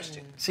 no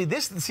question.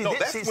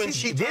 That's when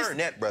she turned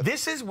that, brother.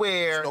 This is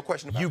where no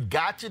question about you've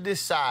got to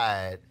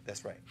decide.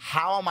 That's right.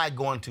 How am I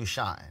going to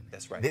shine?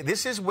 That's right.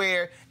 This is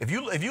where, if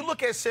you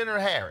look at Senator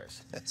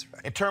Harris, that's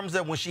right. In terms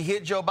of when she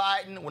hit Joe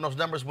Biden, when those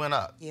numbers went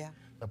up. Yeah.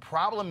 The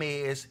problem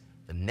is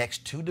the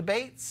next 2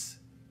 debates.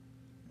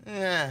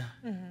 So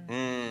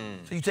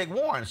you take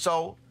Warren.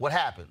 So what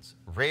happens?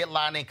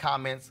 Redlining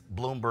comments.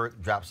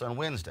 Bloomberg drops on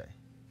Wednesday.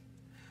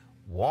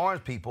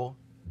 Warren's people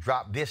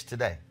drop this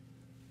today.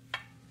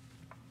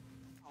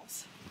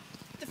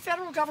 The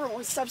federal government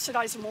would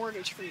subsidize a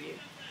mortgage for you.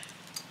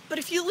 But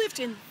if you lived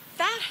in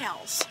that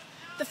house,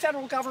 the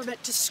federal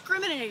government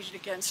discriminated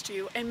against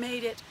you and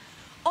made it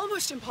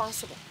almost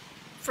impossible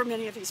for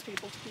many of these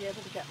people to be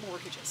able to get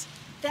mortgages.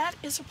 That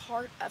is a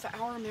part of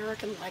our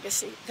American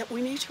legacy that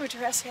we need to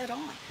address head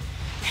on.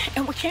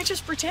 And we can't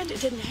just pretend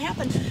it didn't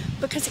happen,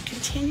 because it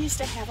continues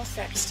to have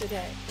effects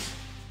today.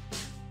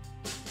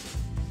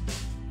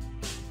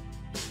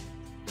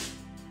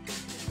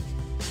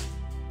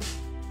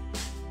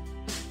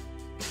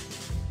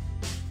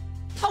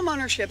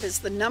 Homeownership is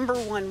the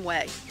 #1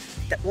 way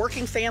that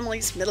working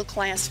families,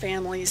 middle-class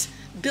families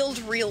build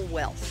real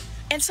wealth.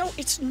 And so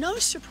it's no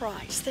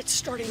surprise that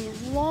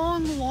starting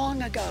long,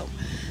 long ago,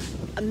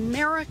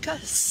 America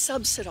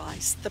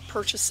subsidized the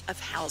purchase of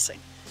housing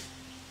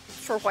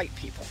for white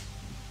people.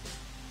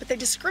 But they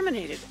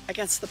discriminated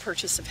against the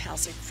purchase of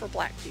housing for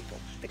black people.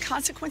 The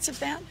consequence of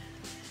that,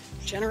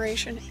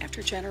 generation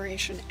after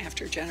generation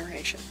after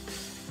generation.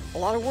 A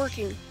lot of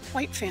working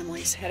white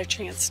families had a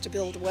chance to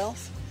build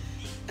wealth,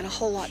 and a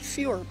whole lot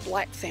fewer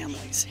black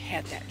families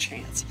had that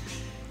chance.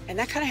 And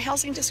that kind of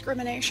housing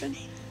discrimination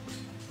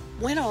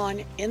went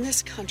on in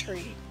this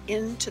country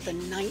into the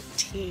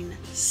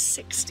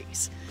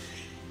 1960s.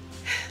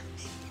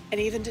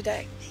 And even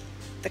today,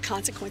 the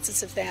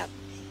consequences of that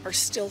are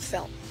still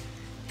felt.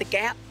 The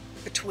gap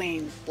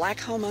between black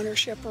home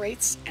ownership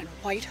rates and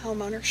white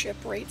home ownership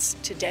rates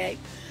today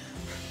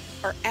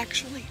are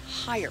actually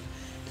higher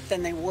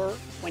than they were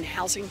when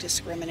housing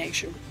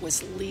discrimination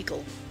was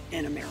legal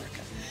in America.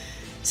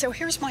 So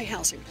here's my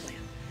housing plan.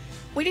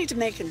 We need to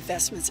make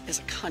investments as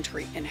a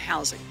country in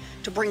housing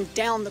to bring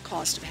down the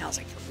cost of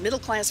housing for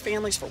middle-class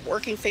families, for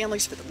working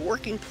families, for the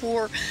working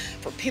poor,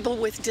 for people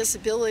with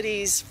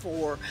disabilities,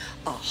 for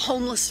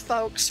homeless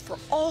folks, for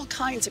all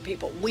kinds of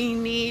people. We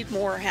need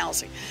more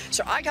housing.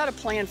 So I got a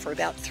plan for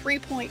about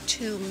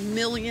 3.2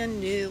 million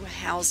new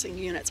housing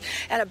units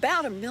and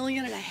about 1.5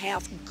 million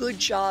good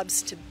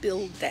jobs to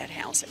build that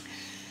housing.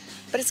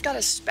 But it's got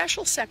a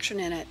special section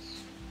in it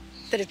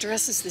that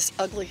addresses this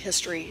ugly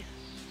history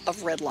of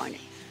redlining,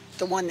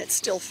 the one that's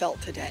still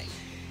felt today.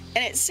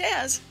 And it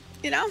says,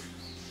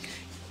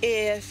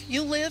 if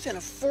you live in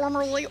a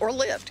formerly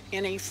redlined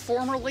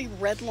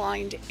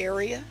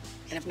area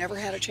and have never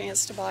had a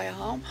chance to buy a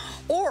home,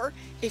 or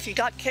if you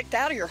got kicked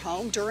out of your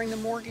home during the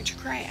mortgage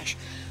crash,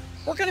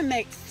 we're going to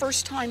make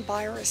first-time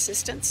buyer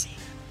assistance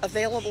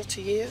available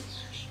to you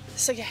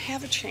so you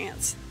have a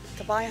chance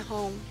to buy a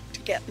home,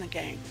 to get in the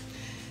game.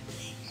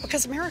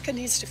 Because America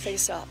needs to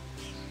face up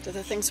to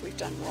the things we've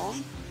done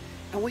wrong,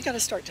 and we got to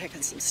start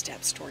taking some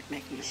steps toward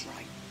making it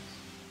right.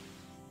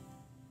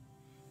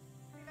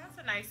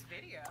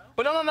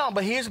 But no.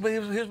 But here's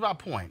my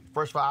point.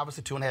 First of all,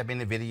 obviously 2.5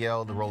 minute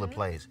video, the role it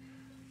plays.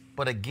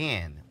 But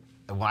again,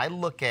 when I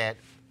look at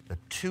the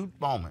two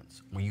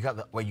moments where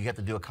you have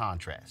to do a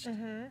contrast,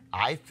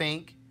 I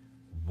think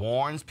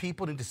Warren's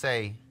people need to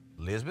say,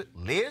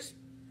 Liz,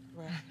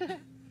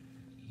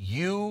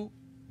 you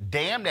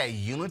damn that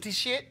unity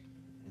shit.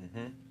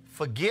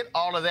 Forget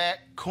all of that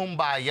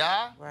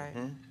kumbaya. Right.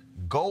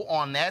 Go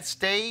on that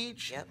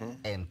stage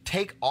and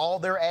take all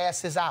their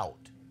asses out.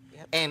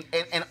 And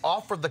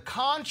offer the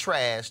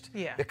contrast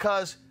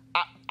because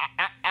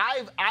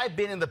I've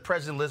been in the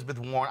President Elizabeth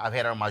Warren. I've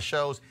had her on my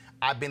shows.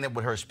 I've been there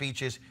with her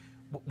speeches.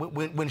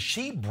 When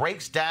she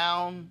breaks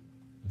down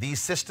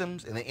these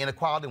systems and the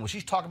inequality, when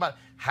she's talking about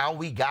how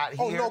we got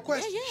here, no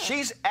question.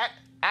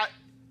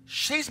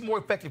 she's more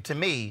effective to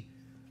me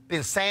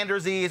than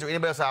Sanders is or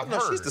anybody else I've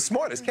heard. She's the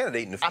smartest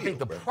candidate in the field. I think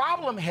the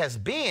problem has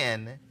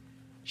been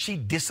she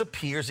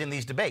disappears in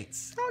these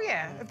debates. Oh,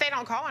 yeah. If they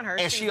don't call on her.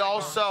 And she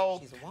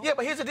also,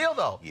 but here's the deal,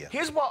 though. Yeah.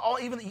 Here's what,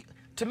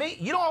 to me,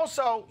 you don't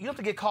have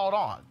to get called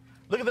on.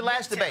 Look at the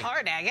last debate.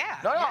 Hard now, yeah.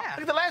 No, look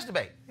at the last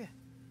debate. Yeah.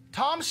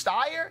 Tom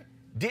Steyer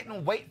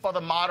didn't wait for the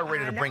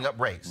moderator to bring up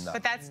race. No.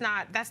 But that's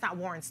not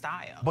Warren's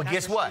style. But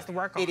that's guess what? She needs to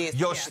work on. It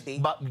is.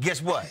 But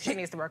guess what? She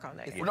needs to work on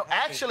that. No,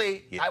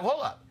 actually,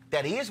 hold up.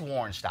 That is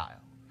Warren's style.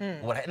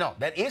 No,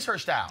 that is her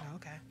style. Oh,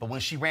 okay. But when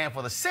she ran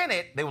for the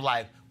Senate, they were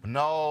like,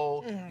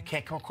 no, you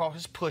can't come across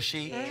as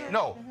pushy.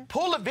 No,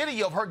 pull a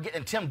video of her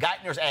getting Tim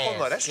Geithner's ass. Oh,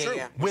 no, that's true.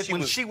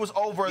 When she was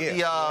over So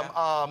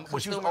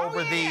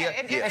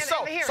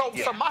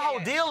my whole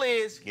deal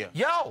is,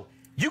 yo,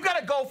 you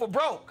gotta go for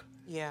broke.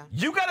 Yeah.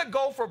 You gotta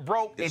go for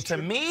broke. And to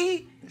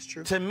me,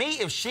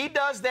 if she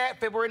does that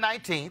February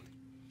 19th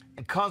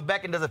and comes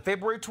back and does it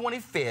February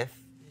 25th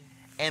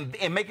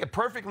and make it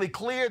perfectly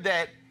clear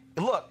that,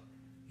 look,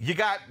 you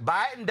got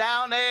Biden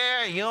down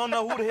there, and you don't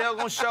know who the hell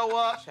gonna show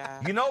up.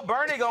 You know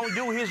Bernie gonna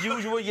do his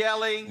usual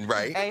yelling.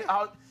 Right. And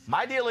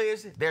my deal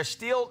is there's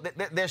still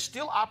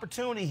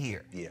opportunity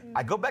here. Yeah.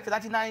 I go back to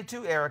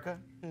 1992, Erica.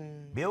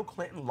 Bill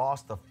Clinton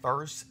lost the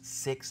first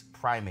 6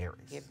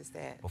 primaries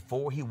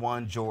before he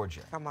won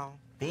Georgia. Come on.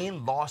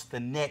 Then lost the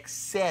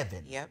next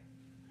 7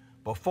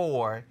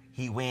 before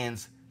he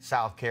wins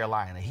South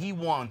Carolina. He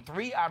won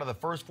 3 out of the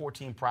first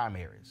 14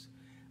 primaries.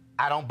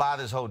 I don't buy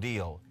this whole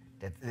deal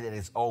that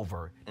it's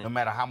over, no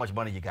matter how much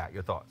money you got.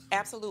 Your thoughts?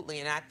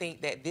 Absolutely, and I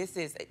think that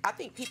I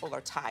think people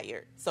are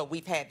tired. So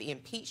we've had the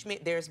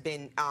impeachment. There's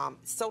been,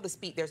 so to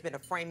speak, there's been a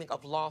framing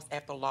of loss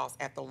after loss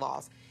after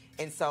loss.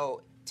 And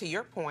so, to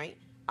your point,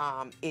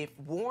 if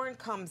Warren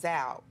comes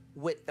out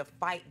with the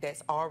fight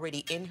that's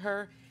already in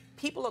her,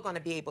 people are going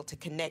to be able to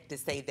connect to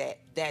say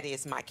that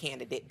is my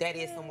candidate. That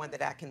is someone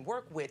that I can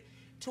work with.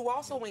 To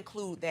also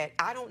include that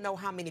I don't know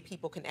how many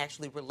people can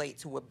actually relate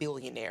to a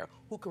billionaire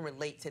who can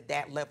relate to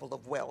that level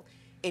of wealth.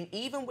 And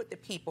even with the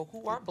people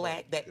who are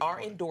black that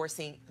are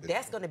endorsing,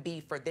 that's going to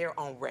be for their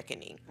own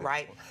reckoning,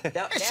 right? And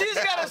she's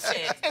got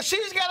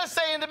to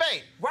say in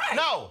debate, right?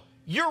 No,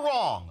 you're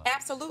wrong.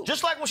 Absolutely.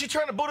 Just like when she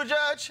turned to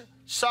Buttigieg,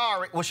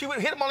 sorry, when she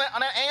would hit him on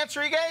that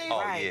answer he gave.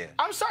 Oh, yeah.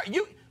 I'm sorry.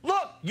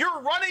 Look,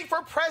 you're running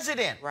for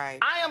president. Right.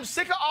 I am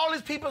sick of all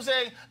these people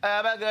saying,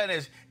 oh, my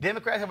goodness,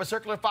 Democrats have a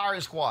circular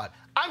firing squad.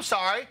 I'm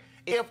sorry.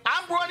 If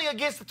I'm running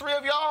against the 3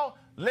 of y'all,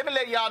 let me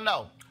let y'all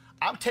know.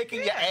 I'm taking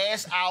your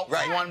ass out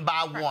one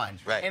by one.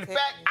 Right. In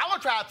fact, I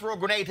want to try to throw a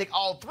grenade, take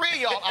all 3 of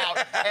y'all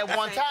out at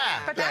one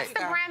time. But that's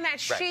the brand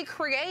that she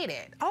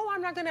created. Oh,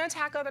 I'm not going to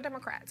attack other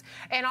Democrats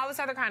and all this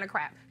other kind of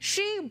crap.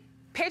 She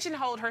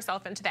pigeonholed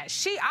herself into that.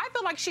 I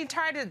feel like she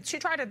tried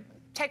to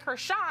take her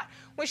shot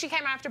when she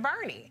came after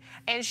Bernie.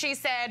 And she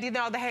said,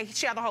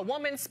 she had the whole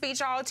woman's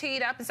speech all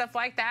teed up and stuff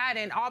like that,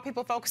 and all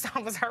people focused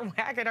on was her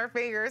wagging her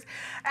fingers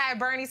at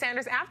Bernie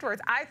Sanders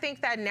afterwards. I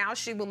think that now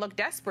she will look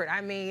desperate.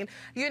 I mean,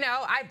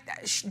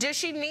 does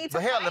she need to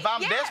But hell, fight? if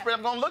I'm desperate,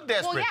 I'm going to look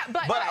desperate.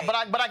 Well,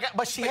 yeah,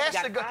 but she has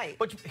to go.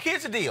 But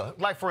here's the deal.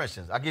 Like, for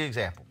instance, I'll give you an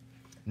example.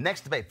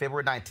 Next debate,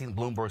 February 19th,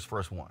 Bloomberg's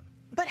first one.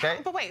 But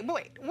wait.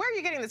 Where are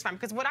you getting this from?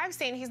 Because what I've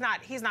seen, he's not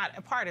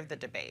a part of the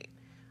debate.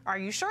 Are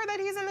you sure that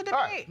he's in the debate?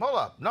 All right, hold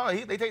up. No,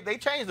 they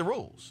changed the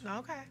rules.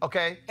 Okay.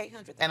 Okay.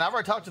 800,000. And I've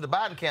already talked to the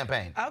Biden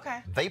campaign.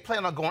 Okay. They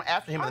plan on going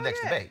after him in the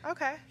next debate.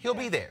 Okay. He'll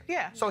be there.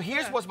 Yeah. So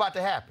here's what's about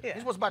to happen. Yeah.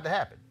 Here's what's about to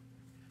happen.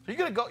 So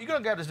you're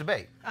gonna have this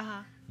debate.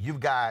 Uh-huh.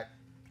 You've got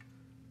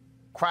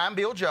Crime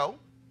Bill Joe.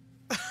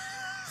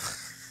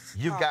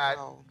 You've got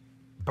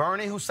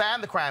Bernie, who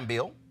signed the crime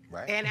bill.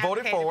 Right. And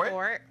voted for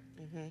it.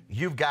 Mm-hmm.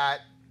 You've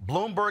got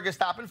Bloomberg and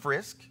Stop and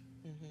Frisk.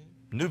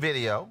 Mm-hmm. New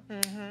video.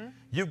 Mm-hmm.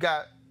 You've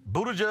got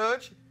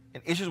Buttigieg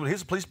and issues with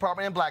his police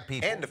department and black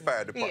people. And the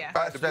fire department.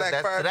 Yeah. The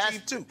black fire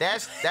chief, too.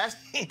 That's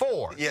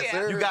 4. Yes,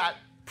 sir. You got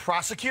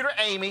Prosecutor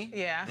Amy.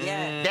 Yeah.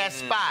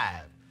 That's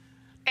 5.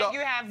 And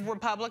you have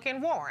Republican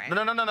Warren. No.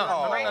 Hold up.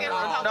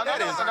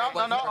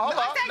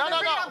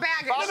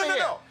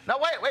 No,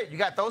 wait. You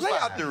got those 5. Lay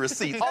out the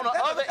receipts. On the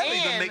other that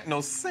end, doesn't make no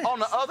sense. On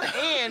the other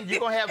end, you're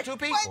going to have 2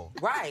 people.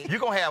 Right. You're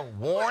going to have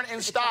Warren and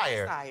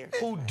Steyer,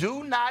 who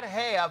do not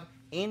have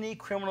any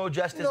criminal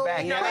justice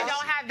background. No,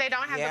 they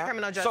don't have the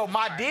criminal justice. So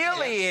my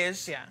deal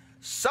is,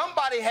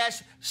 somebody gonna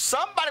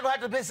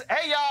have to say,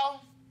 hey,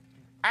 y'all,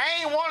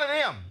 I ain't one of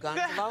them. Guns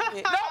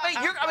loaded.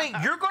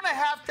 No, you're gonna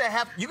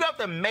have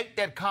to make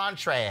that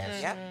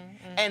contrast. Yep.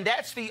 And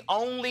that's the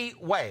only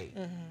way.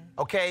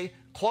 Okay?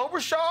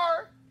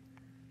 Klobuchar,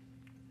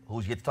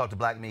 who's yet to talk to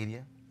black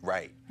media.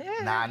 Right.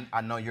 Now,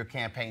 I know your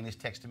campaign is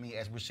texting me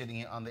as we're sitting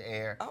here on the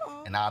air,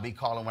 and I'll be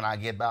calling when I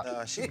get back.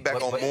 She'll be back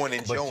on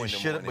Morning Joe in the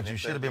morning. But you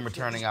should have been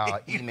returning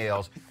our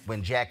emails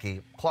when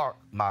Jackie Clark,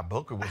 my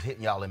booker, was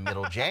hitting y'all in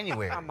middle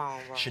January. Come on,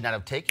 Ron. Should not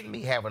have taken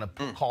me having to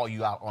call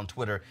you out on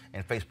Twitter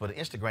and Facebook and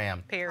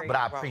Instagram. Period. But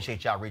I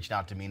appreciate y'all reaching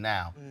out to me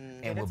now,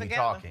 and we'll be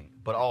talking.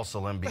 But also,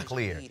 let me be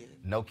clear,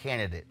 no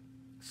candidate,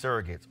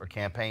 surrogates, or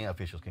campaign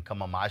officials can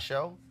come on my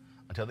show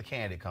until the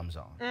candidate comes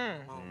on.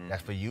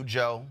 That's for you,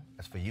 Joe.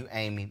 That's for you,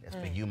 Amy. That's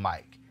for you,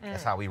 Mike.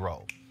 That's how we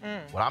roll.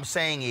 What I'm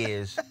saying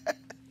is,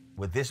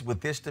 with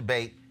this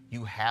debate,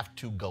 you have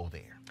to go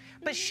there.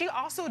 But she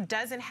also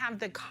doesn't have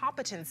the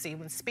competency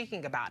when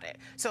speaking about it.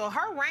 So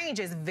her range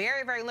is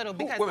very, very little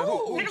because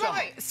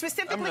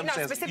specifically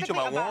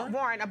about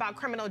Warren, about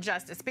criminal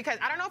justice. Because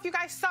I don't know if you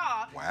guys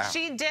saw,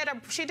 she did a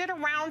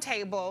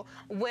roundtable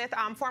with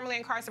formerly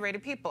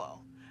incarcerated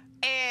people.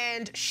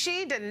 And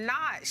she did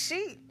not.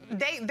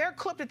 Their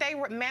clip that they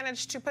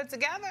managed to put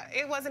together,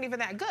 it wasn't even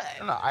that good.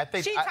 No, I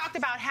think she talked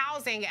about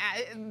housing,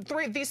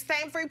 these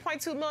same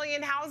 3.2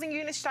 million housing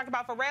units. She talked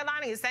about for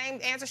redlining, the same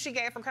answer she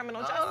gave for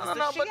criminal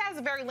justice. She has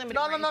a very limited.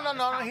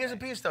 No. Here's a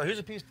piece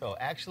though.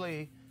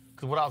 Actually,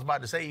 because what I was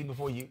about to say even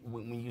before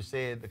when you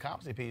said the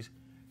competency piece,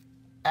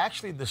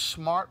 actually the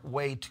smart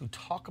way to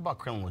talk about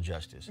criminal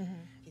justice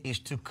is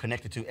to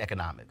connect it to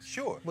economics.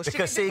 Sure. Well,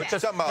 because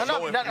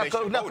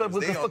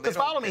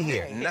follow me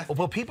here.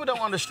 What people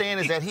don't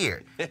understand is that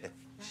here,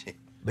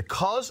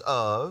 because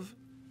of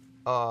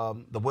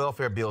the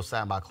welfare bill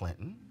signed by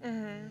Clinton,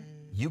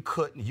 you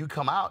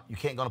come out, you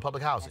can't go to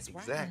public housing.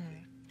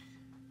 Exactly.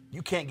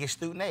 You can't get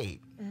student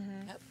aid.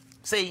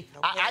 See,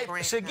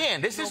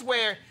 this is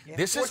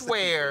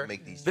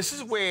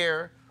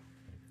where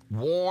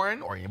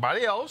Warren or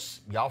anybody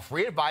else, y'all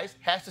free advice,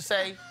 has to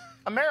say,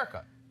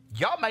 America,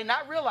 y'all may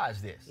not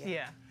realize this.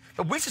 Yeah.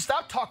 But we should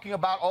stop talking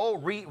about,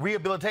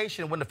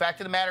 rehabilitation when the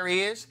fact of the matter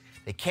is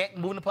they can't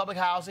move into public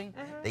housing.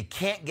 They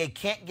can't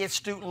get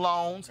student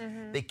loans.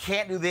 They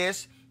can't do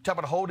this. Talk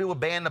about the whole deal with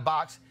banning the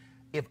box.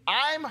 If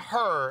I'm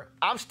her,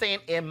 I'm staying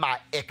in my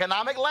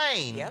economic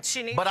lane. Yep.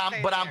 But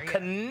I'm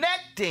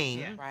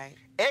connecting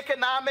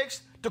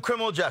economics to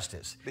criminal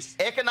justice.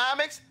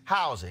 Economics,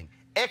 housing.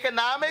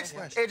 Economics,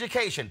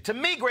 education. To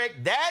me,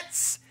 Greg,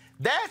 that's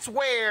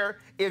where,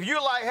 if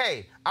you're like,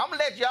 hey, I'm going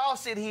to let y'all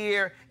sit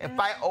here and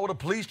fight the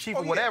police chief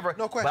or whatever,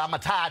 no question. but I'm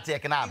going to tie it to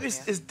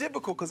economics. It's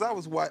difficult because I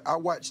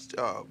watched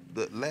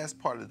the last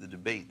part of the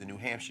debate, the New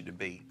Hampshire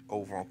debate,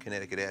 over on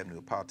Connecticut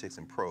Avenue, Politics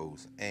and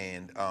Prose,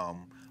 and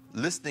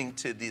listening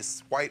to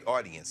this white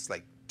audience,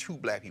 like two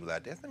black people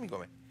out there, let me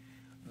go in.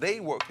 They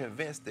were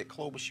convinced that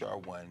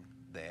Klobuchar won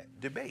that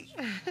debate.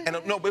 And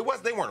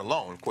but they weren't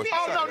alone, of course.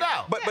 No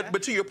doubt.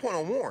 But to your point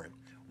on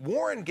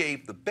Warren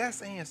gave the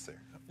best answer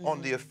on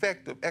the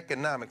effect of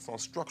economics on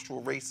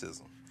structural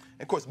racism.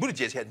 And of course,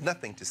 Buttigieg had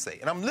nothing to say.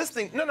 And I'm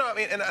listening.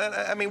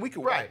 I mean, we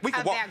could walk. We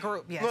could walk. That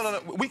group, yes.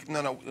 We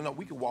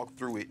could walk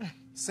through it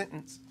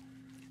sentence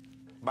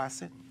by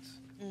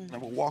sentence.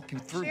 And we'll walk you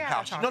through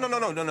how.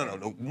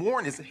 No.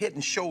 Warren is head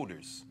and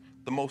shoulders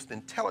the most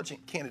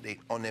intelligent candidate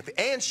on that,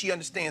 and she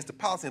understands the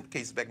policy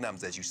implications of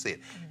economics, as you said.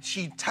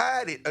 She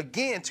tied it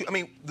again to,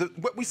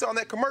 what we saw in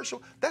that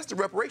commercial, that's the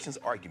reparations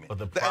argument.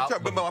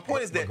 But my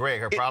point is that...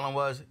 Greg, her problem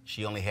was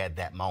she only had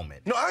that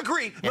moment. No, I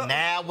agree. And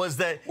now was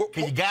because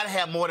you got to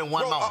have more than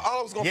one moment. All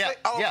I was going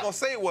to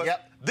say was,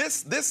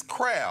 this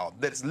crowd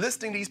that's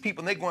listing these people,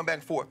 and they're going back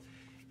and forth,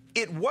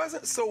 it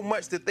wasn't so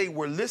much that they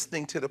were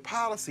listening to the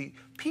policy.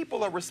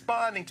 People are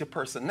responding to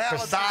personality.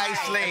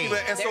 Precisely.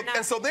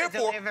 And so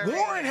therefore,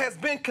 Warren has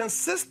been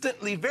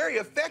consistently very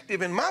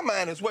effective, in my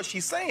mind, is what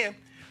she's saying.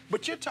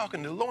 But you're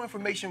talking to low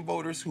information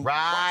voters who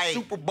watch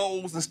Super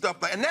Bowls and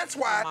stuff like that. And that's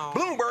why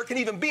Bloomberg can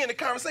even be in the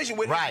conversation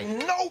with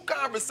no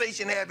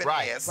conversation having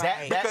ass.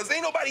 Because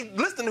ain't nobody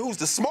listening to who's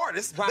the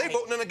smartest. They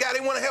voting on the guy they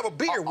want to have a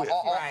beer with.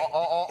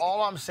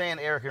 All I'm saying,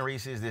 Eric and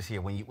Reese, is this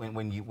here.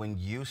 When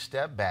you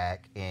step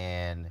back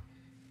and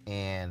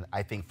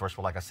I think, first of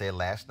all, like I said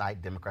last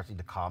night, Democrats need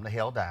to calm the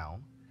hell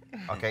down.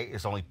 Okay?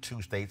 It's only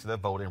 2 states that are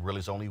voting. Really,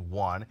 it's only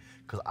 1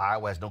 because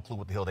Iowa has no clue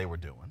what the hell they were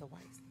doing.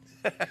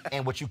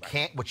 And what you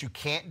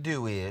can't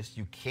do is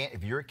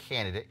if you're a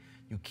candidate,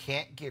 you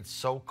can't get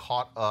so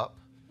caught up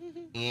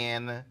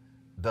in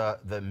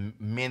the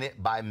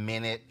minute by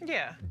minute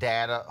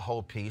data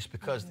whole piece,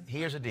 because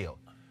here's the deal.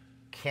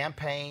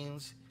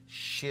 Campaigns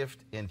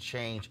shift and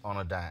change on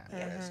a dime.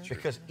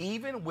 Because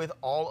even with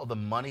all of the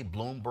money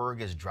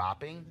Bloomberg is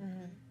dropping,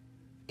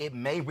 it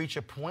may reach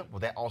a point where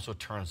that also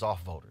turns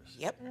off voters.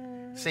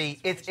 See,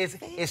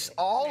 it's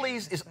all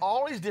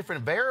these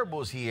different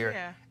variables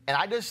here, and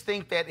I just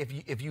think that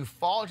if you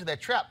fall into that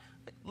trap,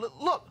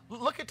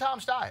 look at Tom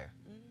Steyer,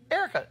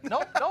 Erica.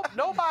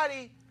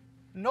 Nobody.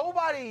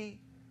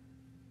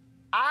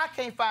 I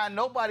can't find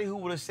nobody who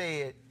would have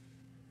said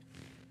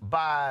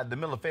by the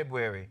middle of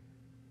February,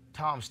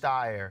 Tom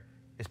Steyer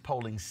is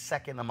polling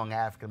second among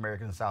African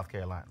Americans in South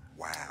Carolina.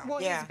 Wow. Well,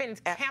 he's been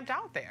camped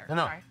out there.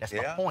 No, Right. that's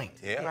my point.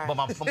 Yeah.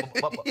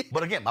 Right.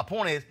 But again, my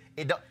point is,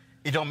 it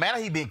don't matter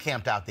he being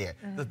camped out there.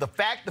 Mm-hmm. The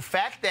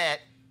fact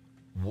that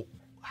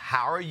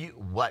how are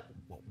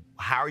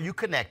you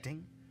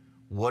connecting?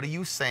 What are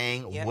you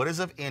saying? Yep. What is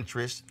of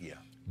interest? Yeah.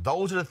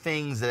 Those are the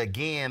things that,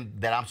 again,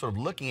 that I'm sort of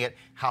looking at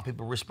how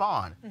people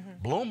respond.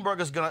 Mm-hmm.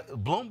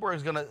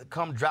 Bloomberg's gonna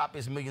come drop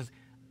his millions.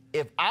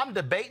 If I'm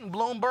debating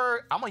Bloomberg,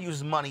 I'm gonna use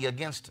his money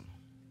against him.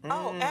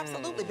 Oh,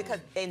 absolutely,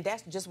 and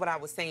that's just what I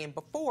was saying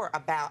before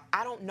about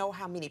I don't know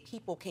how many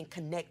people can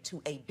connect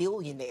to a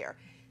billionaire.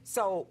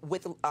 So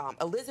with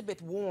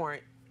Elizabeth Warren,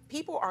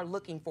 people are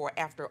looking for,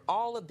 after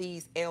all of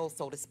these L's,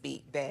 so to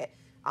speak, that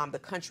the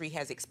country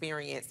has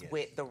experienced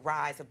with the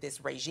rise of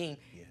this regime,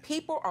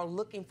 people are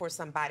looking for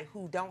somebody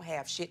who don't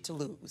have shit to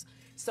lose.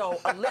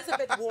 So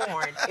Elizabeth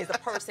Warren is a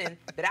person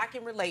that I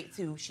can relate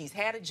to. She's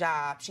had a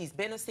job. She's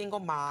been a single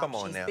mom. Come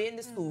on she's now. been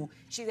to school.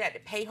 She's had to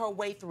pay her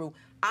way through.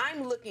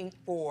 I'm looking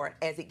for,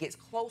 as it gets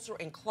closer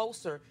and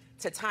closer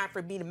to time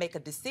for me to make a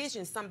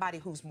decision, somebody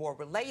who's more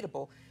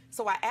relatable.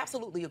 So I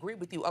absolutely agree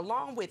with you.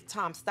 Along with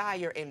Tom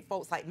Steyer and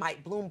folks like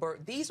Mike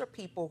Bloomberg, these are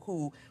people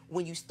who,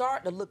 when you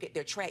start to look at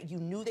their track, you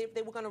knew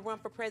they were going to run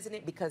for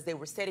president because they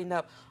were setting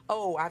up,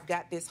 oh, I've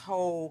got this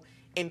whole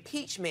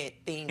impeachment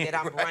thing that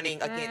I'm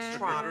running against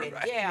Trump, and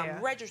I'm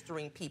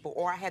registering people,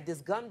 or I had this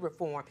gun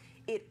reform.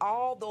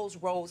 All those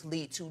roads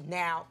lead to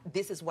now,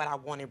 this is what I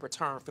want in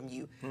return from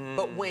you.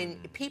 But when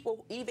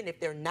people, even if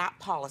they're not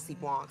policy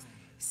wonks,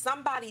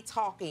 somebody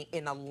talking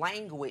in a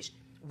language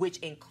which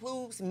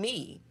includes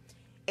me,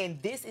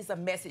 and this is a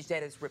message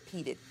that is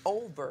repeated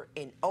over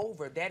and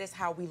over, that is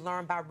how we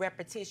learn by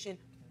repetition.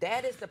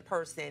 That is the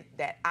person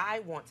that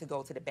I want to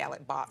go to the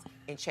ballot box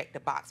and check the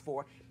box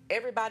for.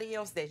 Everybody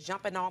else that's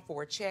jumping on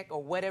for a check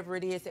or whatever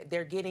it is that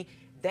they're getting,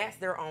 that's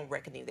their own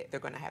reckoning that they're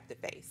going to have to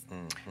face.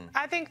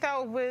 I think,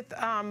 though, with,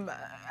 and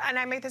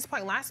I made this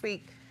point last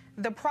week,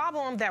 the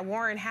problem that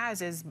Warren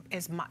has is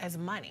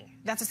money.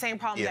 That's the same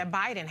problem that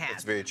Biden has.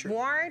 That's very true.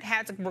 Warren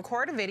had to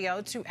record a video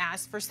to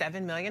ask for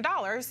 $7 million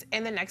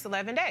in the next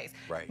 11 days.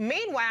 Right.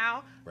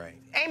 Meanwhile,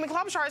 Amy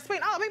Klobuchar is tweeting,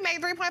 oh, we made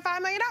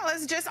 $3.5 million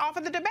just off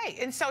of the debate.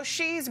 And so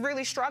she's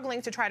really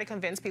struggling to try to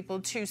convince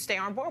people to stay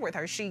on board with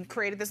her. She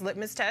created this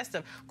litmus test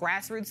of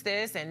grassroots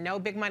this and no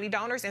big money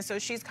donors. And so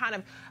she's kind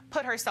of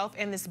put herself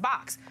in this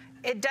box.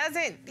 It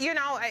doesn't, you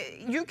know,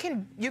 you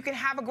can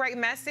have a great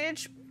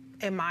message.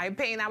 In my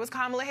opinion, that was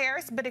Kamala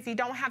Harris. But if you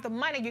don't have the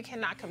money, you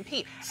cannot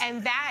compete.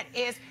 And that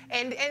is,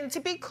 and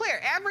to be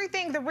clear,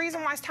 everything, the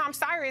reason why Tom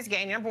Steyer is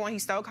gaining, number one, he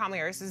stole Kamala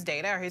Harris's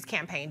data, or his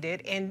campaign did,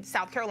 in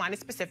South Carolina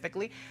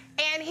specifically.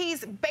 And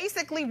he's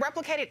basically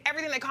replicated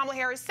everything that Kamala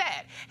Harris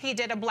said. He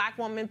did a black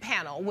woman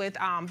panel with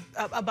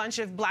a bunch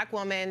of black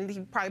women.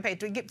 He probably paid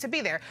to be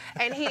there.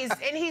 And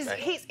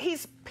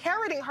he's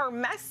parroting her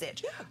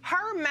message.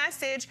 Her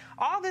message,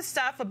 all this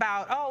stuff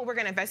about, oh, we're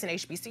going to invest in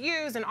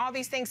HBCUs and all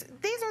these things.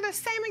 These are the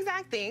same exact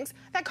things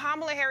that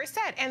Kamala Harris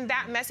said, and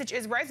that message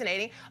is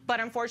resonating, but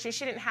unfortunately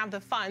she didn't have the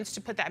funds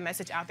to put that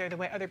message out there the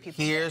way other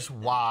people Here's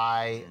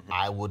why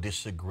I will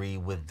disagree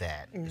with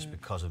that. It's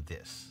because of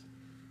this.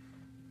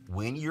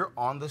 When you're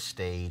on the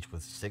stage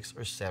with 6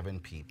 or 7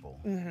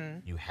 people,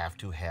 you have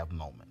to have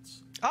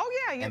moments. Oh,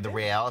 yeah, you And do. the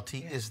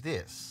reality is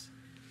this.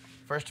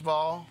 First of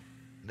all,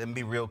 let me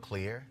be real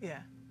clear.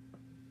 Yeah.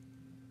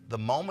 The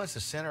moments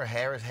that Senator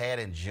Harris had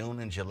in June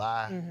and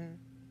July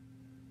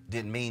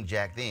didn't mean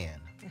jack then.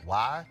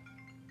 Why?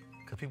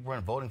 Because people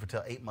weren't voting for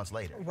till 8 months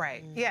later.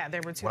 Right. Yeah,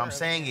 there were two. What I'm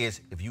saying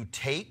is, if you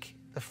take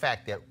the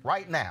fact that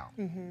right now,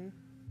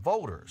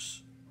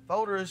 voters,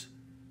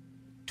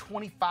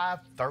 25,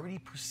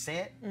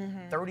 30%,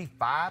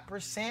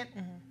 35%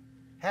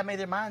 have made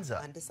their minds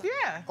up.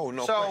 Yeah. Oh,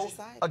 no So,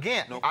 question.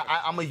 again,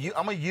 I'm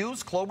gonna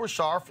use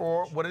Klobuchar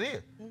for what it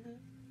is.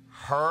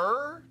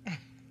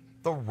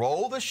 The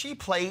role that she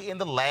played in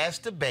the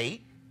last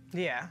debate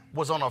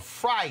was on a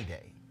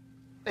Friday.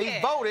 They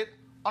voted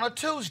on a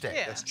Tuesday.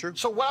 Yeah. That's true.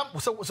 So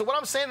what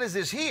I'm saying is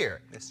this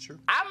here. That's true.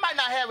 I might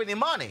not have any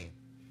money,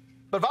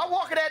 but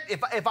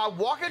if I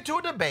walk into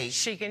a debate,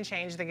 she can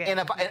change the game.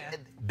 And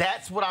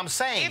that's what I'm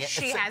saying. If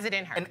she has it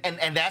in her.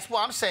 And that's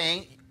what I'm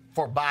saying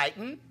for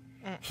Biden.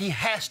 He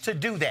has to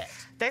do that.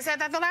 They said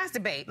that the last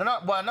debate. No,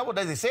 well, I know what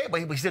they said,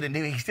 but he still didn't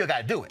do it. He still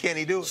got to do it. Can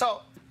he do it?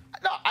 So,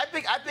 no, I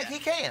think he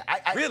can.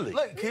 Really?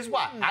 Look, here's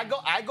why.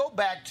 I go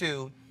back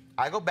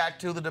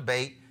to the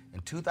debate in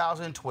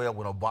 2012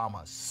 when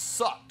Obama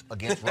sucked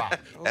against Romney.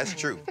 That's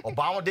true.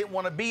 Obama didn't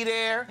want to be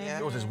there.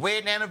 It was his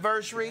wedding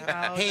anniversary.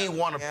 He didn't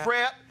want to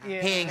prep. He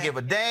didn't give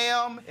a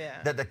damn.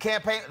 That the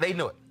campaign, they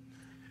knew it.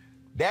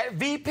 That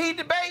VP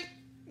debate,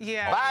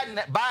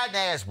 Biden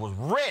ass was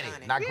ready.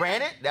 Now,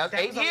 granted, that was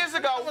 8 years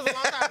ago. That was a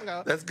long time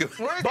ago. That's good.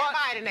 Where's that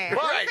Biden ass?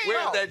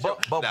 Where's that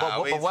joke? But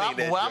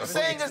what I'm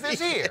saying is this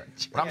here.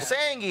 What I'm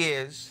saying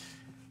is,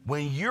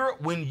 when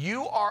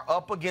you are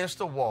up against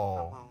the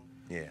wall,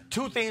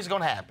 two things are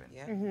gonna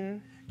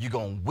happen. You're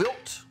gonna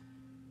wilt,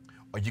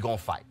 or you're going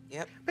to fight.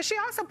 Yep. But she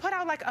also put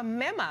out like a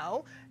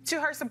memo to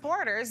her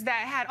supporters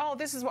that had, oh,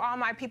 this is where all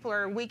my people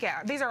are weak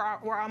at. These are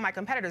where all my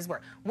competitors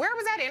were. Where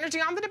was that energy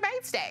on the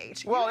debate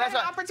stage? Well, you that's had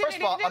an what, opportunity first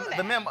of all, to do that.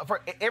 the memo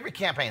for every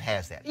campaign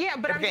has that. Yeah,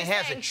 but every I'm campaign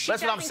just saying, she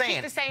That's what I'm doesn't keep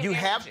saying. the same You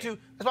have energy. to.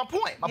 That's my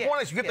point. My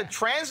point is you have to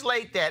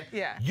translate that.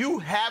 Yeah. You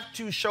have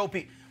to show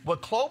people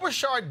what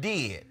Klobuchar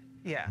did.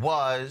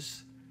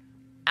 Was.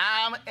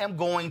 I am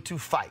going to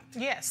fight.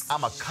 Yes.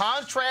 I'm a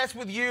contrast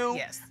with you.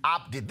 Yes.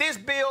 I did this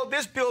bill,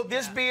 this bill,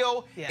 this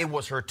bill. Yeah. It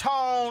was her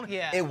tone.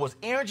 Yeah. It was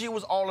energy. It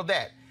was all of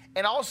that.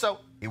 And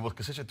also, it was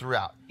consistent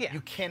throughout. Yeah.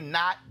 You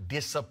cannot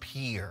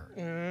disappear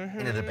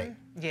in a debate.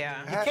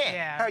 Yeah. You can't.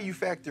 How are you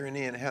factoring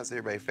in, how's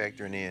everybody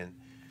factoring in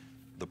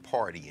the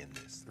party in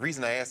this? The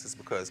reason I ask is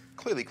because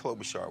clearly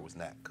Klobuchar was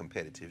not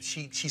competitive.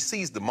 She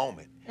sees the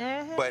moment,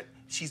 but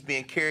she's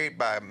being carried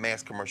by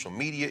mass commercial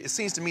media. It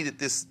seems to me that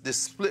this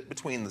split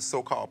between the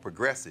so-called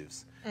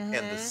progressives and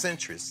the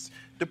centrists,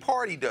 the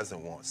party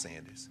doesn't want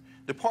Sanders.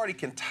 The party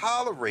can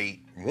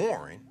tolerate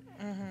Warren,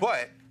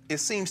 but it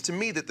seems to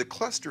me that the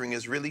clustering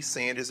is really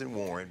Sanders and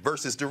Warren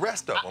versus the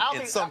rest of them. I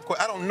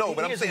don't know,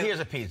 but I'm saying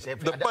here's a piece.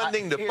 The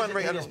funding, the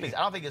fundraising.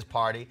 I don't think it's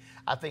party.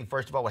 I think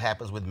first of all, what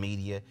happens with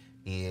media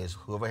is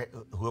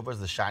whoever's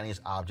the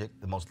shiniest object,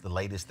 the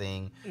latest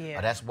thing.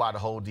 Yeah. That's why the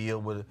whole deal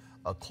with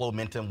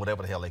Clomentum,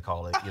 whatever the hell they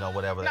call it,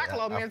 whatever. Not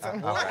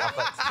Clomentum.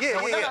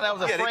 That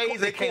was a phrase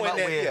they came up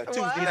with. It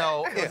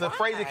was a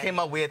phrase they came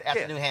up with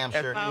after New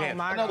Hampshire. Oh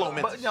my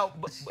God.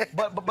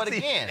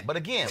 But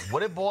again,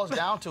 what it boils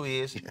down to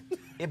is,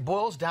 it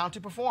boils down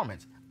to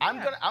performance.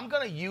 I'm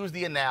gonna use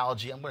the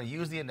analogy. I'm gonna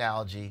use the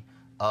analogy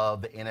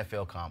of the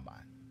NFL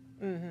Combine.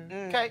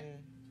 Okay.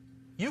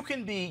 You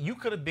could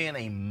have been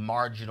a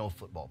marginal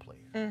football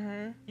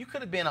player. You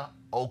could have been an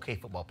okay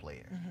football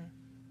player.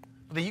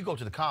 But then you go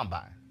to the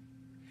combine.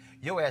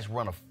 Your ass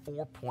run a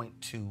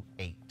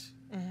 4.28.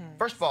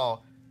 First of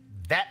all,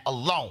 that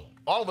alone,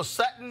 all of a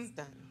sudden,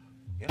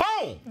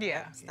 boom!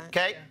 Yeah.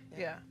 Okay?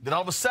 Yeah. Then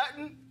all of a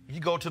sudden, you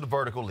go to the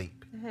vertical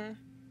leap.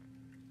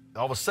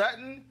 All of a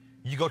sudden,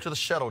 you go to the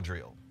shuttle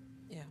drill.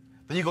 Yeah.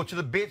 Then you go to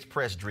the bench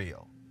press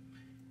drill.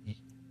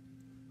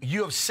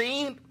 You have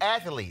seen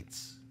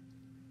athletes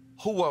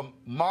who are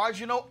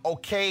marginal,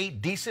 okay,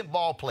 decent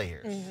ball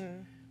players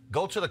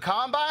go to the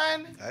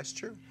combine. That's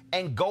true.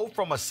 And go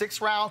from a 6th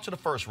round to the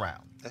 1st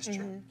round. That's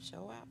true.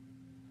 Show out.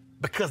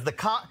 Because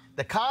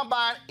the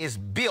combine is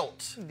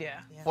built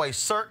for a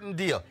certain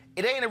deal.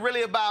 It ain't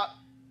really about,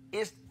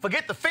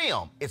 forget the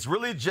film. It's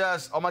really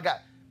just, oh my God,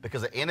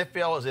 because the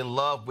NFL is in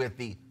love with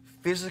the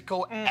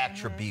physical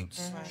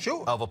attributes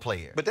of a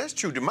player. But that's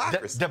true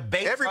democracy.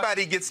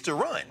 Everybody gets to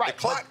run. Right. The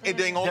clock,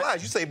 it ain't gonna lie.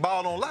 You say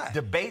ball don't lie.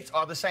 Debates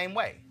are the same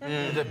way.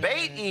 The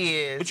debate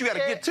is... But you got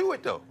to get to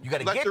it, though. You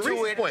got to like get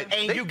to it, point,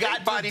 and you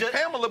got to... body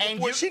Pamela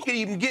before she could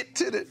even get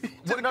to the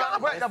But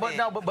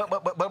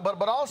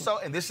also,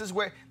 and this is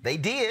where they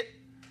did,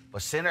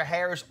 but Senator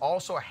Harris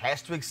also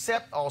has to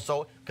accept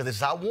also, because this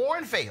is how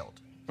Warren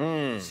failed.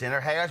 Senator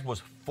Harris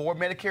was for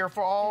Medicare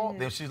for all.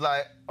 Then she's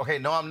like, okay,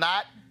 no, I'm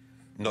not.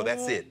 No,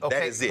 that's it. Okay,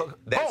 that is it.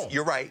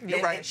 You're right.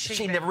 You're right.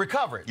 She never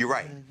recovered. You're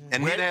right.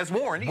 And neither has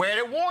Warren. Where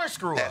did Warren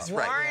screw up? That's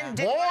right. Warren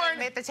didn't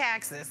admit the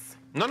taxes.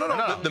 No.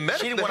 The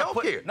medical, the health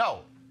care.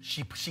 No.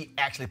 She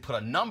actually put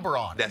a number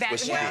on it. That's what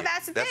she did.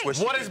 That's the thing.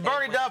 What has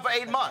Bernie done for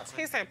 8 months?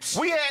 He said,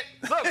 we had,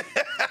 look.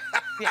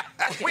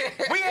 we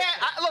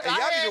had, look, y'all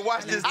need to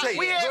watch this tape.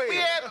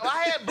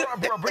 I had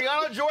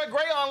Breonna Joy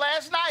Gray on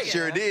last night.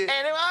 Sure did.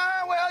 And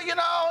well,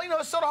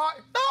 it's sort of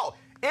hard. No.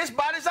 It's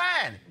by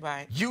design.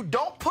 Right. You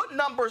don't put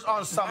numbers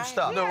on some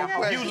stuff.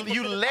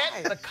 You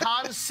let the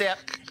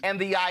concept and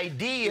the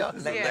idea.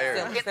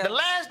 The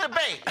last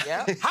debate.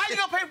 How you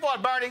gonna pay for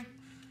it, Bernie?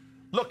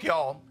 Look,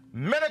 y'all.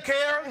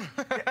 Medicare,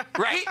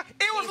 right?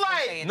 It was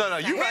like, no,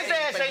 you his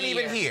ass ain't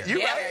even here.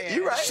 You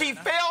right. She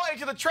fell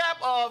into the trap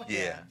of,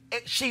 they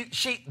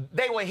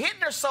were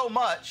hitting her so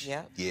much.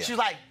 She's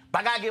like,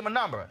 I gotta give him a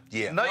number. No,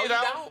 you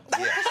don't.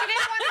 Because she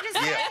didn't want to just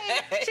say,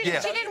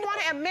 she didn't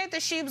want to admit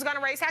that she was going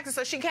to raise taxes,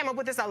 so she came up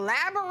with this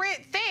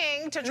elaborate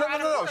thing to try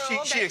to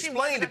prove she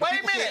explained it.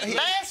 Wait a minute.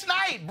 Last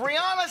night,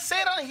 Breonna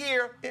said on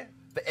here,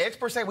 the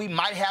experts say we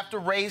might have to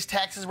raise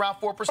taxes around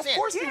 4%. Of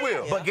course we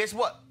will. But guess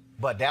what?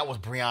 But that was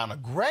Breonna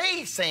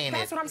Gray saying it.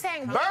 That's what I'm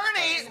saying.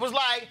 Bernie was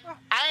like,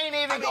 I ain't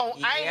even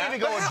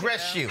gonna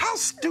address you. How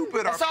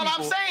stupid are people? That's all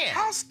I'm saying.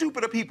 How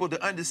stupid are people to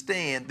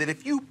understand that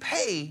if you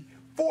pay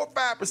 4 or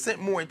 5%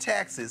 more in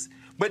taxes,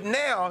 but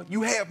now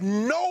you have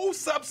no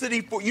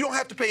subsidy you don't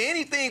have to pay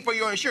anything for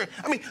your insurance.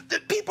 I mean, the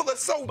people are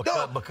so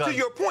dumb. To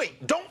your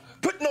point, don't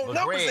put no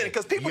numbers in it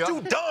because people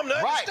too dumb to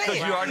understand. Right, because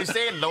you already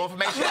said no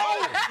information.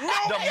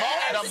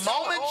 The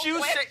moment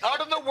you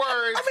utter the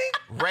words,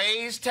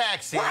 raise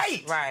taxes,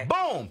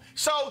 boom.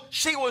 So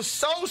she was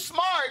so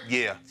smart.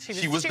 Yeah,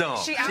 she was dumb.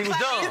 She was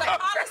dumb. She's a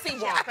policy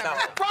wonk, though.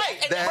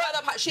 Right.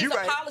 She's a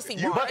policy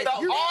wonk. But the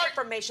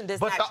information does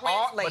not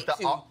translate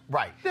to.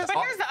 Right. But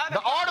here's the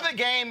other art of the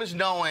game is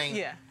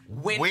knowing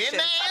when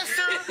the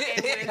answer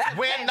and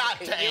when not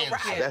to answer.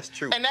 Right. That's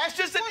true. And that's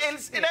just and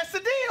that's the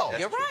deal.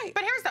 You're right.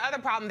 But here's the other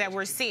problem that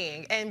we're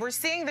seeing, and we're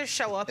seeing this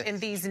show up in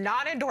these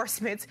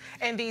non-endorsements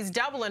and these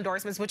double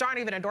endorsements, which aren't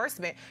even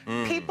endorsement.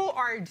 People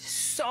are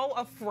so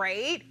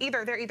afraid.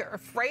 They're either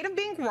afraid of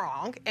being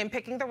wrong and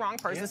picking the wrong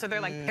person, so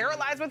they're like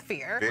paralyzed with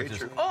fear. Very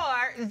true.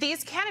 Or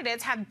these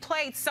candidates have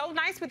played so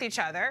nice with each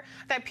other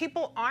that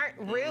people aren't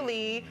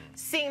really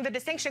seeing the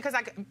distinction. Because,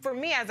 like, for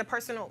me, as a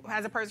person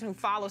who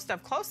follows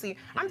stuff closely,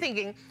 I'm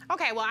thinking,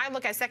 okay, well, I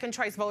look at second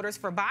choice voters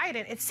for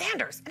Biden, it's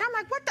Sanders, and I'm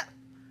like, what the?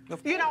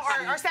 You know,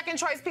 our second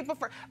choice people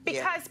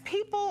because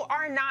people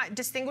are not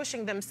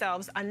distinguishing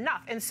themselves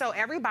enough. And so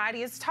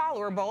everybody is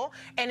tolerable,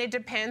 and it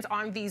depends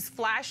on these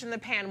flash in the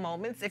pan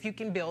moments if you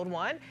can build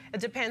one.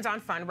 It depends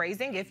on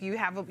fundraising if you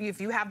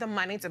have the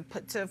money to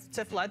put to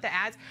flood the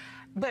ads.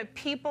 But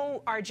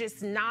people are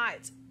just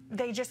not.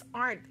 They just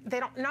aren't.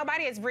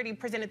 Nobody has really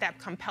presented that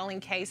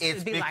compelling case to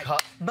be like,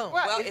 boom.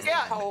 Well,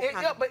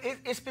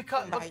 it's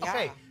because.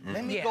 Okay,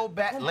 let me go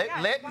back.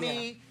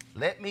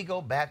 Let me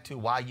go back to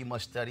why you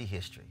must study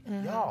history.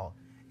 Y'all,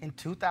 in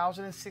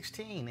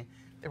 2016,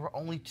 there were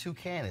only 2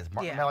 candidates.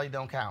 Martin O'Malley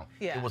don't count.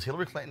 It was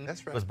Hillary Clinton.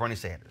 That's right. It was Bernie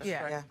Sanders.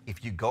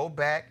 If you go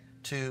back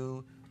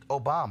to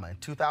Obama in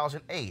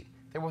 2008,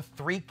 there were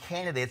 3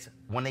 candidates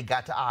when they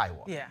got to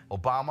Iowa.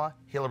 Obama,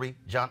 Hillary,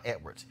 John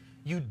Edwards.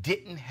 You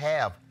didn't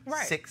have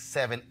 6,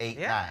 7, 8,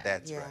 9.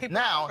 That's right.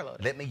 Now,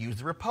 let me use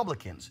the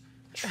Republicans.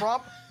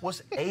 Trump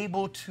was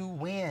able to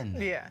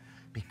win.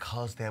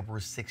 Because there were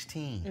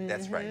 16.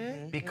 That's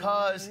right.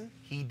 Because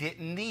he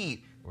didn't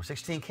need. There were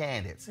 16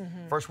 candidates.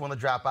 First one to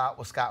drop out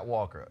was Scott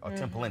Walker or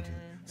Tim Pawlenty.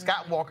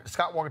 Scott Walker,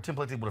 Tim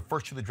Pawlenty were the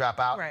first 2 to drop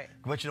out.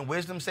 Convention of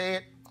Wisdom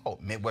said,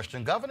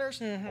 Midwestern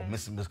governors,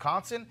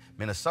 Wisconsin,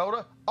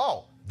 Minnesota,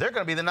 they're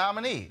going to be the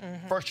nominee.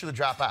 First 2 to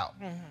drop out.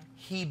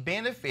 He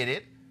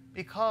benefited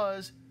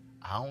because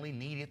I only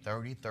needed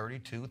 30,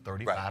 32,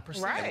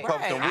 35%. And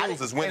Republican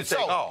rules is when to take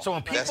off. So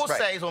when people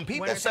say,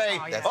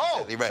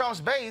 Trump's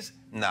base,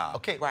 no.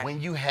 Okay,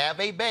 when you have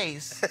a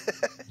base,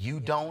 you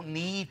don't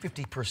need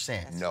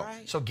 50%. No.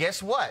 So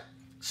guess what?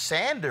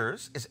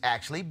 Sanders is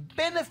actually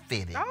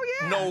benefiting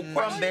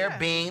from there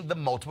being the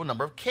multiple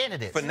number of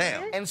candidates. For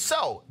now. And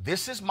so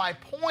this is my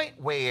point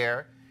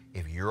where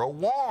if you're a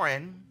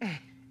Warren,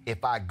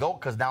 if I go,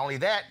 because not only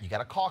that, you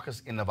got a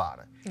caucus in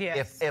Nevada.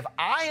 If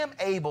I am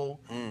able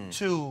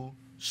to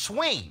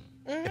swing,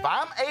 if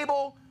I'm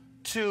able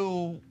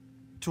to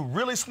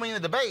really swing the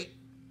debate,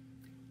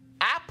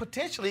 I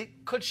potentially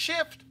could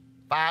shift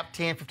 5,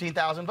 10,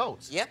 15,000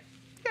 votes.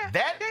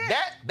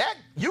 That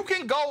you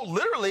can go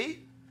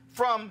literally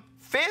from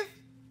 5th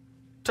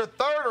to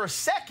 3rd or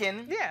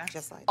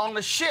 2nd on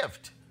the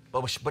shift.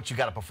 But you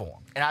got to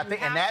perform. And I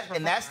think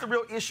and that's the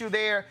real issue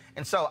there.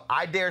 And so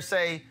I dare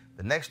say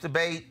the next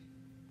debate,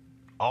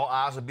 all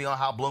eyes will be on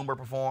how Bloomberg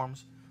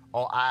performs.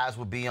 All eyes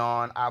will be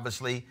on,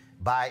 obviously,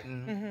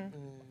 Biden.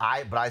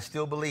 But I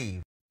still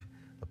believe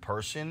the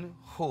person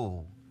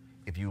who,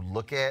 if you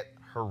look at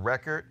her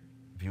record,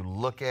 if you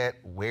look at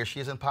where she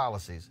is in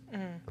policies,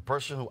 the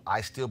person who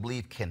I still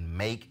believe can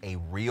make a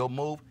real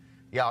move,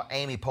 y'all,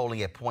 Amy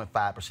polling at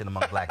 0.5%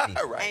 among black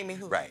people. Amy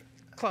who? Right.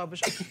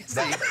 Klobuchar.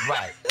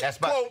 That's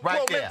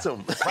right there.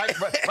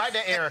 Right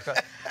there,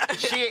 Erica.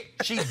 She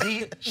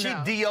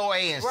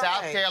DOA in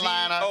South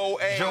Carolina,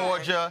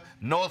 Georgia,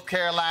 North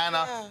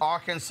Carolina,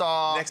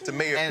 Arkansas. Next to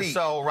Mayor Pete.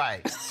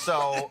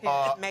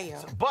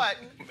 But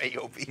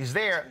he's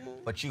there.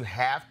 But you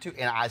have to,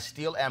 and I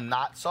still am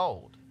not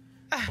sold.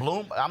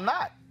 I'm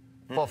not.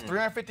 For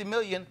 $350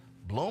 million,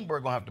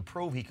 Bloomberg gonna have to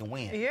prove he can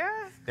win.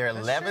 There are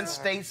 11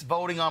 states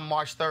voting on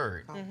March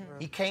 3rd.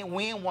 He can't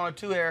win 1 or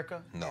 2,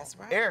 Erica. No. That's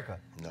right. Erica.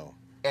 No.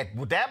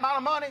 With that amount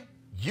of money,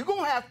 you're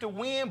gonna have to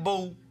win,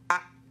 boo,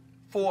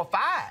 4 or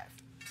 5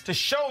 to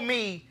show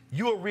me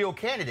you're a real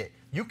candidate.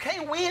 You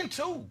can't win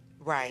 2.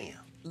 Right.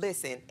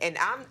 Listen,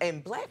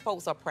 and black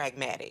folks are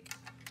pragmatic.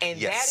 And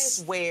that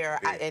is where,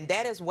 and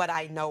that is what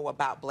I know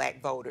about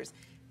black voters.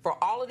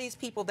 For all of these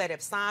people that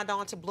have signed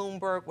on to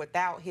Bloomberg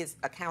without his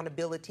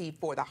accountability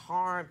for the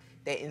harm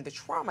and the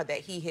trauma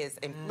that he has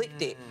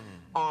inflicted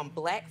on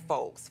black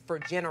folks for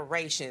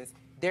generations,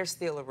 there's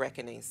still a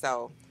reckoning.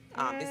 So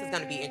this is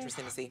going to be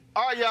interesting to see.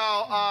 All right,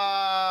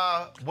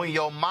 y'all, when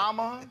your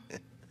mama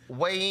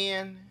weigh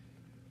in,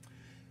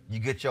 you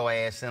get your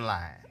ass in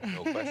line.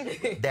 No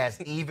question. That's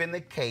even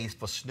the case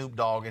for Snoop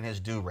Dogg and his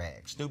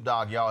do-rag. Snoop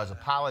Dogg, y'all, has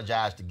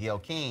apologized to Gayle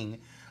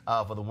King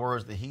for the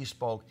words that he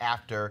spoke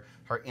after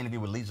her interview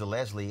with Lisa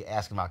Leslie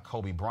asking about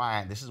Kobe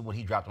Bryant. This is what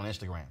he dropped on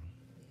Instagram.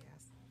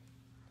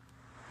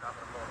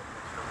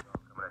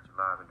 Coming at you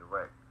live and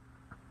direct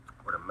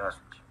with a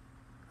message.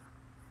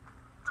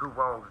 2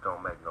 wrongs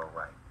don't make no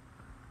right.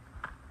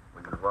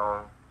 When you're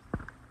wrong,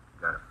 you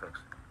gotta fix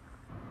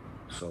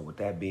it. So with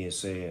that being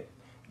said,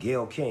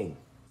 Gayle King,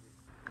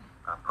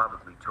 I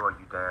publicly tore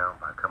you down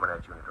by coming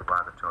at you in a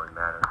derogatory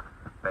manner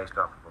based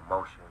off of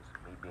emotions,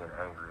 me being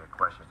angry at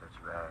questions that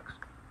you asked.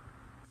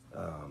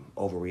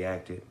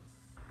 Overreacted.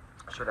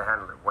 I should have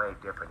handled it way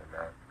different than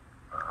that.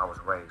 I was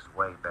raised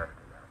way better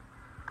than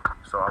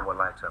that. So I would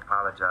like to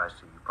apologize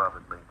to you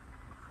publicly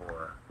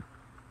for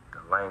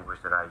the language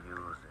that I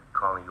used and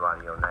calling you out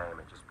of your name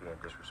and just being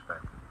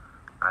disrespectful.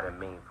 I didn't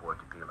mean for it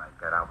to be like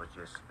that. I was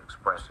just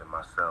expressing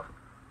myself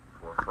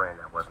for a friend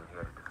that wasn't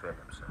here to defend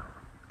himself.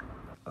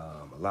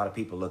 A lot of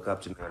people look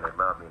up to me and they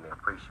love me and they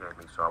appreciate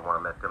me, so I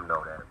want to let them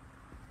know that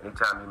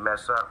anytime you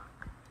mess up,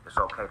 it's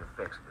okay to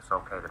fix it. It's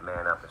okay to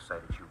man up and say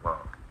that you're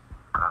wrong.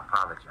 I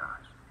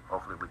apologize.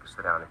 Hopefully we can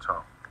sit down and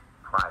talk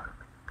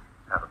privately.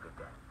 Have a good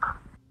day. All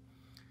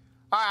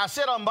right, I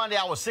said on Monday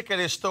I was sick of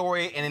this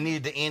story and it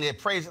needed to end. It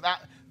praise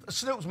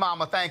Snoop's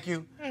mama, thank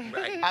you.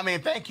 Right. I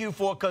mean, thank you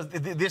for, because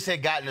this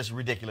had gotten us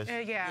ridiculous.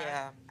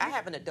 Yeah. I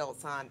have an adult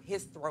son.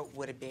 His throat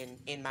would have been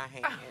in my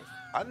hands.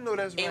 I know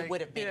that's right. It would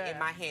have been in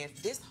my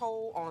hands. This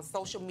whole on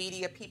social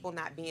media, people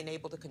not being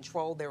able to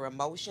control their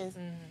emotions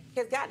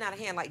has gotten out of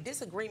hand. Like,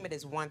 disagreement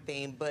is one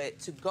thing, but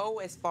to go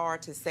as far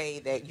to say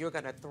that you're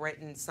going to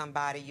threaten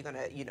somebody, you're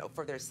going to,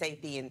 for their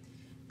safety, and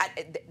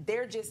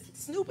they're just,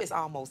 Snoop is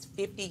almost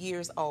 50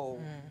 years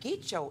old.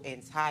 Get your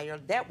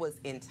that was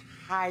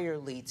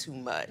entirely too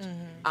much.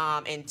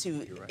 And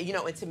to,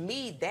 and to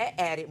me, that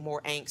added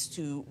more angst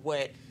to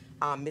what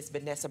Miss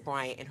Vanessa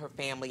Bryant and her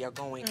family are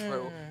going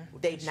through.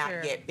 They've not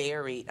yet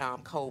buried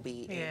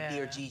Kobe and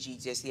dear Gigi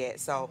just yet.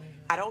 So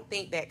I don't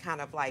think that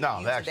kind of like...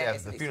 No,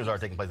 the funerals are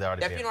taking place.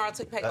 The funeral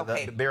took place,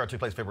 okay. The burial took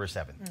place February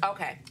 7th.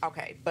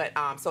 Okay. But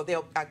so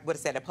they'll, I would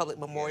have said a public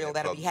memorial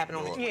that'll be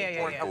happening on the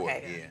 24th.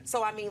 Okay.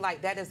 So I mean,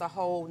 like, that is a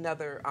whole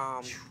nother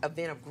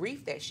event of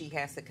grief that she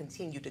has to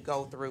continue to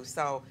go through.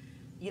 So,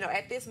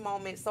 at this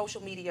moment,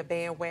 social media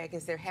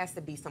bandwagons, there has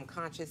to be some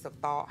conscious of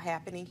thought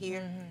happening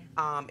here.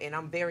 And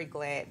I'm very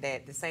glad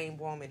that the same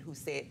woman who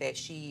said that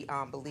she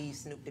believes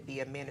Snoop to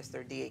be a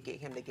minister did get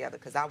him together,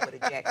 because I would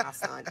have jacked my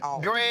son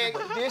off. Greg,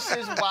 this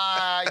is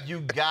why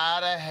you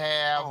gotta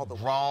have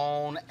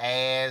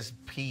grown-ass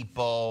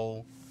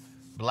people,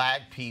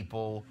 black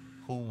people,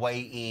 who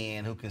weigh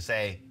in, who can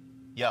say,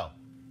 yo,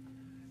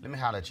 let me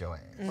holler at your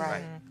ass.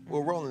 Right.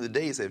 Well, Roland, the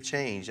days have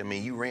changed. I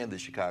mean, you ran the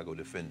Chicago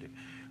Defender.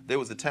 There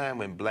was a time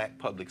when black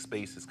public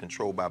spaces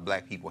controlled by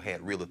black people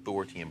had real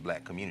authority in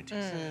black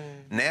communities.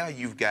 Now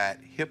you've got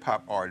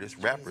hip-hop artists,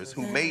 rappers,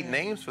 who made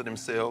names for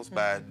themselves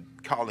by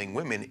calling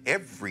women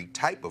every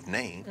type of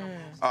name,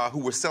 who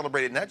were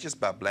celebrated not just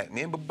by black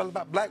men, but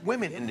by black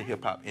women in the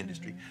hip-hop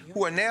industry,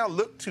 who are now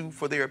looked to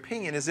for their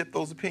opinion as if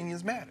those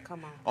opinions matter.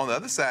 On the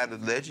other side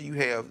of the ledger, you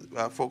have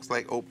folks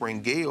like Oprah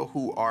and Gayle,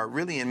 who are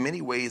really in many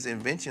ways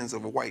inventions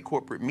of a white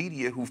corporate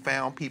media who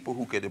found people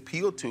who could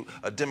appeal to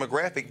a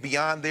demographic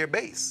beyond their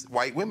base,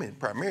 white women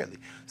primarily.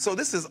 So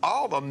this is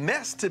all a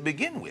mess to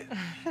begin with.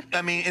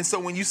 I mean, and so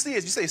when you see,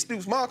 as you say,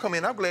 Snoop's mom come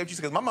in, I'm glad you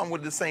said, because my mom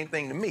would do the same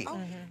thing to me.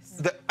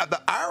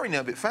 The irony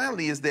of it,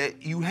 finally, is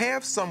that you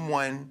have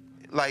someone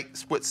like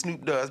what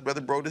Snoop does,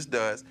 Brother Brodus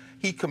does.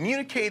 He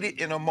communicated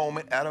in a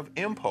moment out of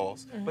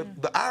impulse.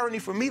 But the irony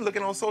for me,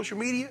 looking on social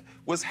media,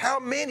 was how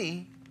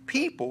many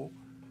people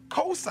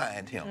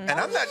co-signed him. And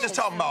I'm not just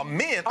talking about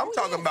men, I'm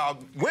talking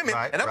about women,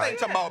 and I'm not even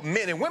talking about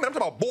men and women, I'm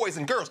talking about boys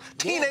and girls,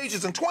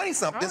 teenagers and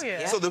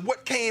 20-somethings. So that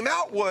what came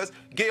out was,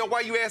 Gayle, why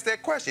you asked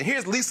that question?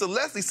 Here's Lisa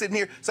Leslie sitting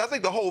here. So I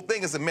think the whole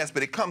thing is a mess,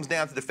 but it comes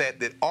down to the fact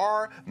that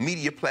our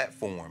media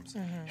platforms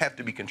have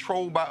to be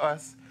controlled by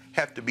us,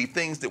 have to be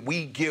things that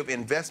we give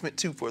investment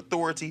to for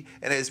authority,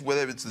 and as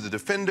whether it's the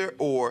Defender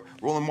or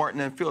Roland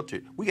Martin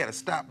Unfiltered, we got to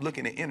stop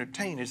looking at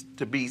entertainers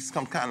to be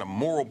some kind of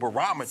moral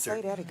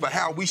barometer for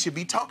how we should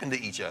be talking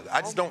to each other. I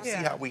just don't see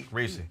how we...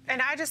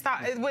 And I just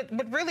thought, what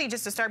really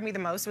just disturbed me the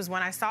most was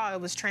when I saw it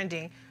was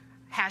trending,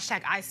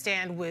 hashtag I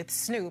stand with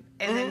Snoop,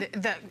 and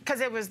then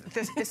because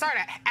it started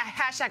at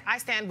hashtag I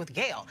stand with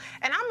Gayle,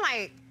 and I'm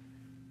like,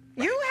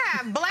 you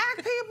have black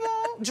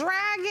people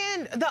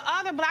dragging the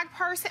other black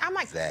person. I'm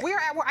like, we're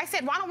at where I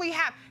said, why don't we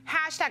have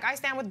hashtag I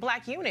stand with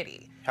black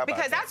unity?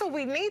 Because that's what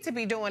we need to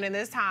be doing in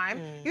this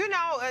time.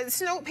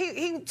 Snoop,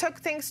 he took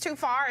things too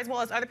far, as well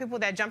as other people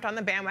that jumped on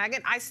the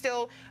bandwagon. I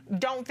still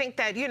don't think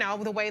that,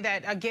 the way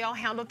that Gayle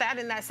handled that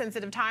in that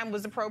sensitive time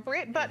was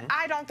appropriate, but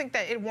I don't think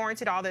that it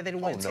warranted all that it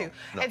went to.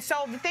 And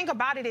so the thing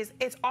about it is,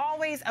 it's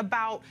always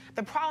about,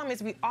 the problem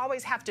is we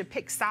always have to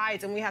pick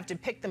sides, and we have to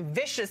pick them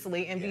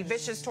viciously and be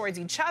vicious towards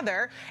each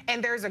other.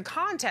 And there's a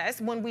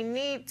contest when we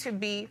need to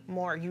be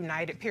more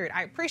united, period.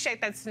 I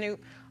appreciate that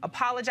Snoop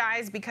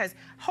apologized, because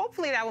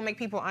hopefully that will make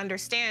people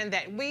understand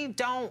that we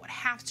don't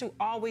have to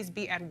always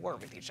be at war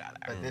with each other.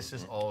 But this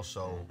is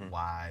also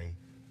why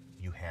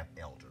you have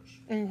elders.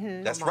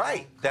 That's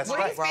right. That's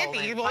right. He's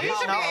 50. Well, he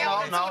should be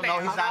elder no,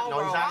 too. he's not.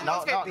 No, he's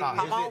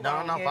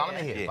not. No. Follow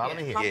me here. Follow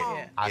me here.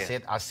 Yeah.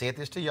 I said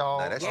this to y'all.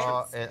 That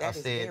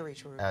is very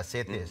true. I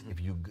said this.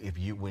 If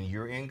you when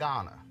you're in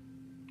Ghana,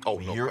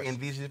 you're in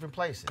these different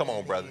places. Come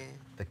on, brother.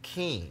 The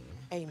king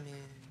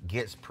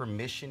gets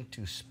permission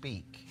to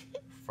speak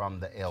from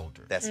the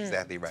elders. That's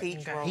exactly right.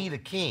 He the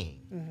king,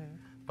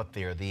 but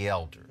they're the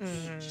elders.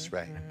 That's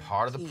right. And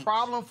part of the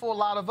problem for a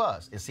lot of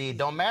us is, see, it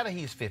don't matter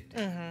he's 50.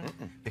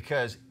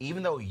 Because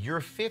even though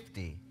you're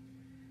 50,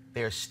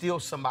 there's still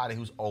somebody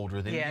who's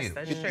older than you.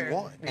 That's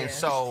true. And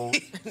so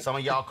some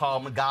of y'all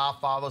call them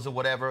godfathers or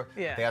whatever.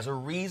 There's a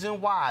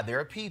reason why there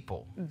are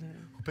people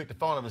pick the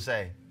phone up and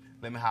say,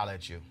 let me holler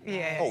at you.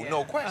 Yeah. Oh,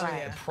 no question.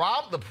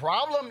 The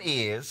problem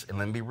is, and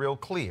let me be real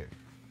clear,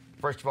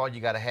 first of all,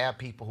 you got to have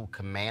people who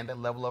command that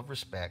level of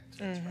respect.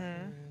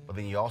 But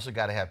then you also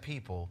got to have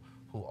people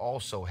who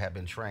also have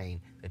been trained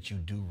that you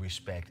do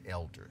respect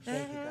elders.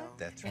 There you go.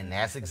 That's right. And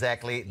that's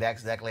exactly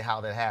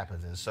how that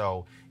happens. And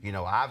so, you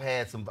know, I've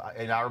had some,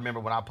 and I remember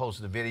when I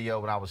posted a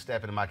video when I was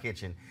stepping in my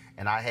kitchen,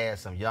 and I had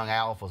some young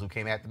alphas who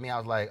came after me. I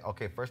was like,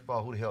 okay, first of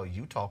all, who the hell are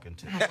you talking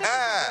to?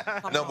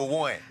 Number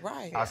one.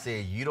 Right. I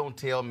said, you don't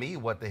tell me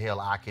what the hell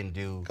I can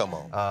do. Come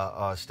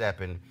on.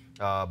 Stepping,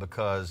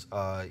 because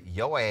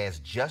your ass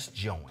just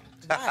joined.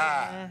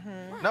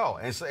 No,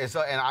 and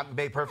I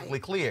made perfectly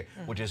clear,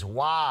 which is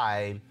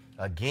why,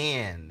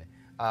 again,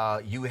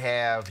 you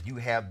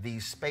have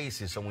these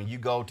spaces. So when you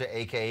go to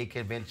AKA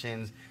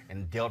conventions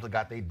and Delta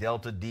got their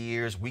Delta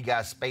Deers, we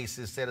got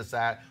spaces set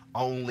aside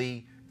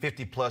only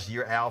 50+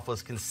 year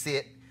alphas can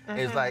sit.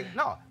 It's like,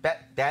 no,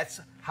 that's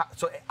how,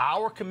 so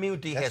our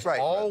community has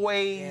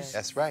always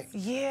that's right.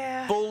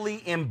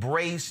 fully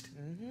embraced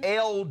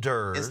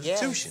elders.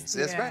 Institutions.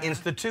 That's right.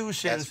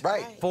 Institutions. That's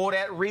right. For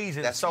that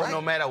reason. That's so right.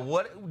 no matter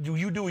what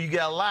you do, you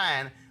get a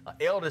line, an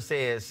elder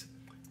says,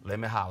 let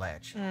me holler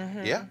at you.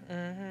 Yeah.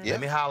 Let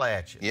me holler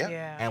at you.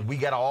 Yeah. And we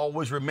got to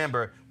always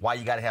remember why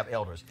you got to have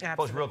elders. Folks,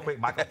 real Absolutely. quick,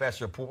 Michael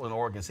Fesser of Portland,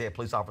 Oregon said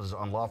police officers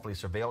unlawfully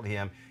surveilled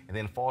him and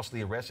then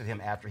falsely arrested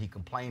him after he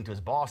complained to his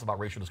boss about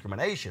racial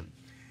discrimination.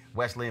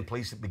 Westland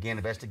police began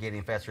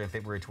investigating Fesser in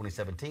February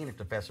 2017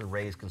 after Fesser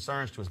raised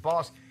concerns to his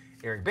boss,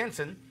 Eric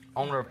Benson,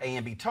 owner of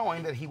A&B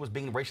Towing, that he was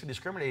being racially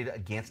discriminated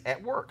against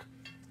at work.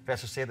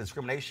 Fesser said the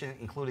discrimination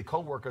included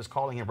co-workers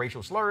calling him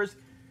racial slurs.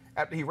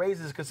 After he raised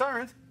his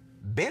concerns,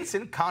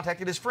 Benson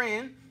contacted his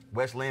friend,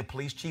 Westland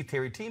Police Chief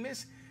Terry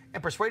Temis,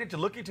 and persuaded to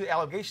look into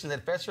allegations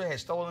that Fesser had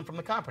stolen from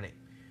the company.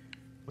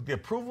 With the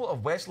approval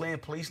of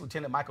Westland Police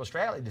Lieutenant Michael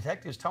Stradley,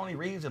 detectives Tony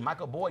Reeves and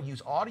Michael Boyd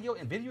used audio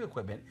and video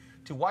equipment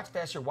to watch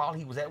Fesser while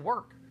he was at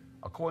work,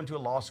 according to a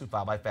lawsuit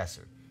filed by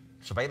Fesser.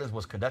 Surveillance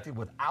was conducted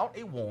without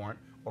a warrant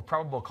or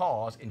probable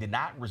cause and did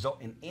not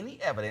result in any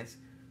evidence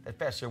that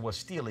Fesser was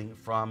stealing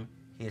from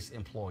his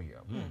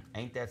employer.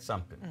 Ain't that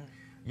something?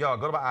 Y'all,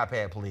 go to my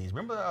iPad, please.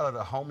 Remember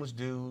the homeless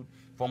dude,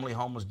 formerly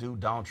homeless dude,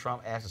 Donald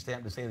Trump, asked to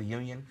stamp the State of the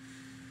Union?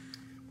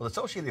 Well, the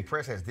Associated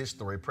Press has this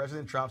story.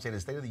 President Trump said in the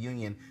State of the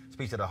Union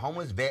speech that a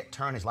homeless vet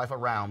turned his life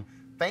around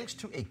thanks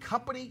to a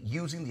company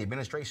using the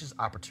administration's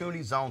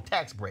Opportunity Zone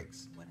tax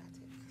breaks.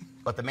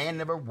 But the man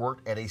never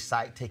worked at a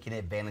site taking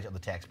advantage of the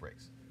tax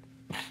breaks.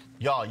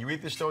 Y'all, you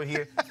read this story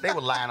here? They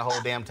were lying the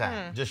whole damn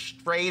time. Just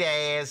straight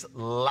ass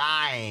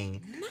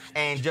lying.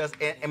 And just,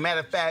 and matter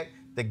of fact,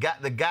 the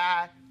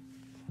guy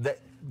that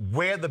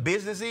where the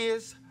business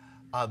is,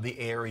 the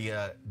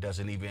area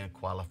doesn't even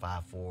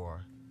qualify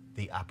for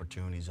the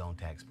Opportunity Zone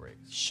tax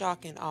breaks.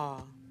 Shock and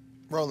awe.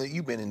 Roland,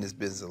 you've been in this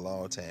business a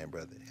long time,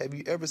 brother. Have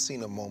you ever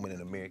seen a moment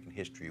in American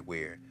history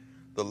where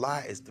the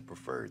lie is the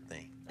preferred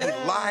thing? You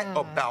lie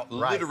about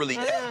literally,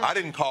 I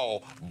didn't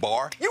call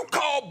Barr. You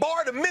called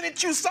Barr the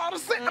minute you saw the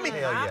thing. I mean,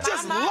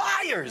 just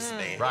liars,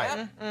 man.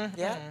 Right.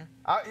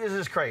 This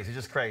is crazy. It's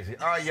just crazy.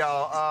 All right,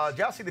 y'all. Did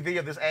y'all see the video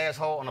of this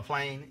asshole on the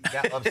plane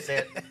got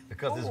upset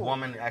because this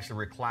woman actually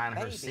reclined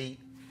her seat?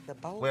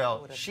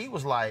 Well, she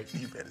was like,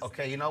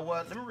 okay, you know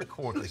what? Let me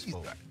record this for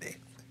you.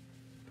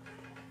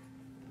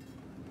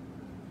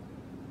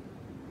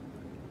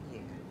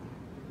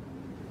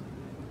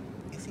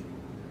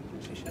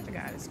 She shut the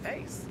guy in his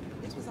face.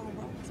 This was on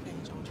Roland's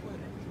page on Twitter.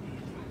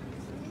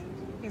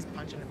 He's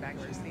punching the back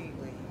of her seat.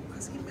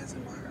 Was he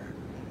messing with her?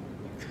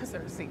 Because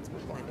her seat's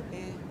reclined.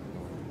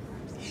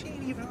 She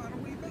ain't even on her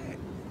way back.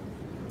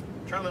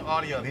 Turn the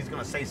audio. He's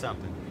going to say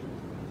something.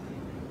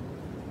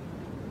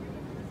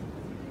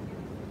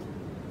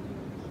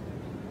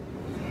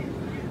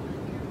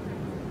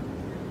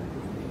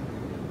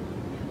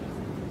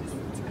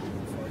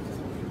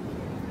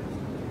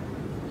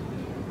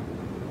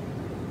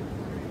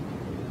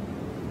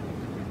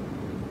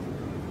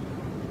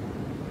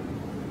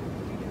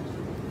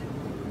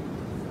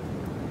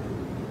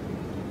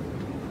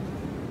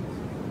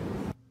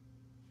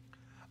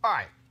 All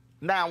right.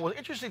 Now, what's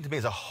interesting to me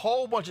is a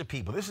whole bunch of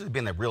people, this has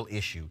been a real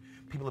issue.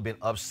 People have been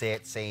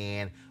upset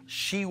saying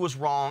she was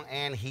wrong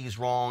and he's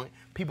wrong.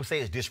 People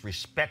say it's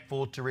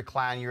disrespectful to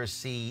recline your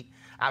seat.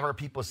 I've heard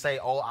people say,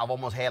 oh, I've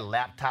almost had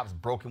laptops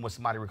broken when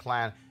somebody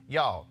reclined.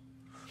 Y'all,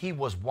 he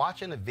was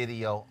watching a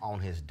video on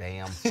his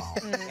damn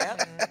phone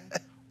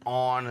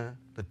on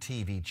the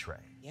TV tray.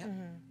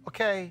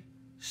 Okay?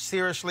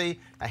 Seriously.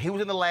 Now, he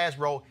was in the last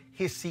row.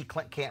 His seat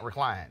can't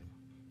recline.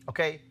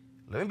 Okay?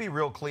 Let me be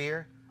real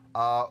clear.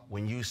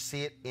 When you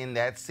sit in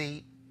that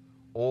seat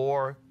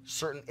or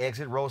certain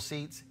exit row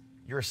seats,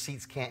 your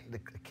seats can't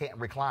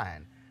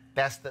recline.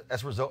 That's the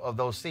result of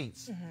those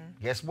seats.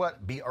 Guess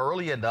what? Be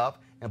early enough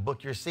and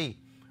book your seat.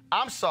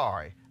 I'm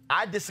sorry.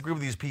 I disagree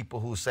with these people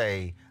who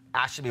say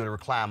I should be able to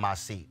recline my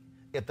seat.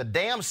 If the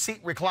damn seat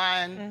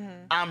reclined,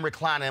 I'm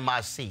reclining my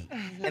seat.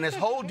 And this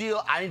whole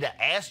deal, I need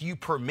to ask you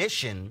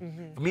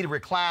permission for me to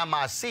recline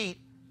my seat.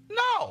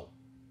 No,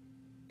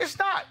 it's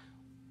not.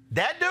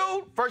 That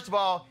dude, first of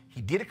all,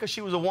 he did it because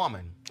she was a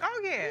woman.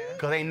 Oh, yeah.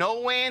 Because ain't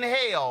no way in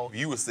hell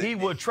he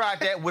would try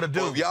that with a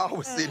dude. Well, if y'all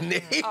was sitting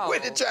there, he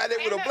wouldn't have tried that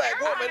with a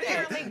black woman.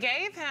 Apparently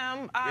gave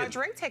him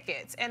drink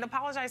tickets and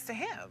apologized to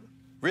him.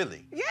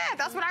 Really? Yeah,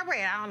 that's what I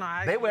read. I don't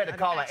know. They would have to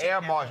call an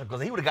air marshal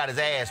because he would have got his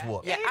ass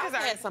whooped. Yeah, I've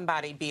had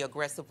somebody be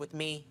aggressive with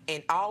me,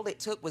 and all it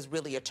took was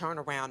really a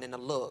turnaround and a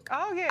look.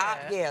 Oh, yeah.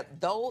 Yeah,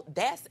 though,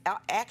 that's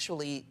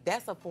actually,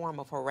 that's a form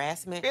of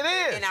harassment. It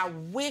is. And I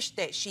wish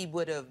that she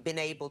would have been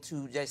able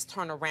to just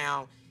turn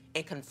around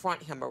and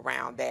confront him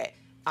around that.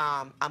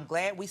 I'm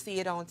glad we see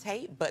it on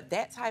tape, but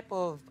that type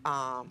of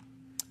I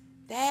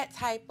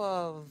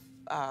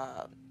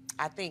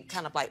think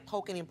kind of like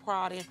poking and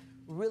prodding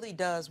really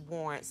does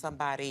warrant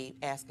somebody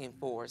asking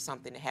for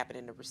something to happen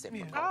in the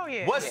reciprocal. Oh,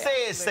 yeah. What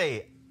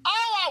say?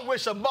 Oh, I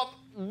wish a would.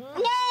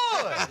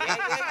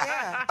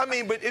 I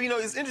mean, but you know,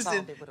 it's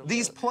interesting.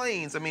 These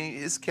planes, I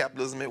mean, it's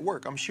capitalism at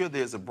work. I'm sure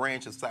there's a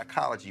branch of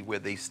psychology where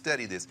they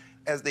study this.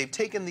 As they've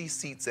taken these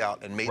seats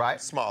out and made them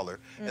smaller,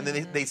 and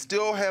then they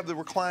still have the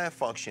recline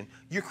function,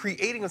 you're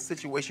creating a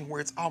situation where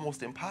it's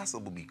almost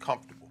impossible to be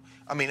comfortable.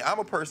 I mean, I'm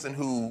a person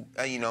who,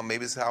 you know,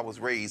 maybe it's how I was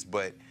raised,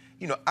 but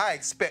you know, I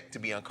expect to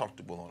be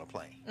uncomfortable on a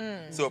plane.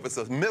 So if it's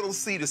a middle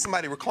seat or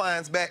somebody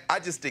reclines back, I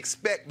just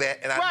expect that,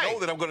 and I know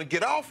that I'm going to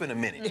get off in a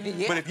minute.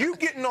 But if you're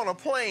getting on a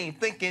plane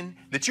thinking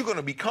that you're going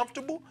to be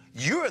comfortable,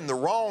 you're in the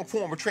wrong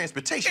form of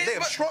transportation. They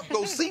have shrunk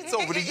those seats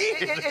over the years.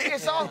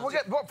 It's all,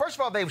 first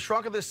of all, they've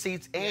shrunken the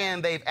seats,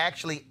 and they've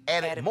actually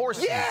added more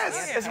seats.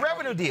 Yes. It's a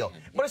revenue deal.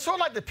 But it's sort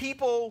of like the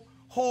people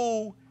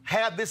who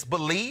have this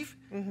belief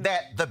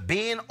that the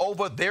bin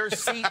over their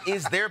seat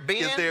is their bin.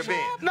 Is their bin.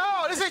 No,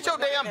 this ain't your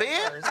damn bin.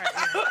 It's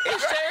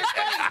shared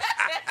space.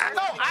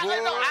 No,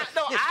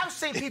 I've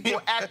seen people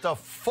act a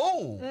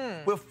fool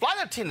with flight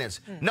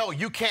attendants. No,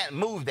 you can't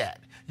move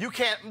that. You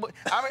can't.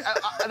 I mean,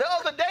 the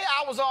other day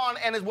I was on,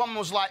 and this woman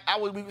was like,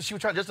 she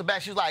was trying just to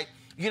back. She was like,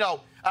 you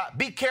know,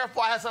 be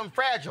careful. I have something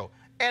fragile.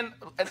 And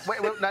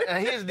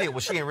here's the deal.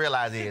 What she didn't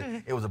realize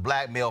is it was a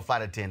black male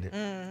flight attendant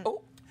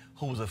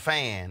who was a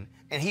fan,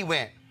 and he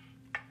went,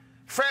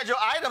 fragile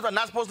items are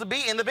not supposed to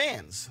be in the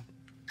bins.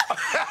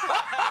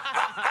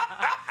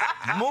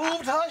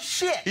 Moved her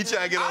shit. He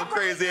trying to get on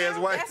crazy ass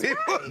white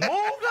people. Moved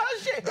her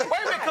shit. Wait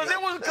a minute, because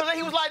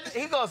he was like,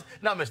 he goes,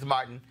 no, Mr.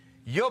 Martin,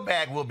 your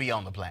bag will be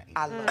on the plane.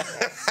 I love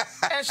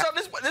that. And so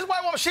this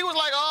white woman, she was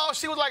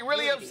like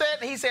really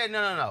upset. And he said,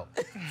 no.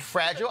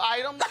 Fragile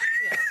items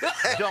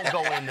don't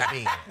go in the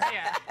bin.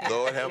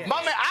 Lord help me.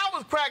 My man, I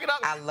was cracking up.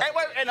 I love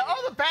and the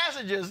other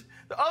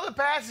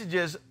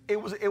passages,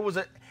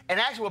 and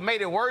actually what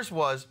made it worse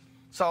was,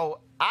 so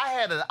I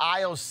had an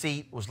aisle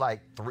seat, was like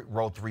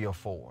row 3 or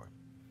 4.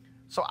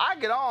 So I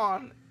get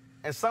on,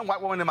 and some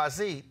white woman in my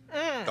seat,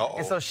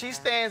 and so she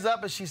stands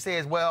up and she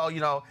says, well,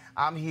 you know,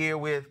 I'm here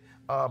with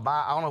I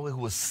don't know who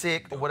was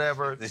sick or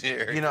whatever.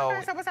 You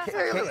know,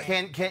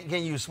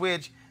 can you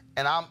switch?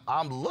 And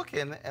I'm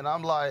looking, and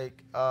I'm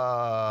like,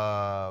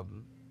 hell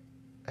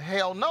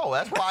no.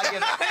 That's why I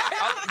get.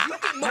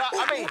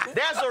 I mean,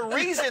 there's a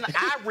reason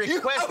I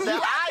request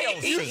the aisle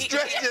seat. You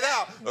stretched it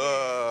out.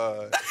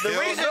 The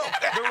reason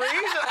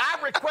I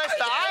request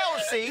the aisle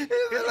seat is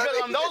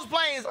because on those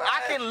planes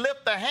I can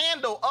lift the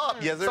handle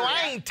up, so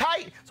I ain't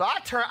tight. So I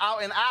turn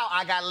out and out.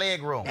 I got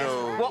leg room.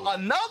 Well,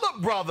 another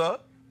brother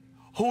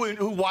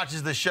who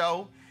watches the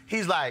show,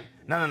 he's like,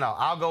 no,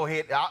 I'll go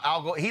ahead.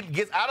 I'll go. He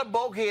gets out of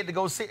bulkhead to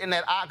go sit in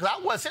that aisle because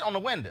I wasn't sitting on the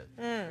window.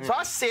 So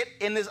I sit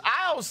in this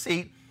aisle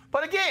seat.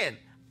 But again,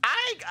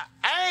 I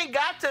ain't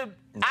got to.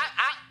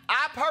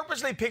 I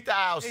purposely picked the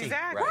aisle seat.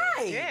 Exactly.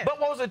 Right. Yeah. But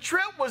what was a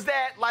trip was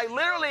that, like,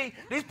 literally,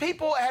 these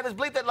people had this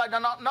belief that, like,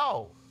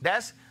 no.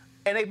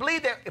 And they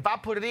believe that if I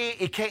put it in,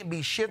 it can't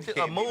be shifted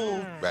or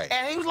moved. Right.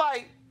 And he was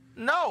like,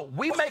 no,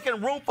 we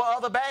making room for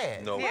other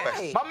bags. No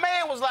Right. My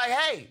man was like,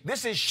 hey,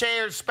 this is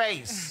shared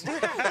space.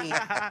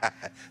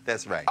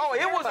 That's right. Oh,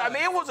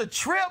 it was a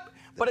trip.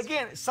 But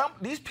again,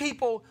 these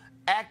people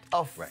act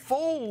a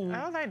fool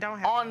they don't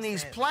have on no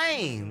these sense.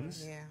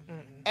 planes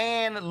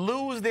and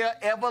lose their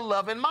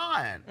ever-loving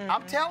mind.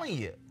 I'm telling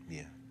you.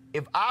 Yeah.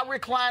 If I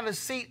recline a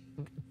seat,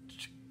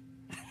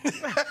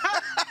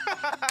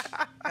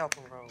 Help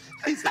him, Rose.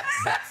 the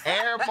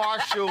air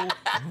marshal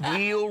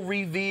will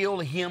reveal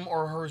him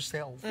or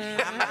herself.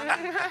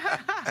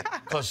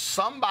 Because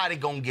somebody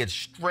gonna get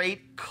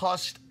straight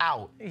cussed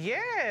out.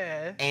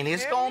 Yeah. And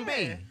it's gonna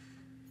be,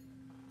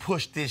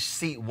 push this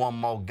seat one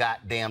more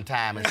goddamn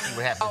time and see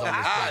what happens on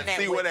this plane.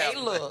 See what They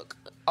happens. look.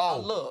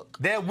 Look.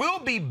 There will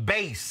be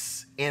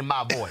bass in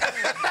my voice.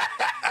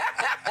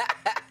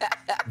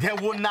 There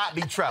will not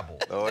be treble.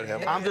 Lord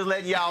have I'm just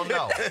letting y'all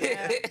know.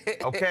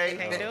 Okay?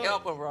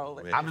 Help him,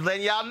 Roland. I'm just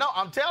letting y'all know.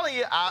 I'm telling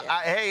you.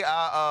 Hey,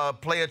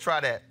 player,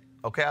 try that.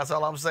 Okay, that's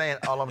all I'm saying.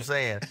 We're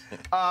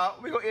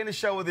going to end the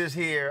show with this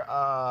here.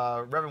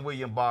 Reverend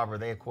William Barber,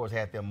 they, of course,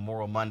 had their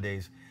Memorial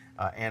Mondays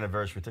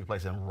anniversary. It took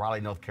place in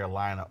Raleigh, North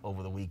Carolina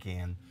over the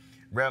weekend.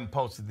 Reverend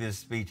posted this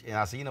speech, and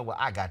I said, you know what?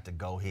 I got to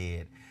go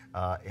ahead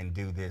and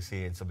do this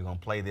here. And so we're going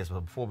to play this.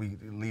 But before we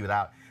leave it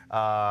out,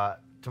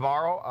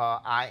 tomorrow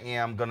I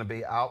am going to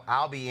be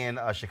I'll be in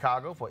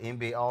Chicago for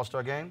NBA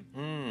All-Star Game.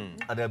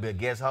 There'll be a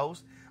guest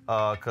host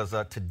because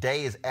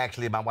today is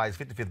actually my wife's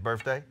 55th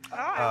birthday.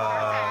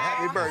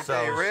 Happy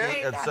birthday,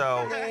 Rick.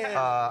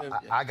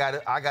 I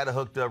got it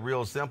hooked up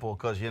real simple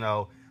because,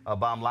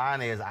 bottom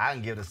line is I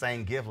can give the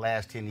same gift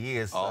last 10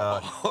 years.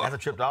 That's a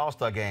trip to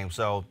All-Star Game.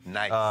 So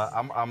nice.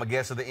 I'm a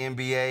guest of the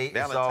NBA.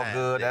 It's all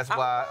good. That's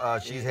why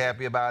she's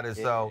happy about it.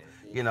 So,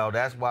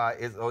 that's why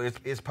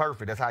it's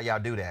perfect. That's how y'all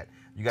do that.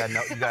 You gotta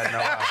know.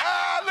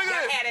 How. Look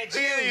at it.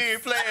 You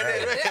playing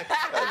it.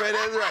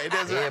 That's right.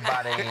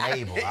 Everybody ain't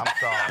able. I'm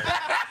sorry.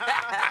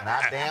 And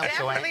I damn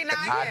sure ain't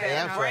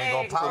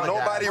gonna apologize. So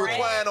nobody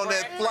recline on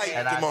that flight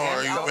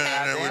tomorrow.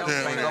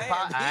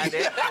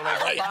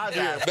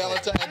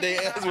 Valentine's Day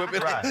ass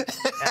whipping. Right.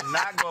 And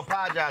not gonna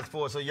apologize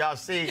for it. So y'all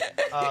see,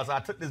 so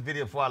I took this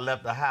video before I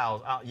left the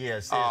house.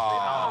 Seriously.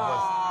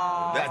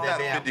 That's that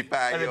that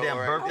 55-year-old. That damn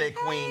birthday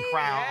queen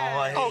crown on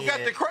her head. Oh,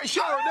 got the crown.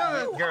 Sure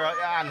done. Girl,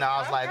 I know.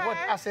 I was like, what?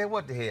 I said,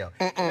 what the hell?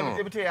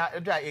 Let me tell you how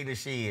ignorant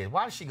she is.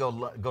 Why does she go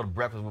to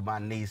breakfast with my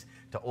niece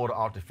to order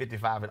off the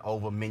 55 and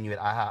over menu at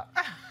IHOP?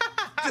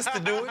 Just to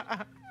do it.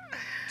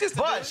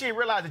 But she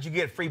realized that you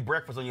get free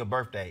breakfast on your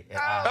birthday at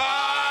IHOP.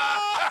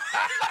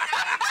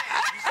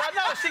 So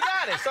no, she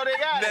got it. So they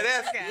got it.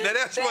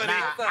 That's funny.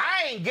 Now,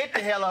 I ain't get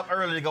the hell up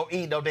early to go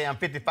eat no damn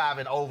 55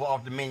 and over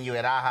off the menu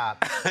at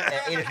IHOP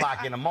at 8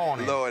 o'clock in the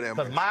morning. Lord,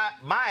 because my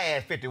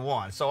ass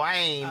 51, so I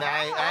ain't.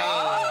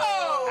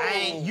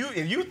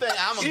 If you think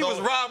I'm gonna she go, was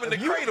robbing the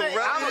cradle, if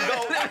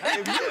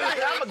you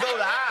think I'm gonna go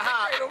to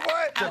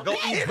IHOP to go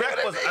eat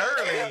breakfast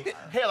early,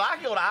 hell, I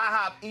can go to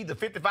IHOP eat the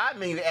 55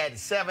 menu at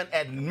 7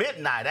 at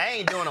midnight. I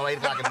ain't doing no 8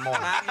 o'clock in the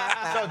morning.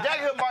 So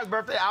Jackie Hood Mark's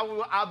birthday,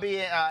 I'll be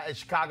in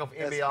Chicago for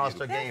NBA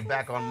All-Star Game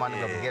back on Monday.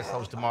 We'll be guest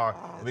host tomorrow.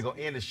 We're gonna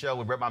end the show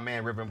with my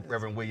man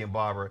Reverend William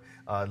Barber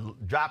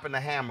dropping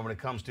the hammer when it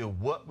comes to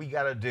what we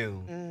gotta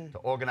do to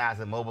organize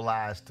and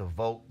mobilize to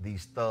vote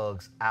these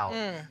thugs out.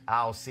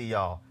 I'll see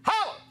y'all.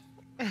 Holla!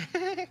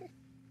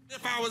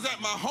 If I was at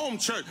my home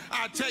church,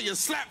 I'd tell you,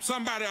 slap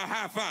somebody a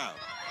high five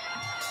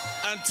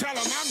and tell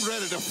them I'm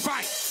ready to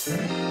fight.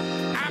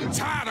 I'm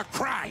tired of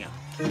crying.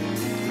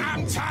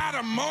 I'm tired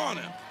of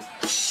mourning.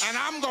 And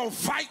I'm going to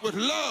fight with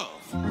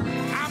love.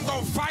 I'm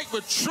going to fight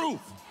with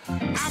truth.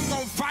 I'm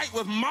going to fight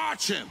with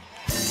marching.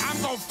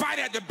 I'm going to fight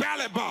at the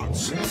ballot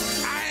box.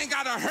 I ain't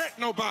got to hurt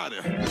nobody.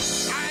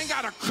 I ain't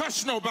got to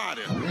cuss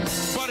nobody.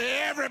 But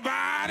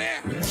everybody,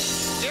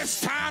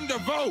 it's time to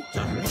vote.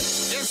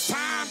 It's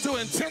time to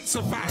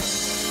intensify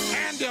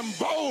and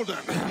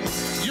embolden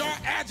your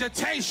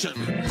agitation.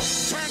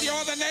 Turn to your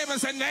other neighbor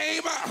and say,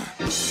 neighbor,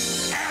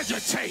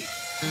 agitate.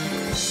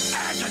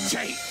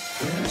 Agitate.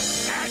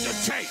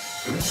 Agitate.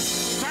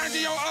 Turn to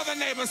your other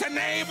neighbor and say,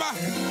 neighbor,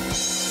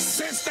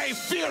 since they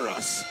fear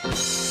us,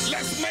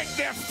 let's make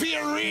their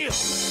fear real.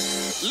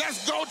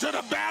 Let's go to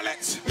the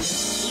ballots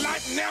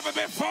like never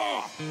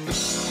before.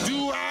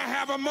 Do I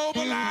have a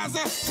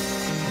mobilizer?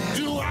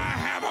 Do I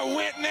have a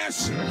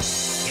witness?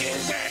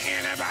 Is there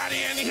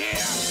anybody in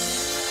here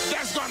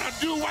that's gonna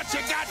do what you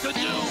got to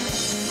do?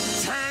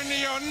 Turn to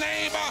your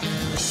neighbor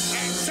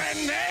and say,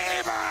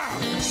 neighbor,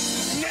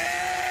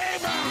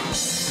 neighbor,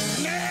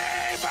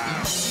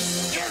 neighbor,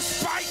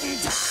 it's fighting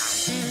time.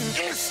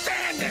 It's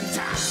standing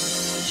time.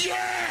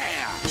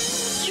 Yeah,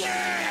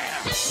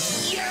 yeah,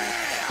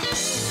 yeah,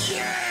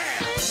 yeah,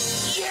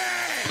 yeah.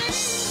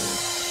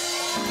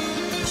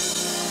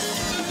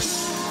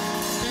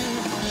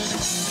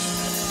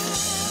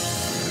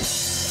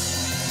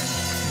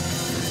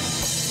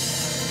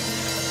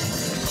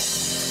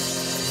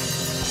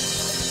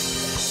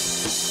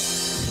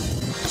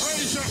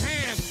 Raise your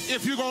hand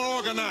if you're going to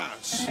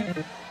organize.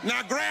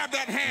 Now grab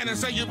that hand and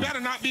say, you better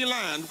not be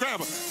lying. Grab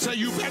her. Say,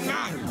 you better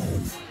not.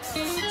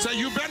 Say,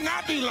 you better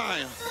not be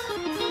lying.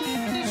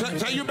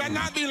 Say, you better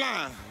not be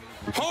lying.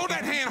 Hold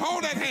that hand.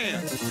 Hold that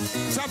hand.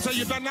 Some say,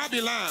 you better not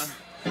be lying.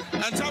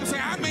 And some say,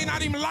 I may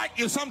not even like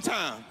you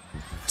sometime.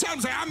 Some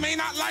say, I may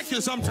not like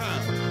you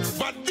sometime.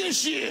 But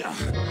this year,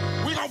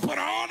 we're going to put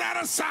all that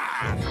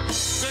aside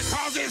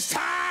because it's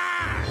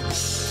time.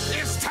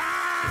 It's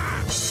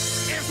time.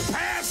 It's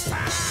past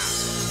time.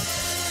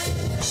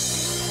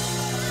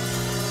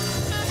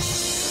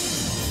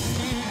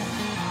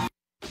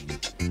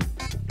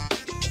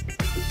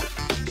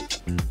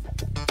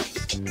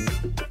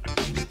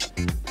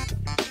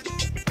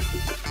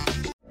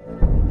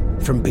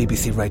 From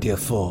BBC Radio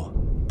 4,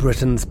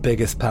 Britain's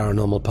biggest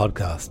paranormal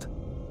podcast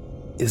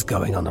is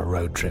going on a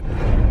road trip.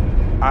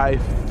 I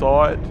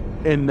thought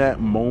in that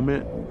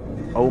moment,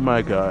 oh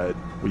my God,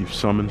 we've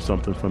summoned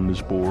something from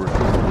this board.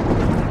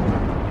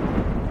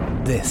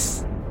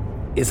 This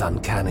is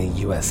Uncanny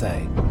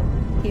USA.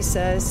 He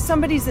says,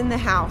 somebody's in the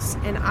house,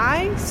 and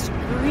I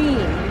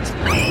screamed.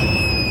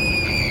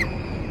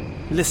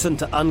 Listen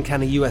to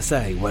Uncanny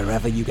USA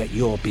wherever you get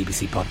your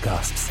BBC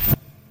podcasts,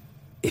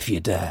 if you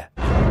dare.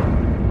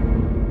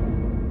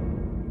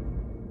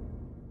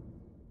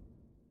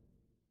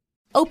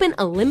 Open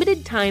a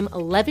limited-time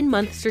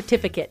 11-month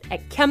certificate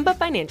at Kemba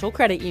Financial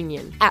Credit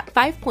Union. At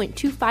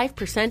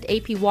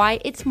 5.25%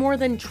 APY, it's more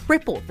than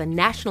triple the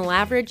national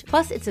average,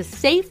 plus it's a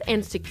safe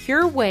and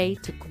secure way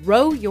to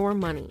grow your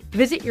money.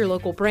 Visit your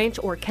local branch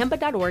or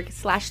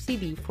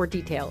kemba.org/cb for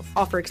details.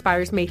 Offer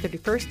expires May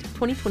 31st,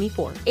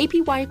 2024.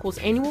 APY equals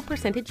annual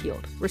percentage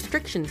yield.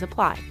 Restrictions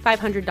apply.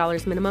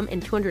 $500 minimum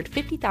and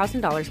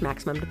 $250,000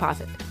 maximum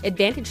deposit.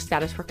 Advantage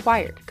status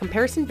required.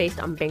 Comparison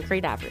based on bank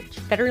rate average.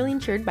 Federally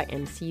insured by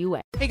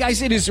NCUA. Hey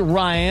guys, it is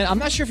Ryan. I'm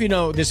not sure if you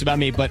know this about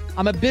me, but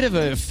I'm a bit of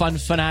a fun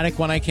fanatic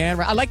when I can.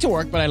 I like to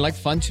work, but I like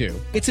fun too.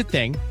 It's a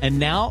thing. And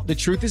now the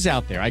truth is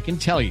out there. I can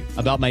tell you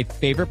about my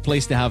favorite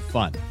place to have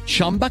fun.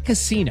 Chumba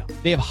Casino.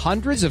 They have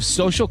hundreds of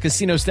social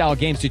casino style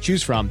games to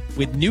choose from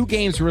with new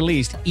games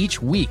released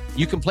each week.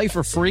 You can play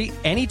for free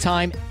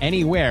anytime,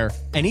 anywhere.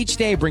 And each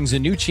day brings a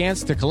new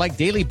chance to collect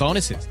daily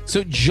bonuses.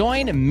 So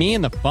join me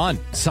in the fun.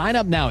 Sign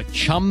up now at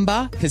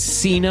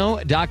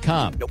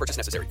ChumbaCasino.com. No purchase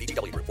necessary.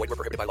 VGW Group. Void where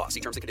prohibited by law.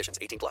 See terms and conditions.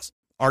 18+.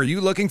 Are you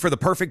looking for the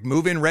perfect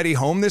move-in ready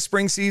home this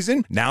spring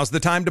season? Now's the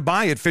time to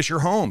buy at Fisher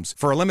Homes.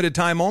 For a limited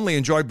time only,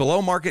 enjoy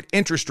below-market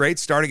interest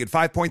rates starting at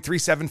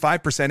 5.375%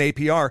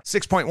 APR,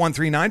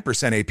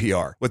 6.139%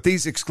 APR. With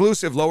these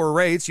exclusive lower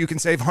rates, you can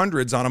save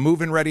hundreds on a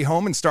move-in ready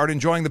home and start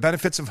enjoying the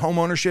benefits of home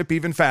ownership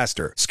even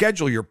faster.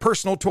 Schedule your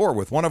personal tour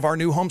with one of our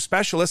new home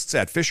specialists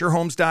at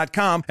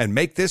FisherHomes.com and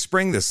make this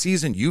spring the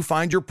season you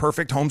find your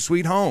perfect home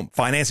sweet home.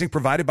 Financing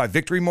provided by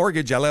Victory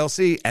Mortgage,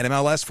 LLC,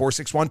 NMLS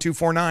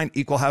 461249,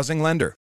 Equal Housing Lender.